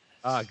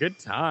 Good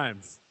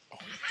times.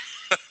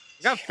 I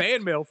got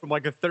fan mail from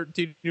like a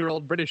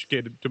 13-year-old British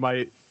kid to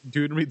my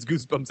dude reads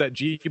Goosebumps at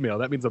Gmail.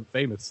 That means I'm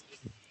famous.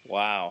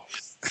 Wow.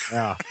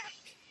 Yeah.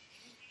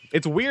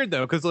 It's weird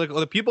though, because like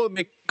the people that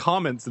make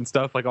comments and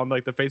stuff like on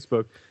like the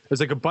Facebook, there's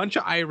like a bunch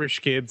of Irish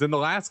kids, and the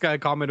last guy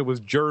commented was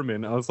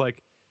German. I was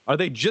like, are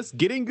they just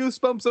getting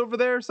Goosebumps over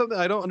there or something?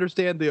 I don't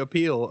understand the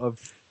appeal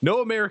of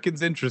no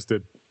Americans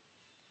interested.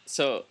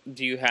 So,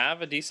 do you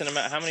have a decent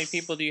amount? How many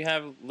people do you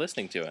have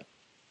listening to it?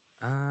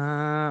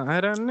 I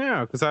don't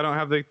know, because I don't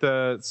have like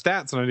the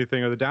stats on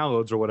anything or the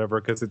downloads or whatever,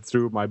 because it's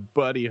through my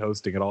buddy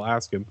hosting it. I'll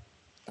ask him.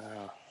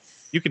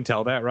 You can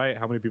tell that, right?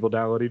 How many people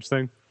download each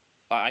thing?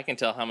 I can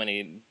tell how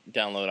many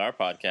download our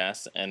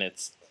podcast, and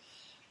it's,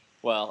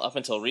 well, up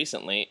until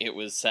recently, it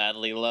was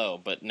sadly low,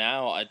 but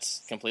now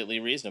it's completely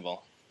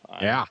reasonable.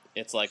 Yeah.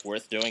 It's like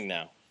worth doing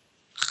now.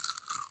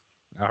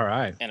 All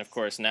right. And of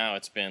course, now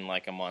it's been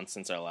like a month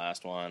since our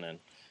last one, and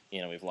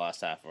we've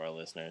lost half of our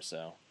listeners.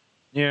 So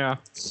yeah,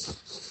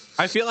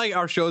 I feel like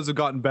our shows have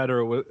gotten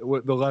better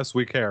with the less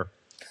we care.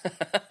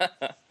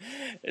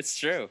 It's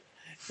true.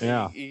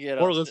 Yeah, you get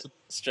all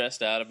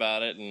stressed out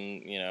about it,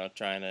 and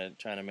trying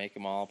to make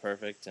them all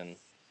perfect, and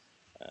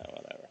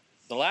whatever.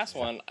 The last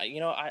one,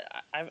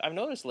 I've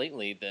noticed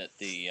lately that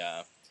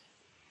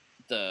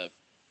the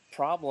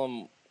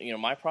problem,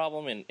 my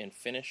problem in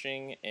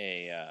finishing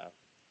a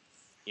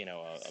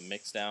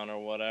mix down or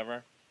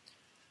whatever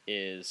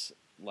is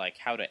like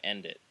how to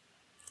end it,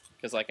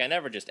 because like I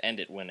never just end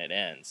it when it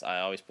ends. I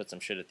always put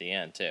some shit at the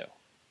end too.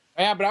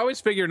 Yeah, but I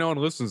always figure no one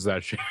listens to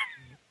that shit.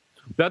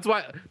 That's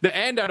why the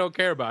end I don't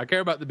care about. I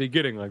care about the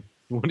beginning, like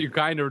when you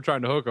kind of are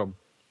trying to hook them.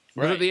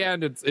 But Right. at the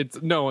end,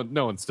 it's no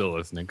one's still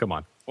listening. Come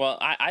on. Well,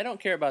 I don't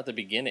care about the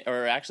beginning,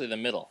 or actually the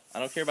middle. I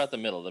don't care about the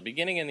middle. The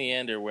beginning and the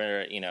end are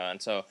where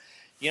and so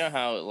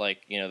how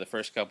like the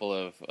first couple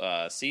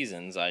of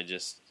seasons I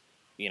just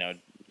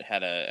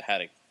had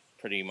a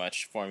pretty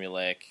much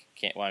formulaic.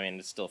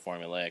 It's still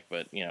formulaic,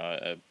 but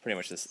pretty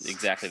much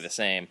exactly the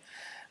same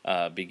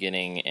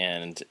beginning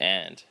and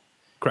end.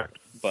 Correct.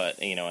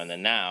 But and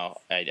then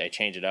now I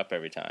change it up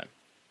every time.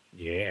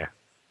 Yeah.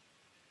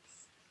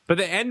 But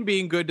the end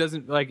being good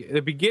doesn't, like, the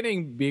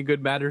beginning being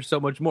good matters so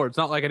much more. It's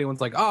not like anyone's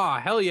like,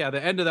 hell yeah,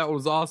 the end of that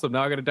was awesome.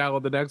 Now I got to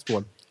download the next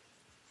one.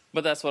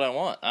 But that's what I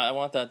want. I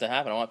want that to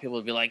happen. I want people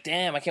to be like,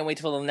 damn, I can't wait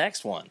till the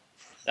next one.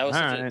 That was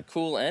such a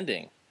cool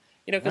ending.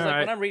 Because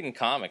when I'm reading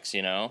comics,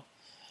 because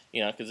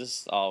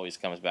this always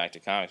comes back to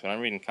comics. When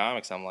I'm reading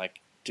comics, I'm like,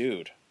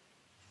 dude,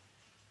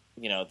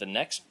 the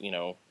next,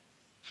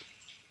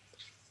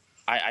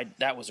 I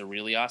that was a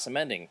really awesome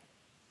ending.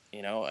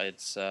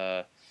 It's,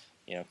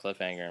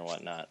 cliffhanger and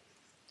whatnot.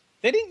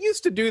 They didn't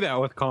used to do that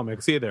with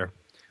comics either.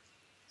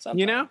 Sometimes.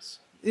 You know?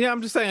 Yeah,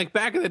 I'm just saying, like,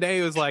 back in the day,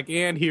 it was like,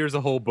 and here's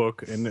a whole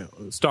book, and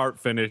start,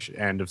 finish,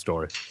 end of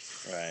story.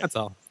 Right. That's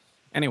all.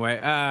 Anyway,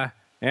 yeah,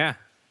 I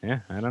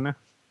don't know.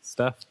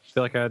 Stuff. I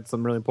feel like I had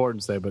something really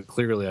important to say, but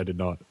clearly I did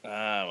not.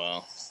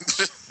 Well.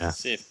 Yeah. Let's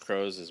see if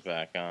Crows is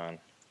back on.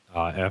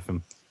 F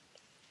him.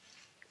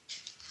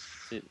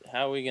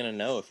 How are we going to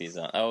know if he's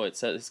on? Oh,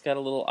 it's got a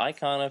little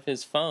icon of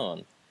his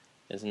phone.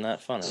 Isn't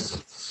that funny?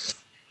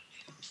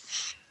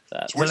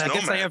 Well, I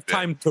guess I have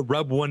time to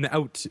rub one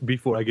out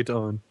before I get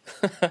on.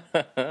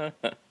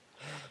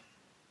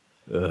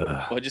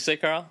 What'd you say,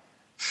 Carl?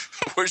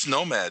 Where's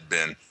Nomad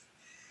been?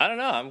 I don't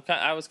know.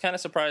 I was kind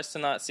of surprised to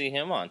not see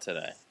him on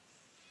today.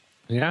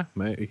 Yeah,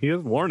 he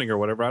is warning or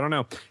whatever. I don't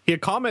know. He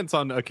comments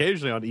on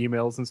occasionally on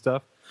emails and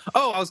stuff.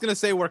 Oh, I was going to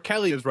say where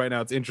Kelly is right now.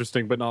 It's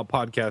interesting, but not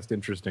podcast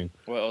interesting.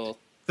 Well,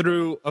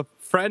 through a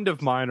friend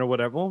of mine or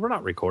whatever. Well, we're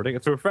not recording.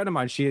 Through a friend of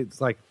mine. She's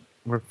like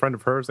a friend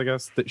of hers, I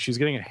guess. That she's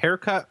getting a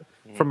haircut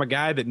from a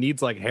guy that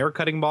needs like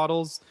haircutting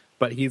models.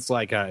 But he's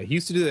like he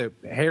used to do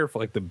the hair for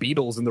like the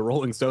Beatles and the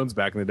Rolling Stones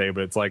back in the day.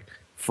 But it's like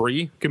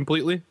free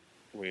completely.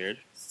 Weird.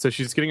 So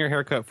she's getting her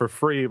haircut for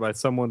free by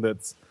someone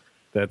that's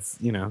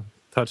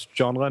touched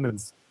John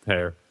Lennon's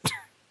hair.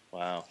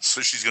 Wow.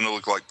 So she's going to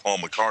look like Paul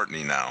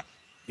McCartney now.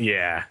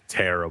 Yeah,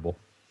 terrible.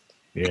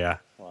 Yeah.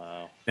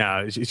 Wow.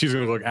 Now she's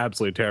going to look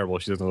absolutely terrible.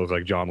 She doesn't look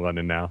like John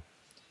Lennon now.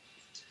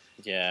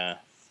 Yeah.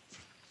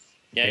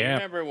 Yeah. You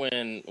remember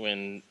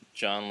when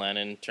John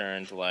Lennon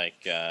turned like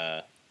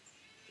 30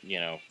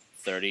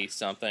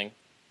 something?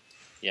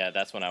 Yeah,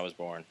 that's when I was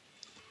born.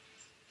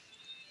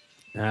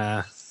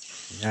 Yeah,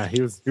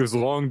 he was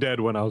long dead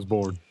when I was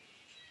born.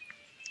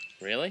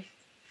 Really?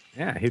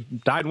 Yeah, he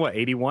died in what,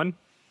 81?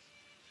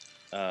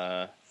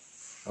 I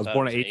was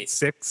born in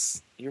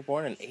 86. You were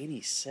born in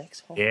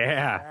 86?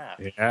 Yeah.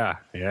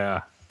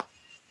 Yeah.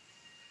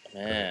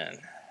 Man.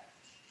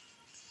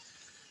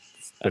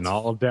 It's been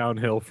all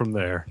downhill from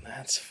there.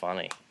 That's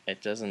funny.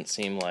 It doesn't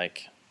seem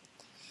like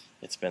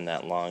it's been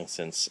that long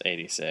since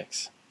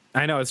 86.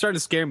 I know, it's starting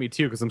to scare me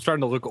too, because I'm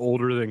starting to look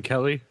older than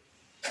Kelly.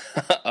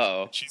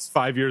 Oh. She's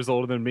 5 years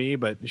older than me,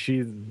 but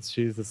she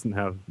doesn't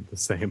have the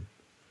same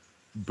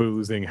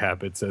boozing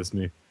habits as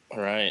me.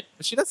 Right.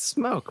 She does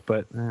smoke,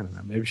 but I don't know.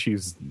 Maybe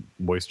she's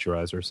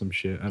moisturizer or some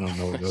shit. I don't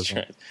know what goes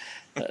on.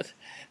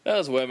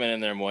 Those women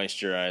and their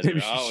moisturizer. Maybe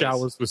she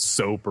showers with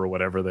soap or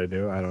whatever they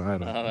do. I don't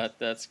know. Oh,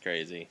 that's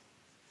crazy.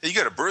 Hey, you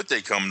got a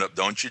birthday coming up,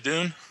 don't you,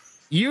 Dune?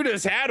 You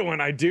just had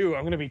one. I do.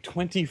 I'm going to be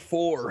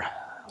 24.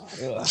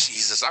 Ugh.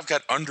 Jesus, I've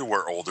got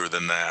underwear older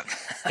than that.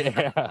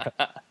 Yeah.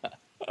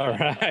 All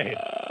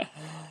right.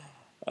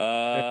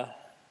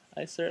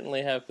 I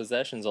certainly have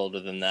possessions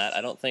older than that.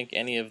 I don't think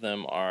any of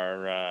them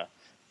are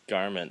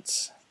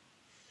garments.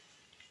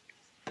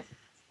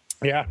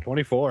 Yeah,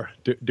 24.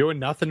 Doing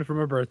nothing for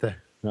my birthday.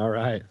 All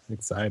right.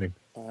 Exciting.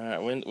 All right.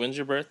 When's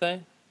your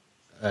birthday?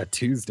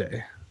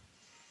 Tuesday.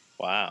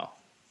 Wow.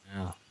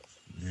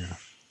 Yeah.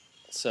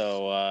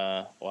 So,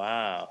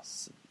 wow.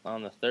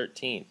 On the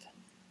 13th.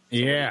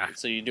 Yeah.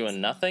 So you're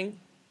doing nothing?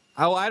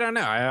 Oh, I don't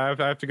know. I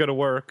have to go to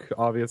work,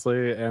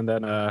 obviously, and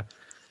then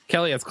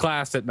Kelly has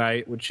class at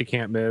night, which she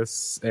can't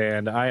miss,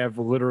 and I have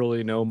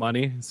literally no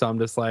money, so I'm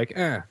just like,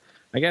 I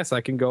guess I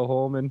can go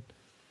home and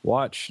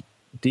watch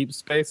Deep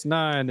Space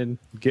Nine and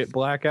get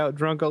blackout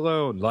drunk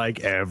alone, like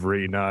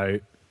every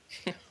night.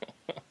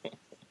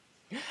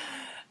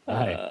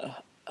 I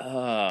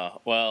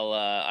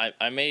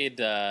made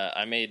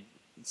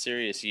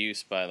serious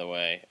use, by the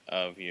way,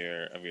 of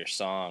your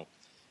song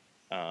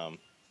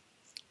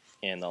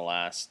in the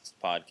last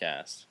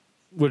podcast.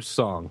 Which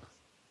song?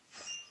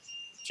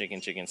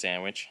 Chicken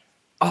Sandwich.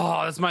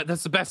 Oh,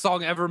 that's the best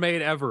song ever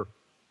made ever.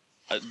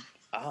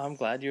 I'm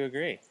glad you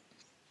agree.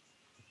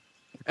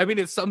 I mean,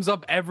 it sums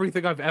up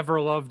everything I've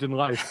ever loved in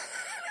life.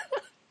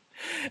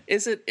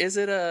 Is it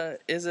a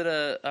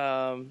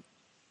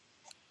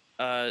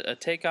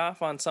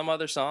takeoff on some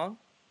other song?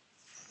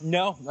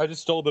 No, I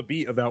just stole the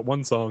beat of that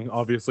one song,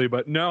 obviously,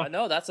 but no.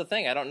 No, that's the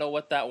thing. I don't know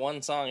what that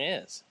one song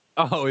is.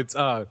 Oh,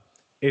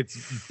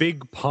 it's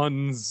Big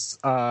Pun's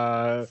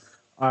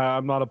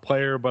I'm not a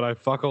player, but I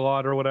fuck a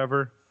lot or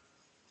whatever.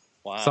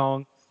 Wow.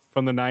 Song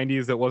from the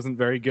 90s that wasn't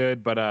very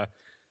good, but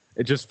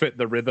it just fit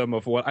the rhythm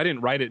of what I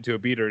didn't write it to a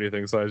beat or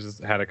anything, so I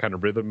just had a kind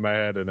of rhythm in my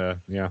head, and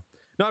yeah.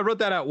 No, I wrote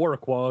that at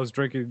work while I was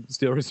drinking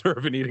Steel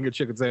Reserve and eating a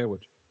chicken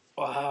sandwich.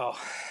 Wow.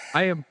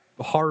 I am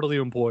hardly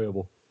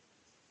employable.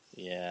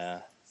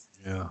 Yeah.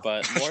 Yeah.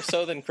 But more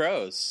so than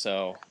Crows,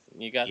 so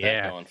you got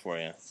that going for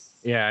you.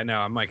 Yeah, I know.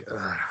 I'm like,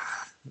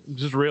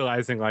 just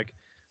realizing, like,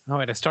 oh,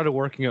 wait, I started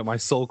working at my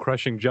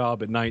soul-crushing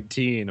job at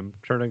 19. I'm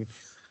turning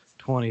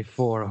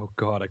 24. Oh,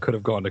 God, I could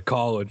have gone to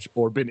college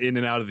or been in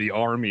and out of the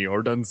army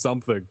or done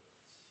something.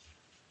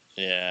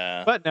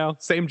 Yeah. But no,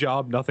 same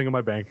job, nothing in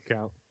my bank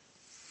account.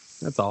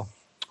 That's all.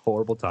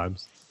 Horrible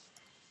times.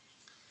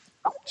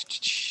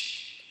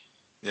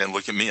 Yeah,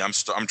 look at me. I'm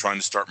trying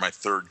to start my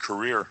third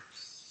career.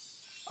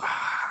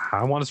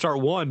 I want to start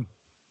one.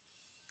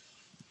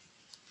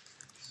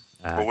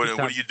 But what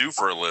do you do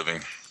for a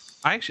living?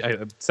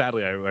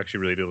 Sadly, I actually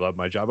really do love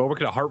my job. I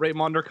work at a heart rate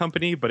monitor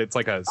company, but it's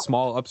like a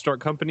small upstart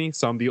company,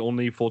 so I'm the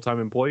only full-time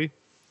employee.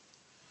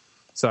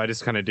 So I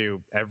just kind of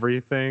do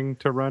everything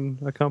to run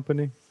a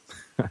company.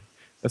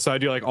 So I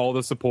do like all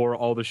the support,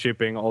 all the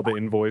shipping, all the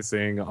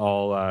invoicing,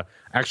 all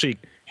actually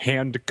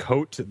hand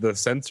coat the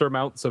sensor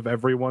mounts of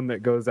everyone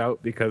that goes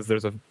out because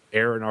there's a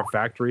air in our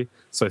factory.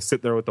 So I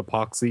sit there with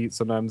epoxy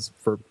sometimes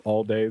for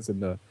all days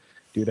and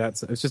do that.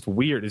 So it's just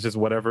weird. It's just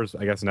whatever's,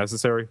 I guess,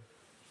 necessary.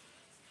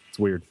 It's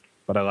weird,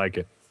 but I like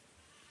it.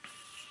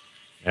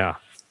 Yeah.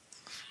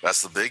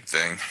 That's the big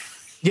thing.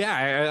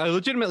 Yeah, I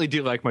legitimately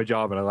do like my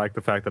job, and I like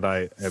the fact that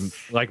I am,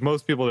 like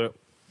most people that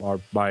are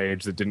my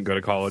age that didn't go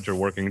to college or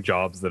working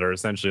jobs that are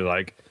essentially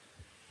like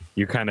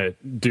you kind of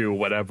do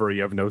whatever,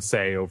 you have no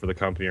say over the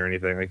company or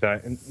anything like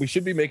that. And we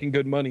should be making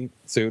good money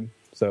soon.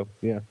 So,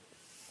 yeah.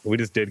 We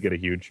just did get a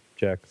huge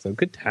check. So,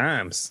 good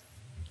times.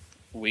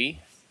 We?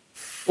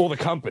 Well, the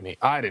company.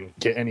 I didn't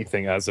get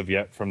anything as of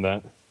yet from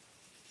that.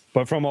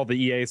 But from all the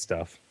EA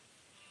stuff.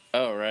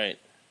 Oh, right.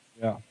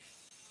 Yeah.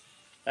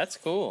 That's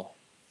cool.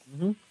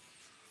 Mm-hmm.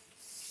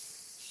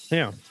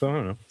 Yeah, so I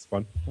don't know. It's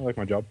fun. I like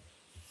my job.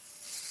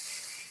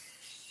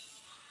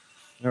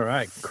 All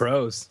right,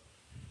 crows.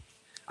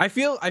 I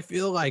feel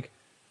like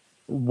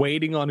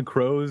waiting on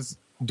crows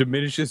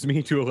diminishes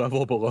me to a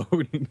level below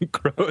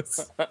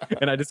crows,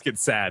 and I just get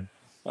sad.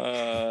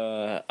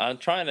 I'm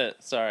trying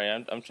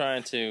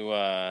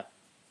to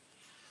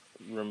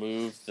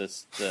remove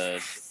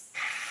the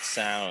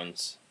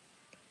sounds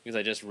because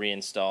I just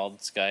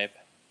reinstalled Skype.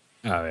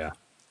 Oh yeah.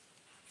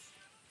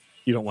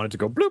 You don't want it to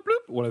go bloop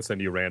bloop. I want to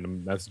send you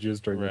random messages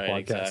during the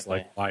podcast, exactly.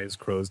 like why is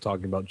crows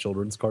talking about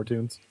children's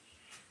cartoons?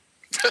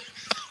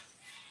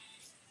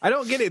 I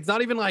don't get it. It's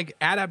not even like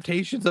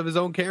adaptations of his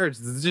own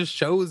characters. It's just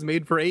shows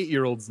made for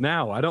 8-year-olds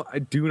now. I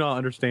do not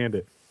understand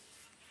it.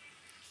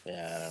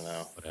 Yeah, I don't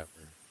know. Whatever.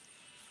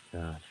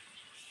 God.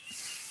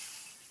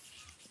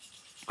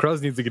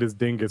 Crows needs to get his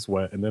dingus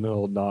wet, and then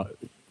he'll not.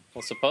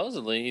 Well,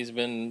 supposedly he's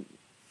been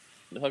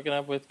hooking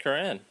up with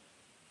Corinne.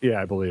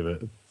 Yeah, I believe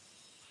it.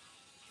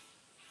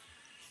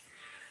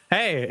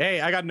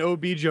 Hey, I got an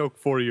OB joke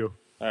for you.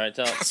 All right,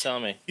 tell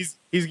me. He's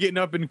getting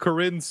up in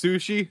Corinne's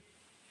sushi.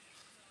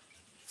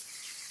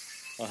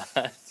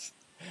 What?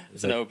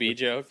 It's an OB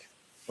joke?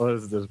 Well,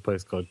 there's a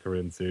place called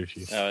Corinne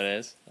Sushi. Oh, it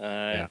is? All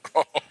right.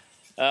 Yeah.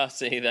 Oh,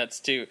 see, that's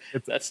too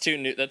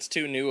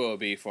new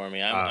OB for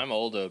me. I'm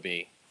old OB.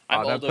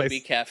 I'm old OB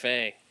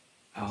Cafe.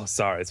 Oh,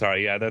 sorry.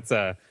 Yeah, it's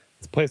a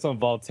place on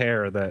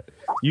Voltaire that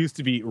used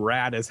to be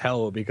rad as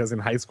hell because in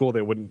high school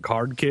they wouldn't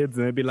card kids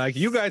and they'd be like,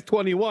 "You guys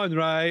 21,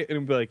 right?" And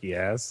it'd be like,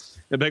 "Yes."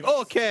 They'd be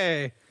like,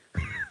 "Okay."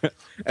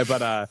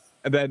 But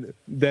and then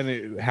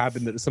it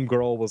happened that some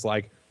girl was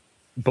like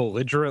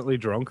belligerently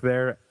drunk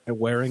there and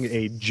wearing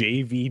a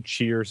JV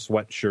cheer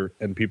sweatshirt,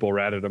 and people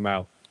ratted him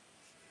out,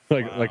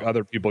 like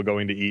other people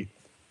going to eat,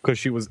 because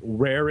she was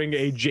wearing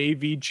a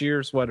JV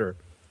cheer sweater.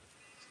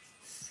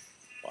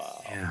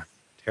 Wow. Yeah,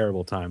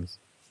 terrible times.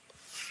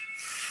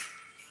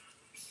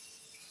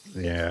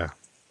 Yeah,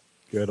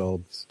 good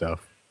old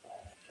stuff.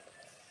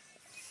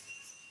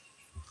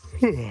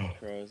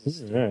 Crows is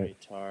still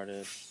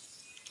retarded.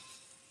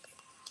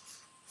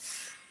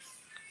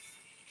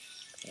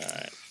 All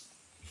right.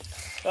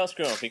 Well,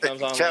 screw him. If he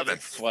comes on Kevin.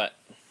 later. What?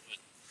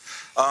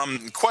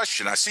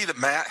 Question. I see that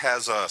Matt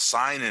has a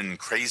sign in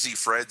Crazy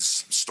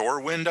Fred's store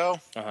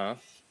window. Uh-huh.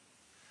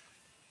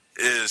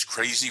 Is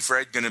Crazy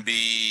Fred going to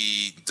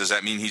be... Does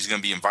that mean he's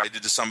going to be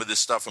invited to some of this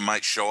stuff and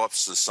might show up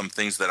to some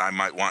things that I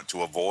might want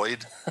to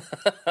avoid?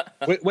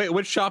 Wait,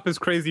 which shop is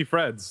Crazy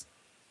Fred's?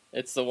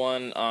 It's the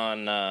one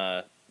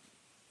on,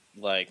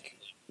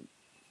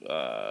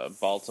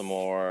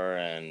 Baltimore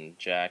and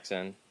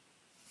Jackson.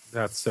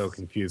 That's so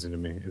confusing to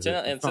me. It's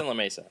in La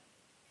Mesa.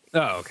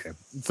 Oh, okay.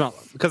 It's not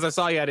because I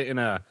saw you had it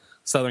in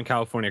Southern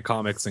California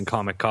Comics and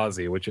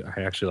Kamikaze, which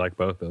I actually like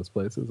both those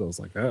places. I was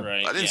like, oh,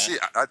 Right, I didn't see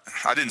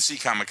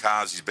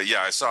Kamikazes, but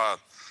yeah, I saw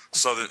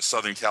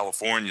Southern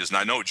California's, and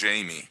I know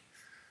Jamie.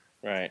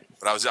 Right.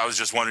 But I was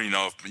just wondering,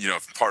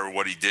 if part of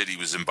what he did, he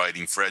was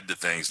inviting Fred to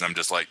things, and I'm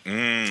just like,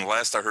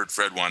 last I heard,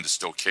 Fred wanted to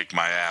still kick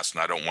my ass, and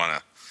I don't want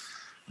to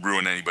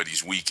ruin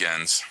anybody's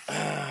weekends.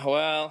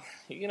 Well,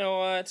 you know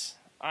what?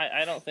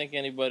 I don't think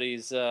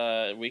anybody's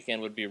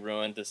weekend would be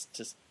ruined to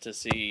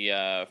see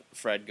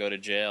Fred go to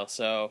jail.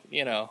 So,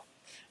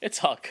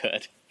 it's all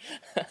good.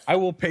 I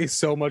will pay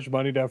so much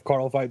money to have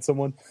Carl fight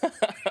someone.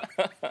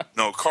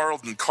 No, Carl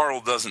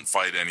doesn't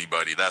fight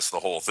anybody. That's the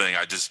whole thing.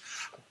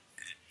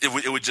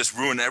 It would just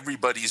ruin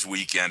everybody's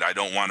weekend. I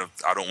don't want to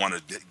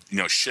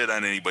shit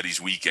on anybody's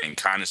weekend.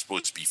 Kind of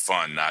supposed to be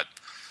fun, not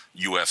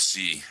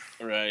UFC.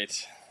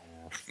 Right.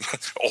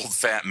 Old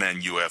fat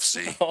men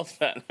UFC. Old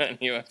fat men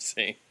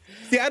UFC.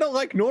 See, I don't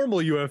like normal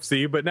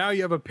UFC, but now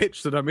you have a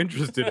pitch that I'm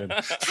interested in.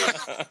 I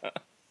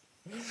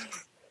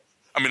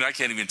mean, I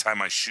can't even tie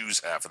my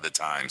shoes half of the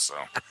time, so.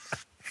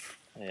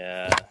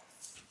 Yeah.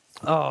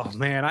 Oh,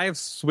 man, I have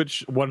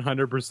switched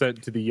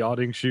 100% to the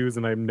yachting shoes,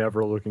 and I'm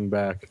never looking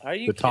back. Are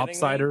you the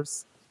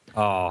topsiders?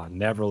 Oh,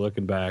 never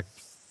looking back.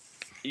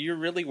 You're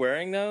really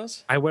wearing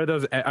those? I wear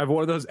those. I've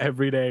worn those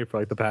every day for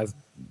like the past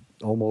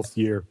almost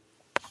year.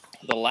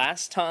 The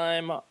last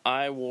time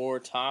I wore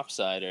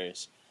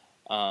topsiders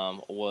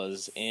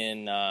was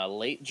in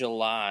late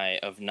July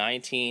of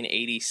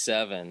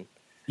 1987.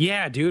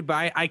 Yeah, dude,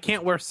 but I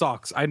can't wear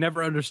socks. I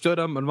never understood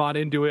them. I'm not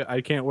into it.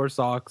 I can't wear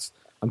socks.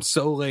 I'm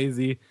so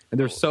lazy, and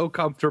they're so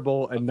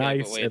comfortable and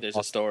nice. But wait, there's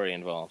a story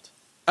involved.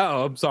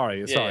 Oh, I'm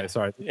sorry.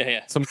 Sorry.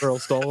 Yeah. Some girl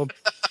stole them.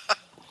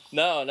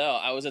 No.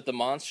 I was at the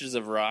Monsters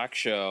of Rock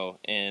show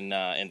in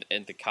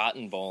the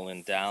Cotton Bowl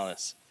in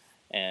Dallas,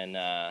 and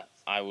I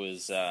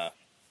was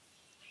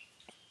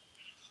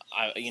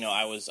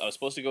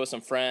supposed to go with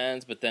some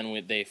friends, but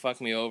then they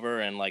fucked me over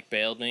and like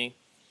bailed me,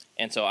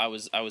 and so I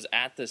was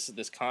at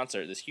this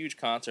concert, this huge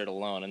concert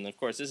alone, and of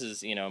course this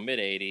is mid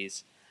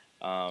 '80s,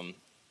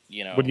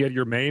 But you had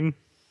your main.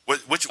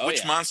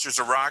 Which Monsters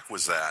of Rock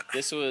was that?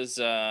 This was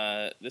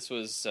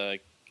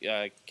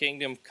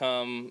Kingdom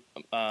Come,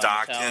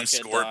 Dokken,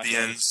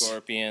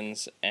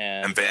 Scorpions,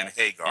 and Van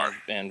Hagar.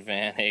 And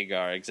Van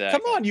Hagar, exactly.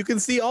 Come on, you can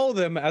see all of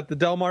them at the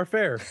Del Mar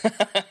Fair.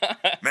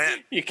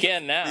 Man, you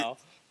can now.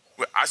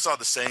 I saw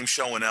the same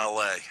show in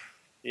L.A.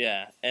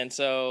 Yeah, and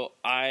so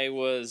I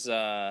was,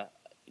 I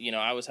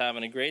was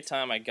having a great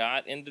time. I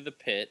got into the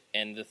pit,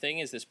 and the thing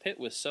is, this pit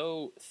was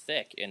so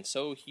thick and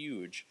so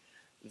huge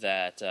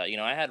that,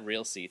 I had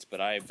real seats, but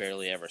I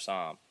barely ever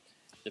saw them.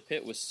 The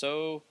pit was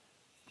so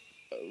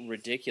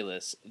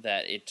ridiculous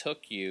that it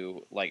took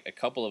you like a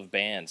couple of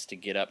bands to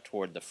get up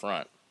toward the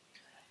front.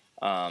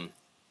 And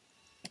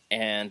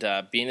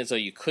being as though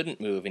you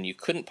couldn't move and you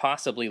couldn't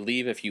possibly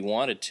leave if you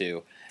wanted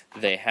to,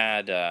 they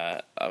had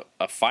a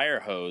fire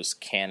hose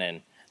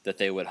cannon that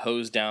they would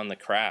hose down the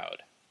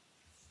crowd.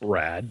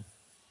 Rad.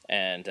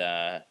 And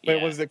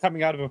wait, was it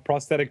coming out of a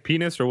prosthetic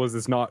penis, or was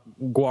this not?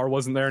 Guar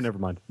wasn't there. Never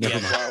mind.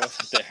 Guar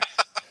wasn't there.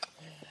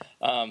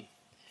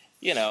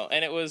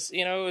 And it was,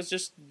 it was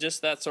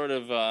just that sort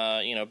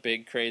of,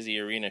 big crazy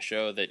arena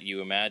show that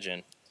you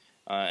imagine.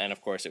 And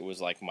of course, it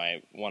was like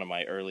one of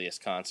my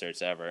earliest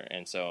concerts ever,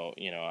 and so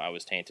I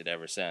was tainted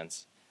ever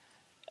since.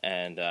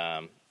 And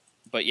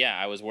but yeah,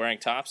 I was wearing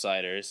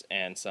topsiders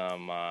and some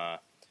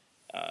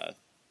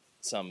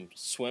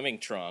swimming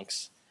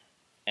trunks,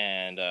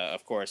 and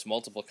of course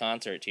multiple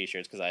concert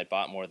T-shirts because I had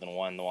bought more than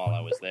one while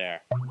I was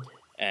there.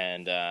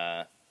 And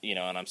and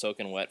I'm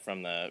soaking wet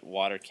from the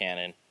water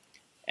cannon.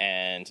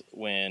 And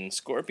when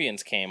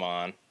Scorpions came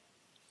on,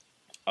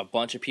 a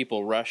bunch of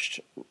people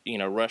rushed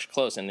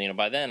close, and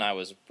by then I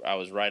was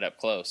right up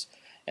close,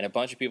 and a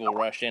bunch of people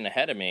rushed in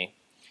ahead of me.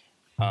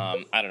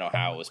 I don't know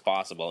how it was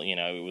possible.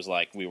 It was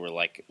like we were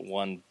like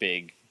one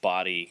big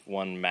body,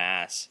 one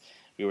mass.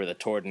 We were the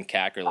Tord and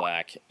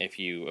Kakerlak, if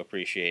you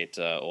appreciate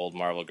old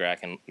Marvel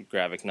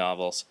graphic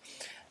novels.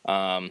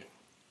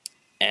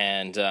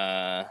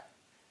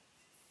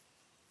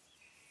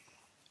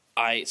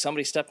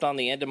 Somebody stepped on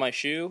the end of my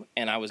shoe,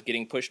 and I was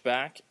getting pushed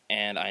back,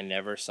 and I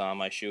never saw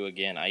my shoe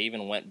again. I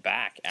even went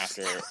back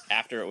after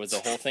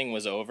the whole thing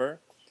was over.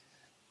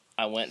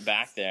 I went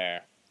back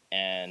there,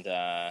 and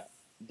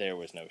there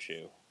was no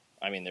shoe.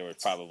 I mean, there were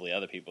probably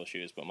other people's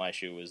shoes, but my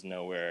shoe was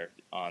nowhere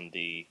on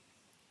the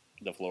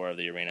floor of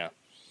the arena.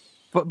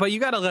 But you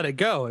got to let it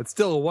go. It's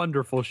still a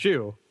wonderful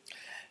shoe.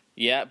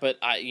 Yeah, but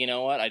you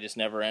know what? I just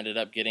never ended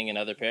up getting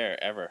another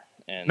pair ever.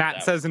 And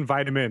Matt says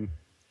invite him in.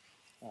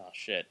 Oh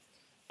shit.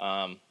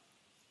 Crap.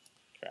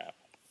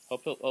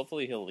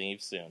 Hopefully he'll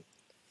leave soon.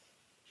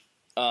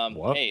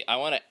 Hey, I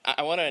want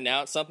to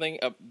announce something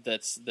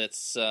that's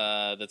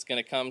going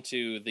to come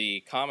to the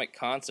comic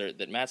concert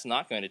that Matt's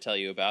not going to tell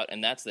you about,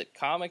 and that's that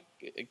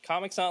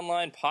Comics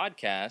Online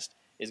podcast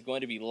is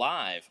going to be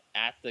live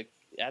at the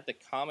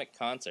comic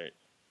concert.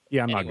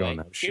 Yeah, I'm not going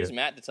that shit. Here's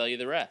Matt to tell you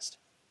the rest.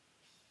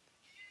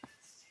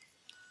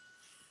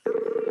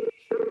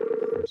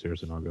 I'm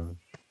seriously not going.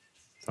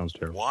 Sounds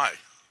terrible. Why?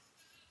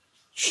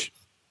 Shh.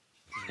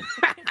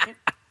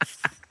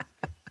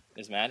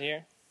 Is Matt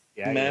here?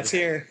 Yeah, Matt's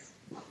here.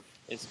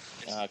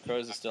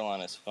 Crows is still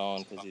on his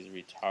phone because he's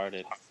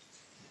retarded.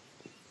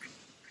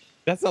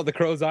 That's not the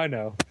Crows I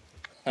know.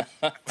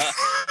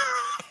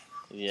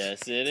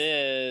 Yes, it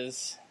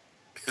is.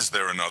 Is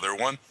there another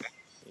one?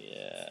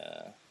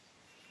 Yeah.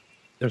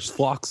 There's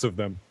flocks of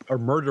them, or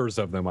murders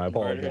of them. I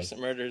apologize.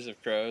 Murders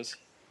of crows.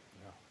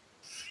 Yeah.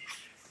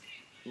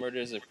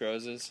 Murders of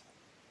crowses.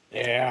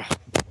 Yeah.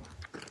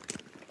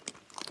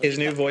 His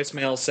new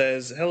voicemail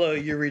says, "Hello,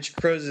 you reached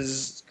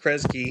Croz's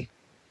Kresge."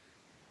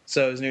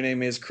 So his new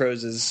name is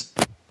Croz's.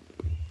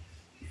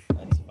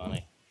 That's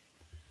funny.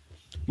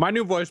 My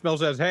new voicemail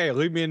says, "Hey,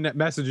 leave me a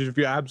message if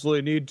you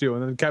absolutely need to."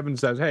 And then Kevin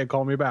says, "Hey,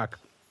 call me back."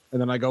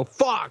 And then I go,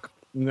 "Fuck!"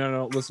 And then I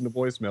don't listen to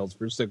voicemails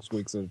for 6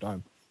 weeks at a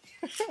time.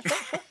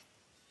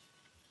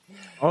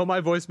 All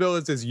my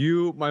voicemail is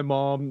you, my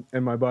mom,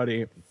 and my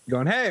buddy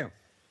going, "Hey,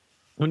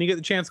 when you get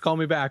the chance, call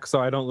me back." So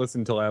I don't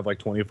listen until I have like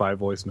 25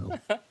 voicemails.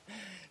 But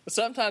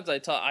sometimes I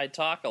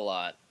talk a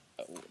lot.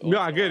 Yeah,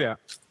 I get it.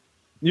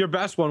 Your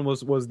best one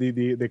was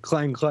the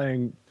clang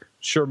clang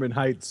Sherman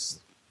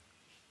Heights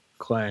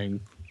clang.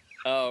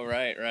 Oh,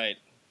 right.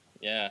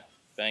 Yeah.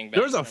 Bang bang.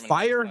 There was a tournament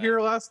fire last night. here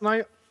last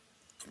night,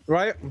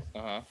 right?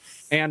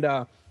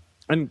 Uh-huh.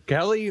 And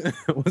Kelly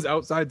was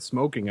outside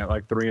smoking at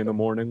like 3 a.m.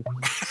 and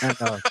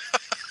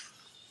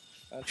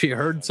she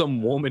heard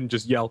some woman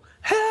just yell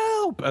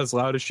 "help" as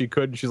loud as she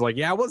could. And she's like,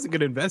 "Yeah, I wasn't going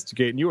to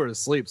investigate, and you were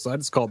asleep, so I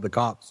just called the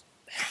cops."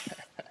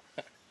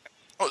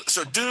 Oh,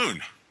 so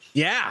Dune.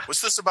 Yeah.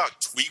 Was this about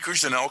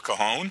tweakers in El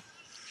Cajon?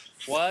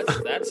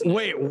 What? That's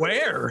Wait,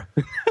 where?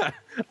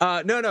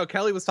 No.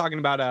 Kelly was talking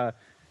about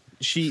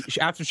she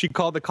after she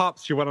called the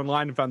cops, she went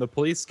online and found the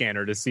police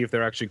scanner to see if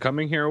they're actually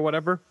coming here or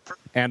whatever.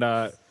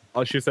 And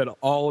she said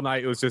all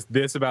night it was just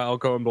this about El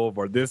Cajon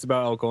Boulevard, this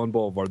about El Cajon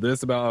Boulevard,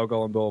 this about El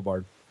Cajon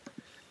Boulevard.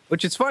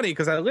 Which is funny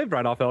because I lived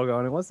right off El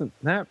Cajon. It wasn't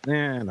that. I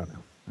don't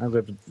know. I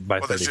lived by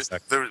 30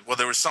 seconds.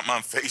 There was something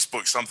on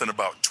Facebook, something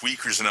about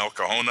tweakers in El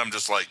Cajon. I'm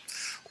just like,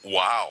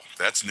 wow,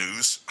 that's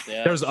news.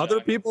 Yeah, There's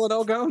other people in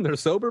El Cajon? There's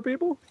sober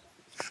people?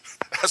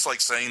 That's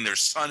like saying there's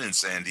sun in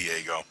San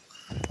Diego.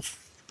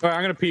 All right,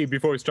 I'm going to pee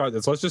before we start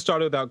this. Let's just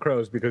start without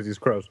crows because he's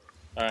crows.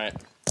 All right.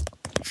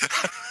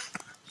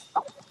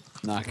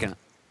 I'm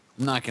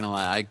not gonna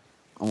lie. I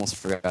almost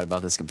forgot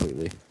about this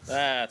completely.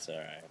 That's all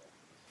right.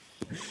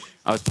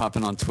 I was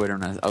popping on Twitter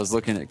and I was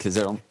looking at because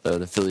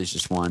the Phillies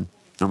just won.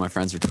 And all my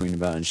friends were tweeting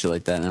about it and shit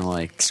like that. And I'm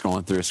like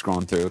scrolling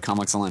through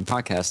Comics Online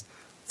podcast.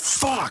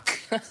 Fuck.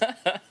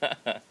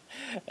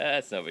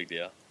 That's no big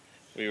deal.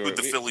 Who'd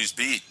the Phillies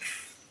beat?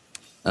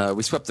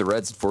 We swept the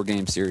Reds in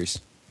 4-game series.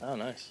 Oh,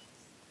 nice.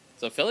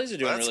 So Phillies are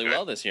doing really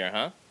well this year,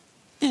 huh?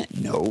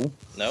 No.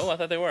 No, I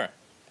thought they were.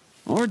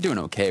 Well, we're doing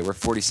okay. We're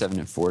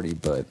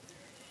 47-40, but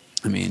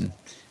I mean,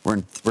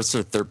 we're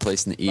sort of third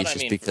place in the East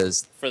just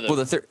because.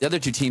 The other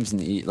two teams in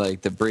the East,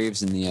 like the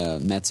Braves and the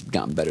Mets, have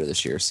gotten better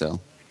this year. So.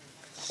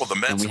 Well, the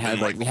Mets we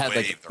had up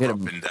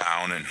and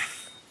down, and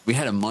we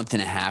had a month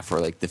and a half where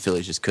like the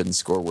Phillies just couldn't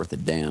score worth a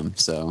damn.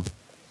 So.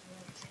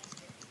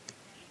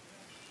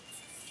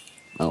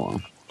 Oh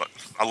well.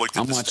 I looked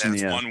at the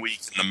stats 1 week,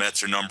 and the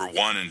Mets are number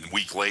 1, and a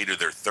week later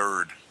they're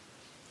third.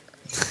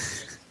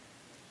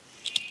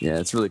 Yeah,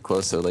 it's really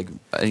close. So, like,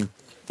 I think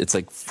it's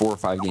like 4 or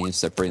 5 games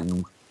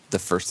separating the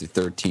first through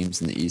third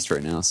teams in the East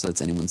right now. So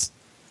it's anyone's,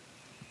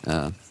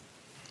 whatever.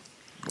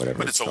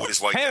 But it's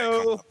always like that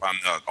coming up on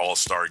the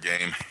All-Star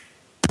game.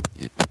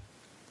 Yeah.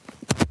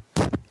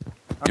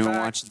 Anyone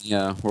watching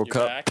the World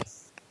Cup? Back?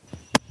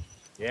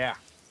 Yeah.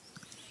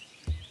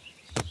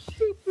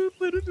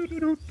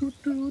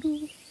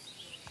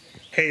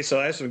 Hey, so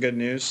I have some good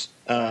news.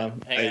 Hang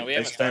on, we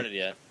haven't started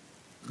yet.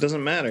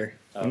 Doesn't matter.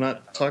 Oh, I'm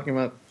not talking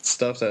about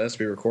stuff that has to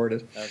be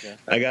recorded. Okay.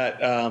 I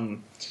got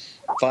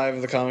 5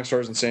 of the comic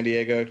stores in San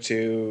Diego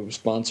to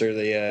sponsor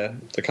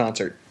the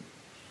concert.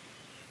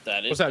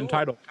 That is What's that cool.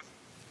 entitled?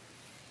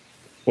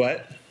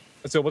 What?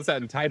 So what's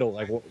that entitled?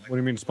 Like, what do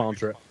you mean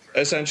sponsor it?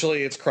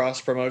 Essentially, it's cross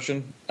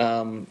promotion.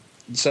 Some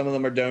of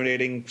them are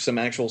donating some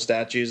actual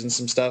statues and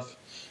some stuff,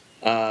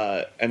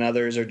 and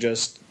others are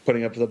just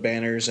putting up the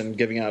banners and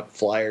giving out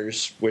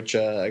flyers, which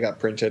I got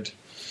printed.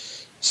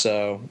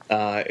 So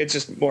it's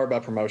just more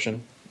about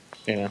promotion,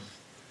 you know.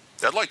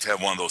 I'd like to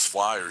have one of those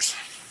flyers.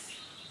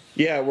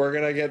 Yeah, we're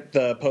gonna get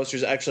the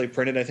posters actually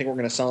printed. I think we're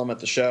gonna sell them at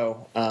the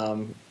show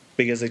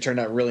because they turned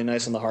out really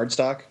nice on the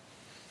hardstock.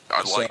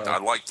 I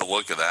like the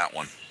look of that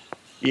one.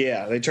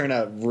 Yeah, they turned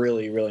out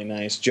really, really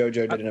nice.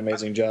 JoJo did an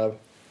amazing job.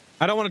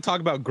 I don't want to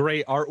talk about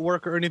great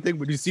artwork or anything,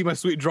 but you see my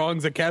sweet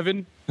drawings of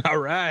Kevin? All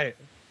right.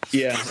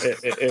 Yeah,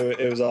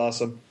 it was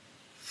awesome.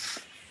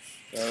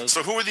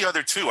 So who were the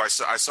other two? I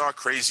saw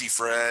Crazy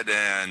Fred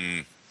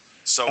and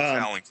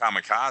SoCal and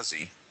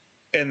Kamikaze.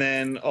 And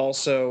then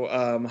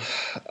also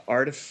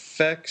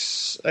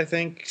Artifacts, I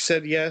think,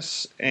 said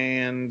yes.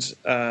 And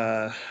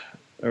there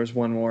was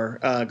one more.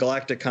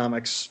 Galactic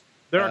Comics.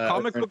 They're a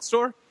comic book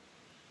store?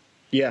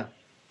 Yeah.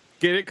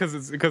 Get it?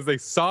 Because they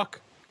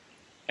suck?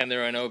 And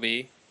they're an OB?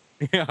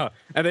 Yeah.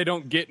 And they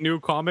don't get new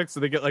comics, so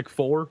they get like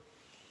 4?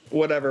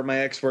 Whatever. My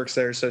ex works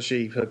there, so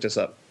she hooked us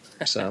up.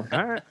 So.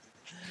 All right.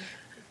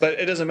 But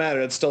it doesn't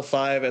matter. It's still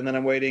 5, and then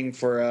I'm waiting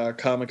for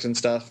comics and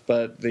stuff.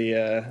 But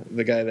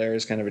the guy there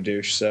is kind of a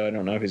douche, so I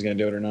don't know if he's going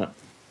to do it or not.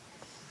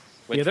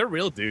 Yeah, they're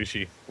real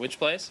douchey. Which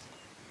place?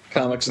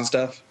 Comics and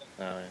stuff.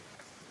 All right.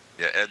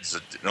 Yeah, Ed's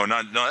no,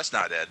 that's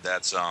not Ed.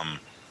 That's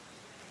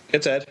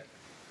It's Ed.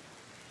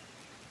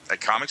 At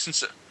Comics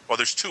and well,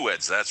 there's 2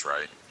 Eds. That's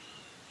right.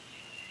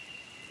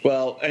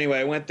 Well, anyway,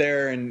 I went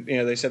there, and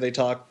they said they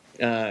talked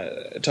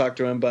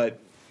to him, but.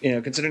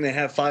 Considering they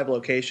have 5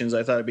 locations,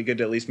 I thought it'd be good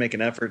to at least make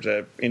an effort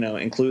to,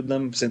 include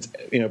them since,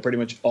 pretty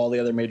much all the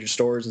other major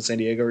stores in San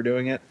Diego are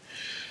doing it.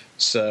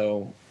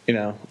 So,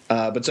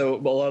 but a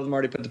lot of them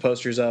already put the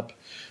posters up.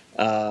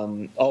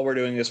 All we're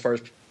doing as far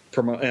as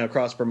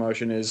cross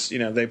promotion is,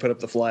 they put up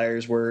the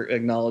flyers, we're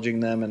acknowledging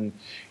them, and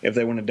if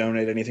they want to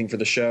donate anything for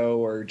the show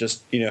or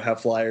just,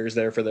 have flyers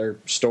there for their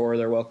store,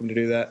 they're welcome to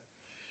do that.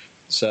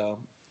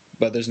 So,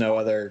 but there's no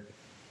other,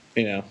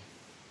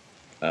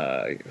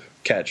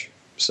 catch.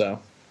 So.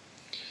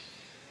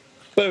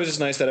 But it was just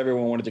nice that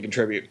everyone wanted to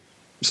contribute.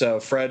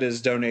 So Fred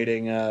is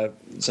donating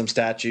some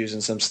statues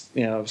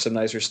and some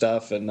nicer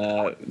stuff, and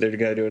they're going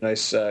to do a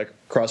nice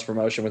cross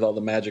promotion with all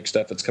the Magic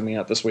stuff that's coming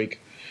out this week.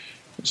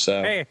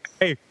 So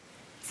hey,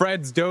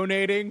 Fred's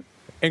donating,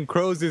 and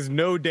Crows is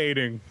no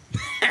dating.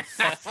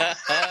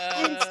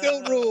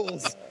 Still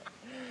rules.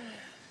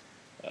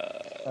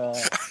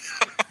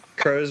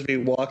 Crows be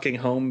walking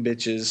home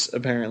bitches,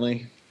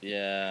 apparently.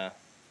 Yeah.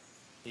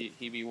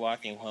 He be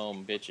walking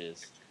home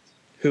bitches.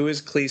 Who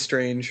is Clee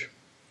Strange?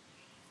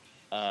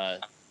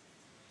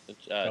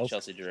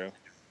 Chelsea Drew.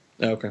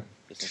 Okay.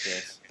 Just in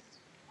case.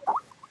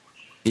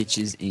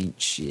 Bitches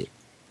ain't shit.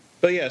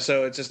 But yeah,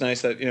 so it's just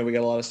nice that we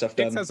got a lot of stuff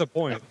done. It has a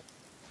point.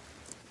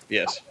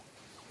 Yes.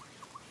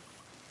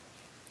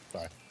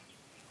 Sorry.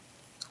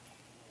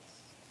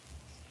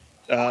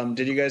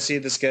 Did you guys see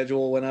the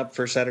schedule went up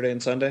for Saturday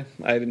and Sunday?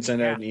 I haven't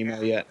sent out an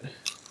email yet.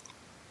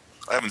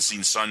 I haven't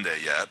seen Sunday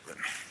yet. But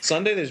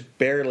Sunday, there's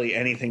barely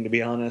anything, to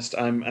be honest.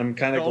 I'm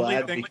kind of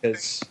glad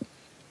because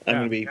I'm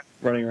going to be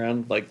running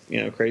around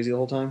crazy the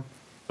whole time.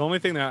 The only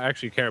thing that I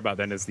actually care about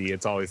then is the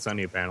It's Always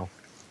Sunny panel.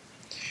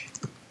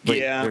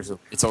 Wait,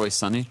 It's Always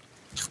Sunny?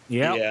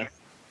 Yeah.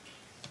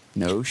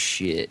 No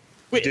shit.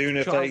 Wait,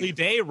 Charlie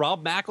Day,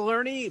 Rob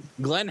McIlerney,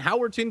 Glenn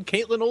Howerton,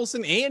 Caitlin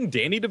Olsen, and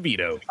Danny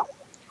DeVito.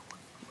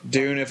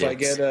 Dune, if I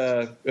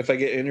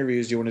get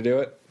interviews, do you want to do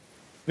it?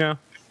 No.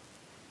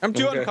 I'm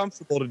too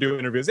uncomfortable to do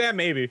interviews. Yeah,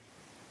 maybe.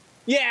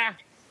 Yeah.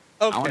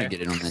 Okay. I want to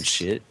get in on that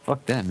shit.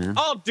 Fuck that, man.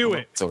 I'll do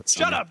it. So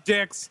Shut up,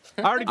 dicks.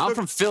 I'm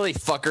from Philly,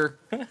 fucker.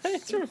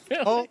 It's from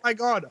Philly. Oh my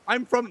god.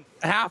 I'm from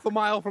half a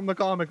mile from the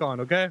Comic-Con,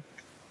 okay?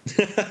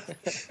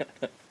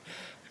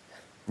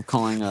 I'm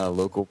calling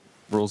local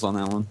rules on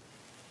that one.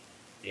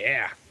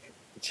 Yeah.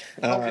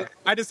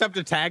 I just have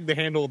to tag the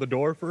handle of the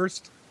door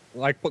first.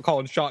 Like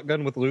calling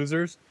shotgun with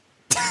losers.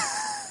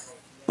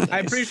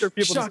 I'm pretty sure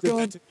people just do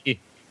that to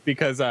me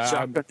because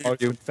I'm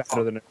always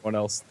fatter than everyone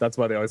else. That's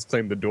why they always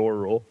claim the door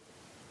rule.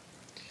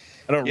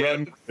 I don't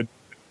run.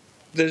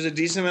 There's a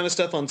decent amount of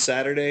stuff on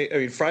Saturday. I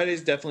mean,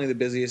 Friday's definitely the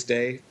busiest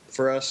day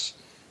for us.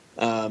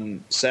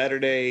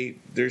 Saturday,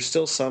 there's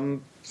still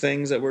some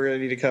things that we're going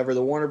to need to cover.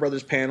 The Warner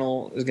Brothers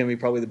panel is going to be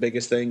probably the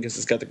biggest thing because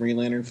it's got the Green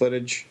Lantern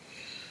footage.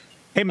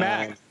 Hey,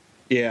 Matt.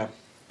 Yeah.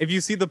 If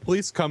you see the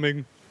police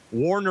coming,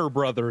 Warner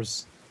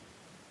Brothers.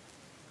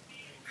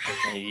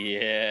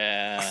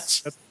 Yeah.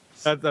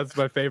 That's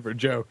my favorite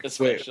joke.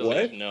 Especially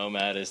if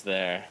Nomad is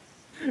there.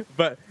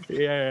 But,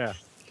 yeah.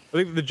 I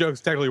think the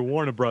joke's technically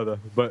Warner Brother,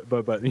 but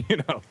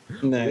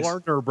nice.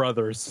 Warner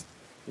Brothers.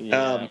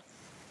 Yeah.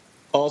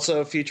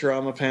 Also,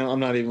 Futurama panel. I'm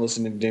not even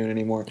listening to Dune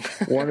anymore.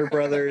 Warner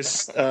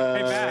Brothers.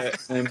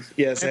 Kevin.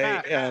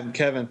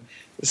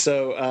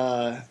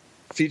 So,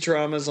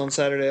 Futurama's on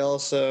Saturday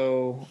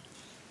also.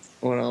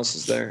 What else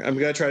is there? I'm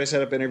going to try to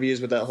set up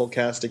interviews with that whole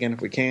cast again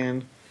if we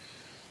can.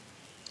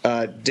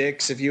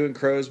 Dix, if you and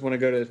Crows want to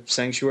go to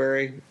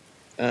Sanctuary,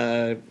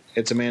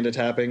 it's Amanda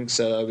Tapping,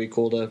 so that would be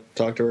cool to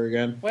talk to her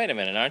again. Wait a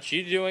minute, aren't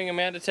you doing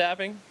Amanda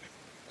Tapping?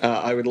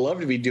 I would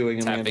love to be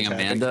doing Amanda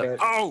Tapping.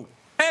 Oh!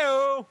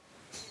 Hey-oh!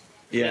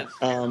 Yeah.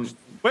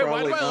 Wait,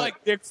 why do I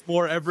like Dix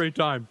more every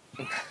time?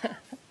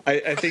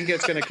 I think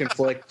it's going to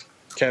conflict,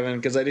 Kevin,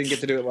 because I didn't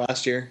get to do it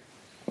last year.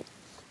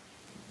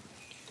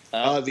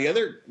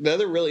 The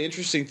other really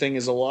interesting thing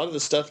is a lot of the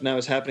stuff now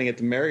is happening at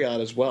the Marriott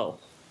as well.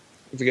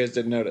 If you guys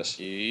didn't notice,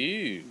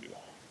 Ew.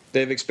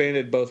 They've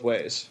expanded both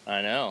ways.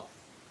 I know.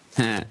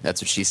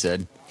 That's what she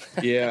said.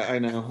 Yeah, I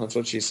know. That's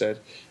what she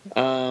said.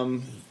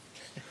 Let's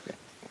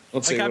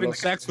see. Having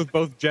sex with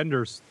both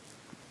genders.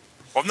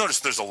 Well, I've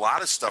noticed there's a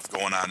lot of stuff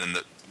going on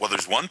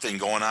there's one thing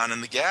going on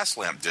in the gas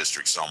lamp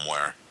district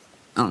somewhere.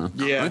 I don't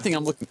know. Yeah. The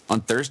only thing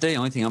on Thursday, the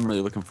only thing I'm really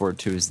looking forward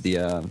to is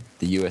the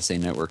USA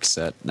Network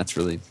set. That's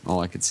really all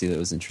I could see that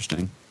was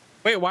interesting.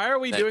 Wait, why are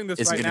we doing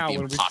this right now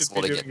when we should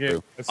be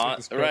doing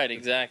it? Right,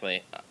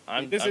 exactly.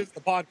 This is the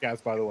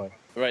podcast, by the way.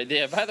 Right,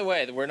 yeah, by the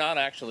way, we're not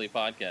actually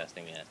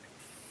podcasting yet.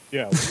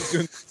 Yeah, we're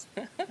just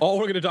doing all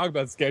we're going to talk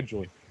about is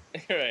scheduling.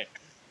 Right.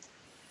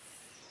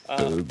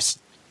 Boobs.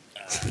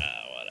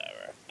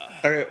 Whatever.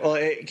 All right, well,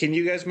 hey, can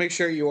you guys make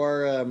sure you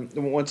are,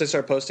 once I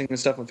start posting this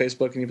stuff on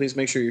Facebook, can you please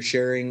make sure you're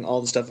sharing all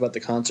the stuff about the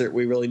concert?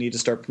 We really need to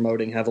start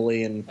promoting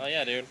heavily. And oh,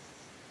 yeah, dude.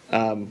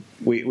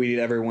 We need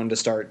everyone to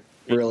start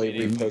really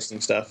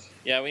reposting stuff.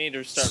 Yeah, we need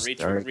to start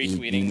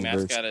retweeting.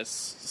 Matt's got to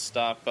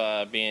stop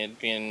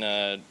being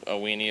a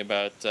weenie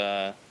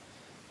about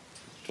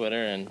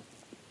Twitter and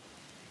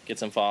get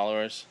some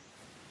followers.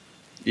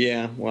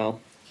 Yeah,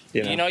 well,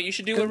 you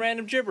should do a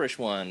random gibberish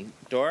one,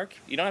 Dork.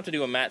 You don't have to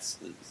do a Matt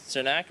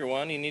Cernacker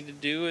one. You need to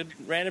do a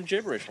random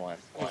gibberish one.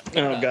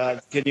 Oh,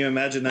 God. Can you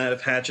imagine that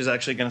if Hatch is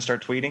actually going to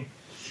start tweeting?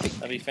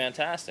 That'd be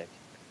fantastic.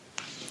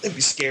 That'd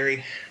be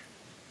scary.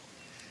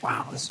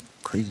 Wow, that's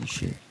crazy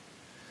shit.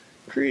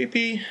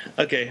 Creepy.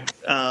 Okay.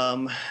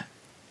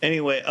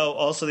 Anyway,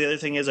 also the other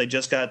thing is I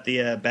just got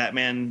the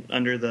Batman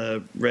Under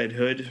the Red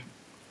Hood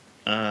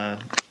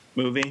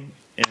movie,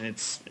 and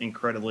it's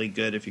incredibly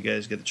good if you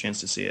guys get the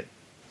chance to see it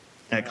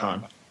at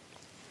con.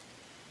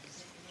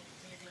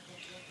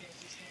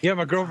 Yeah,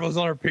 my girlfriend was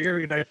on her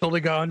period. I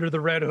totally got Under the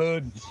Red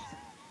Hood.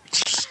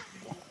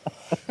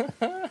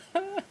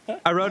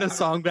 I wrote a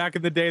song back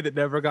in the day that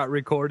never got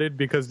recorded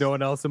because no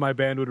one else in my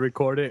band would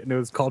record it, and it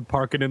was called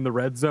 "Parking in the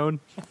Red Zone."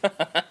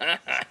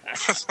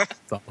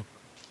 So.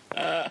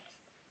 That's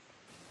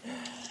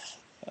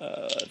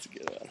a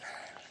good one.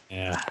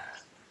 Yeah.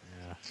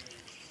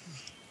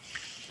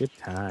 Good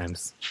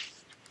times.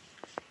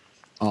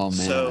 Oh man,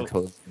 So- I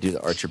could do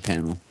the Archer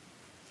panel.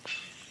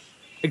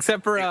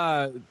 Except for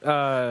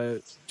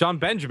John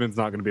Benjamin's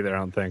not going to be there, I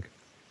don't think.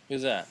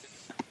 Who's that?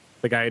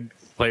 The guy who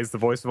plays the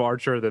voice of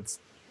Archer that's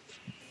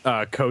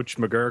Coach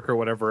McGurk or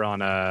whatever on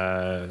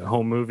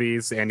Home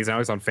Movies, and he's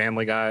always on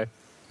Family Guy.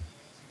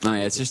 Oh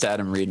yeah, it's just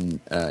Adam Reed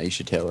and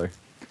Aisha Taylor.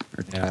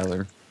 Or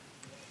Tyler.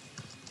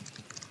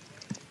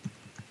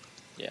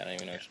 Yeah, I don't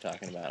even know what you're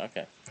talking about.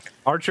 Okay.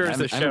 Archer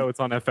is a show. It's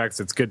on FX.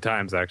 It's good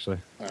times, actually.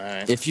 All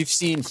right. If you've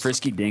seen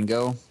Frisky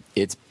Dingo,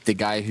 it's the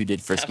guy who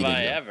did Frisky Have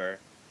Dingo. I ever?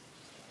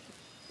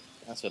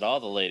 That's what all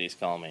the ladies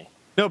call me.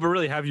 No, but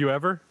really, have you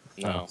ever?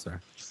 No. Oh, sorry.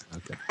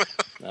 Okay.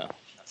 No.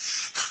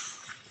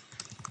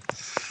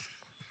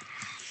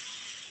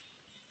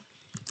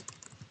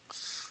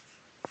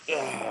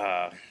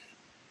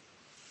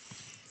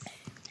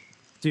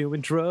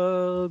 Doing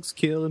drugs,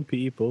 killing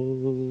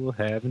people,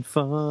 having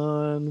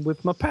fun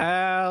with my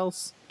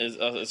pals.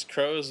 Is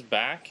Crow's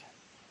back?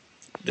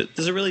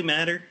 Does it really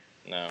matter?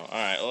 No. All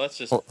right. Well, let's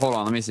just. Hold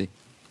on, let me see.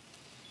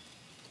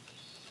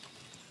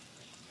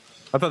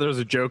 I thought there was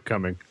a joke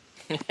coming.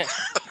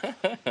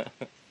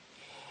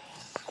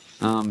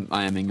 I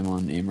am him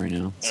on AIM right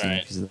now. All So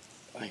right.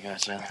 I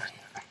gotcha.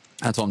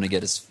 I told him to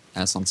get his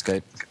ass on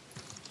Skype.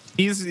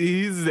 He's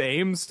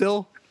AIM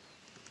still?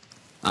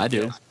 I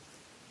do.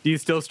 Do you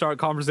still start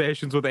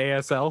conversations with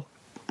ASL?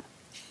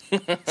 Who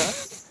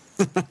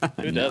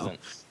doesn't?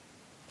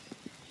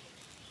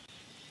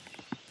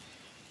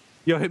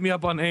 Yo, hit me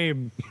up on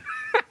AIM.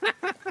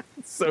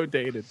 So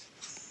dated.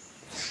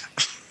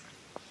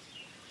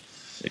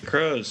 Hey,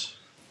 Crows.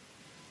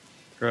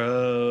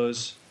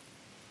 Crows.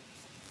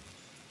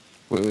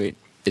 Wait.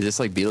 Is this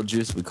like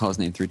Beetlejuice? We call his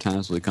name 3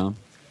 times. Will he come?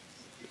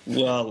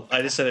 Well,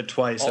 I just said it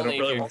twice. Only I don't if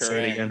really you're want to say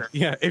it correct.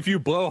 again. Yeah, if you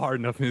blow hard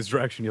enough in his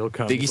direction, he'll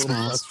come. Biggie He's a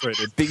little Smalls.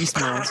 frustrated. Biggie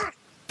Smalls.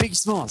 Biggie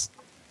Smalls.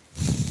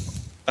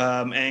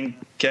 And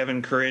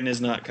Kevin Corinne is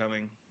not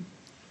coming.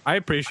 I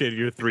appreciated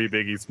your 3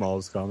 Biggie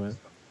Smalls comment.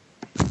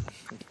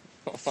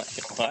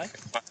 What?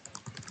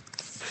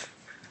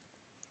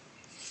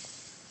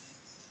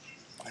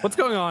 What's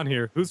going on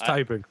here? Who's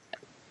typing?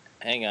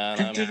 Hang on.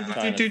 I'm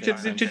trying to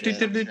fix some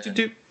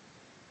shit.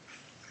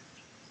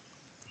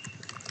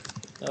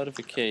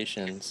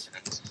 Notifications.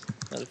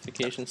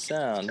 Notification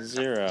sound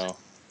 0.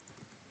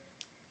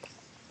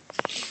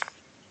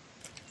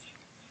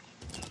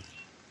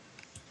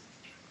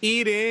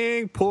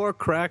 Eating pork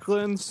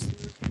cracklings.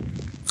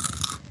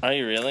 Are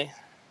you really?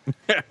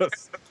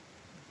 Yes.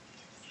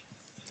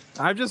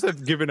 I just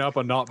have given up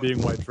on not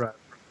being white trash.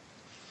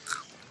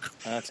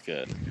 That's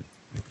good.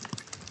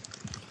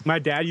 My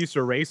dad used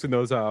to race in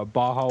those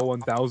Baja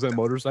 1000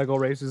 motorcycle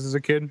races as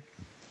a kid.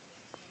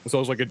 So I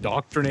was like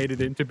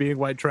indoctrinated into being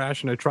white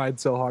trash, and I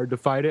tried so hard to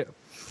fight it.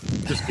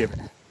 Just give it.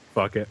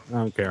 Fuck it. I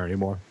don't care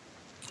anymore.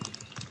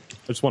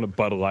 I just want a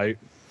Bud Light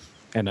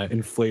and an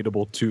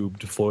inflatable tube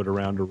to float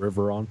around a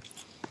river on.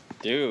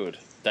 Dude,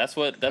 that's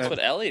what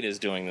Elliot is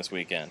doing this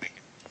weekend.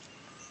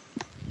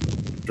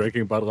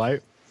 Drinking Bud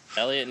Light?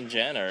 Elliot and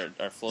Jen are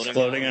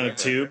floating on a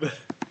tube.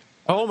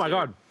 Oh my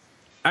god.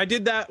 I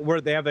did that where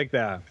they have like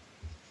the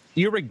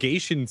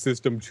irrigation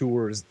system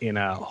tours in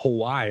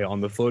Hawaii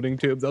on the floating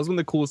tubes. That was one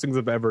of the coolest things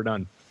I've ever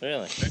done.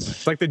 Really?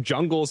 It's like the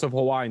jungles of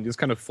Hawaii and just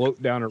kind of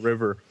float down a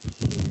river.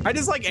 I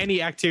just like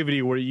any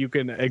activity where you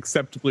can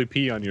acceptably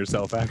pee on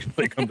yourself,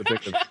 actually, come to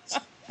think of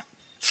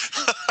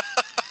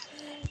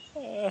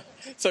it.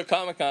 So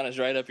Comic-Con is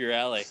right up your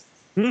alley.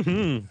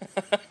 Mm-hmm.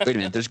 Wait a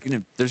minute.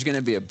 There's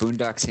gonna be a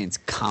Boondock Saints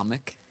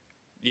comic.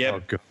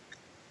 Yep.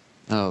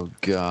 Oh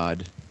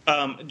god.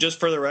 Just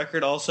for the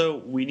record, also,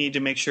 we need to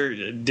make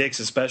sure, Dix,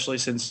 especially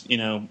since,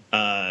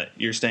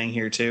 you're staying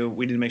here too,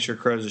 we need to make sure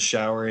Crows is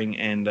showering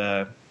and,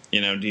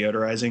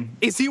 deodorizing.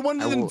 Is he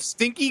one of them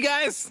stinky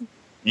guys?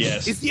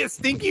 Yes. Is he a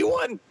stinky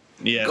one?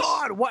 Yes.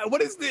 God,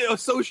 what is the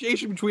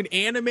association between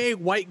anime,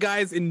 white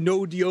guys, and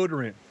no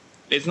deodorant?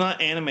 It's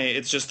not anime.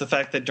 It's just the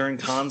fact that during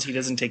cons, he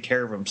doesn't take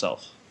care of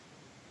himself.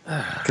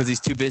 Because he's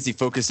too busy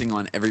focusing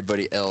on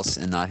everybody else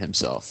and not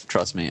himself.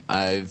 Trust me,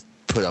 I've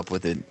put up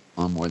with it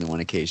on more than one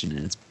occasion,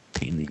 and it's a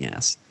pain in the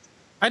ass.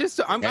 I'm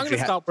going to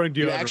stop wearing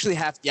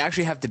deodorant. You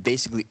actually have to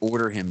basically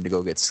order him to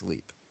go get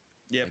sleep.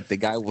 Yeah. Like, the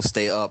guy will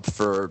stay up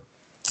for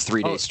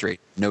 3 days straight,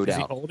 no doubt. Is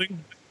he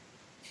holding?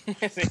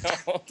 Is he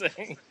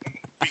holding?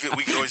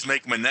 We could always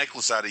make him a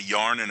necklace out of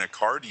yarn and a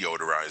car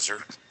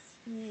deodorizer.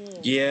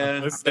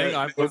 Yeah, listening,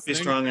 that won't be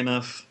strong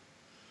enough.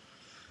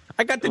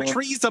 I got the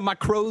trees on my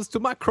crows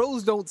till my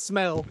crows don't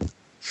smell.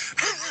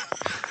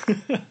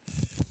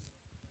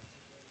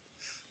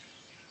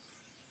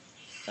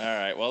 All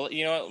right. Well,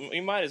 you know what?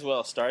 We might as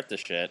well start the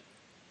shit.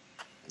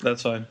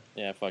 That's fine.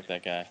 Yeah, fuck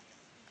that guy.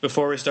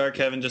 Before we start,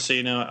 Kevin, just so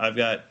you know, I've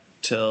got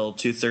till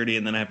 2:30,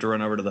 and then I have to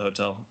run over to the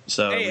hotel.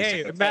 So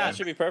hey, Matt, that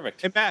should be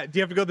perfect. Hey, Matt, do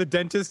you have to go to the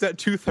dentist at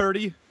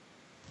 2:30?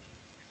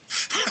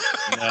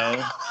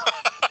 No.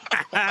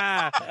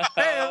 I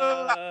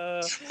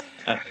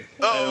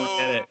don't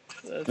get it.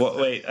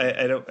 Wait,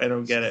 I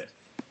don't get it.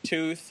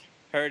 Tooth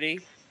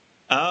hurty.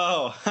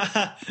 Oh,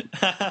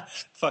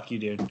 fuck you,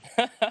 dude.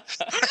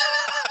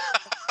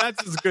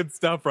 That's just good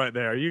stuff right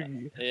there.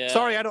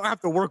 Sorry, I don't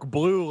have to work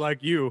blue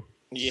like you.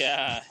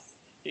 Yeah,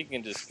 he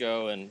can just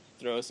go and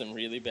throw some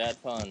really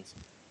bad puns.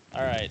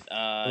 All right,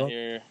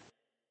 here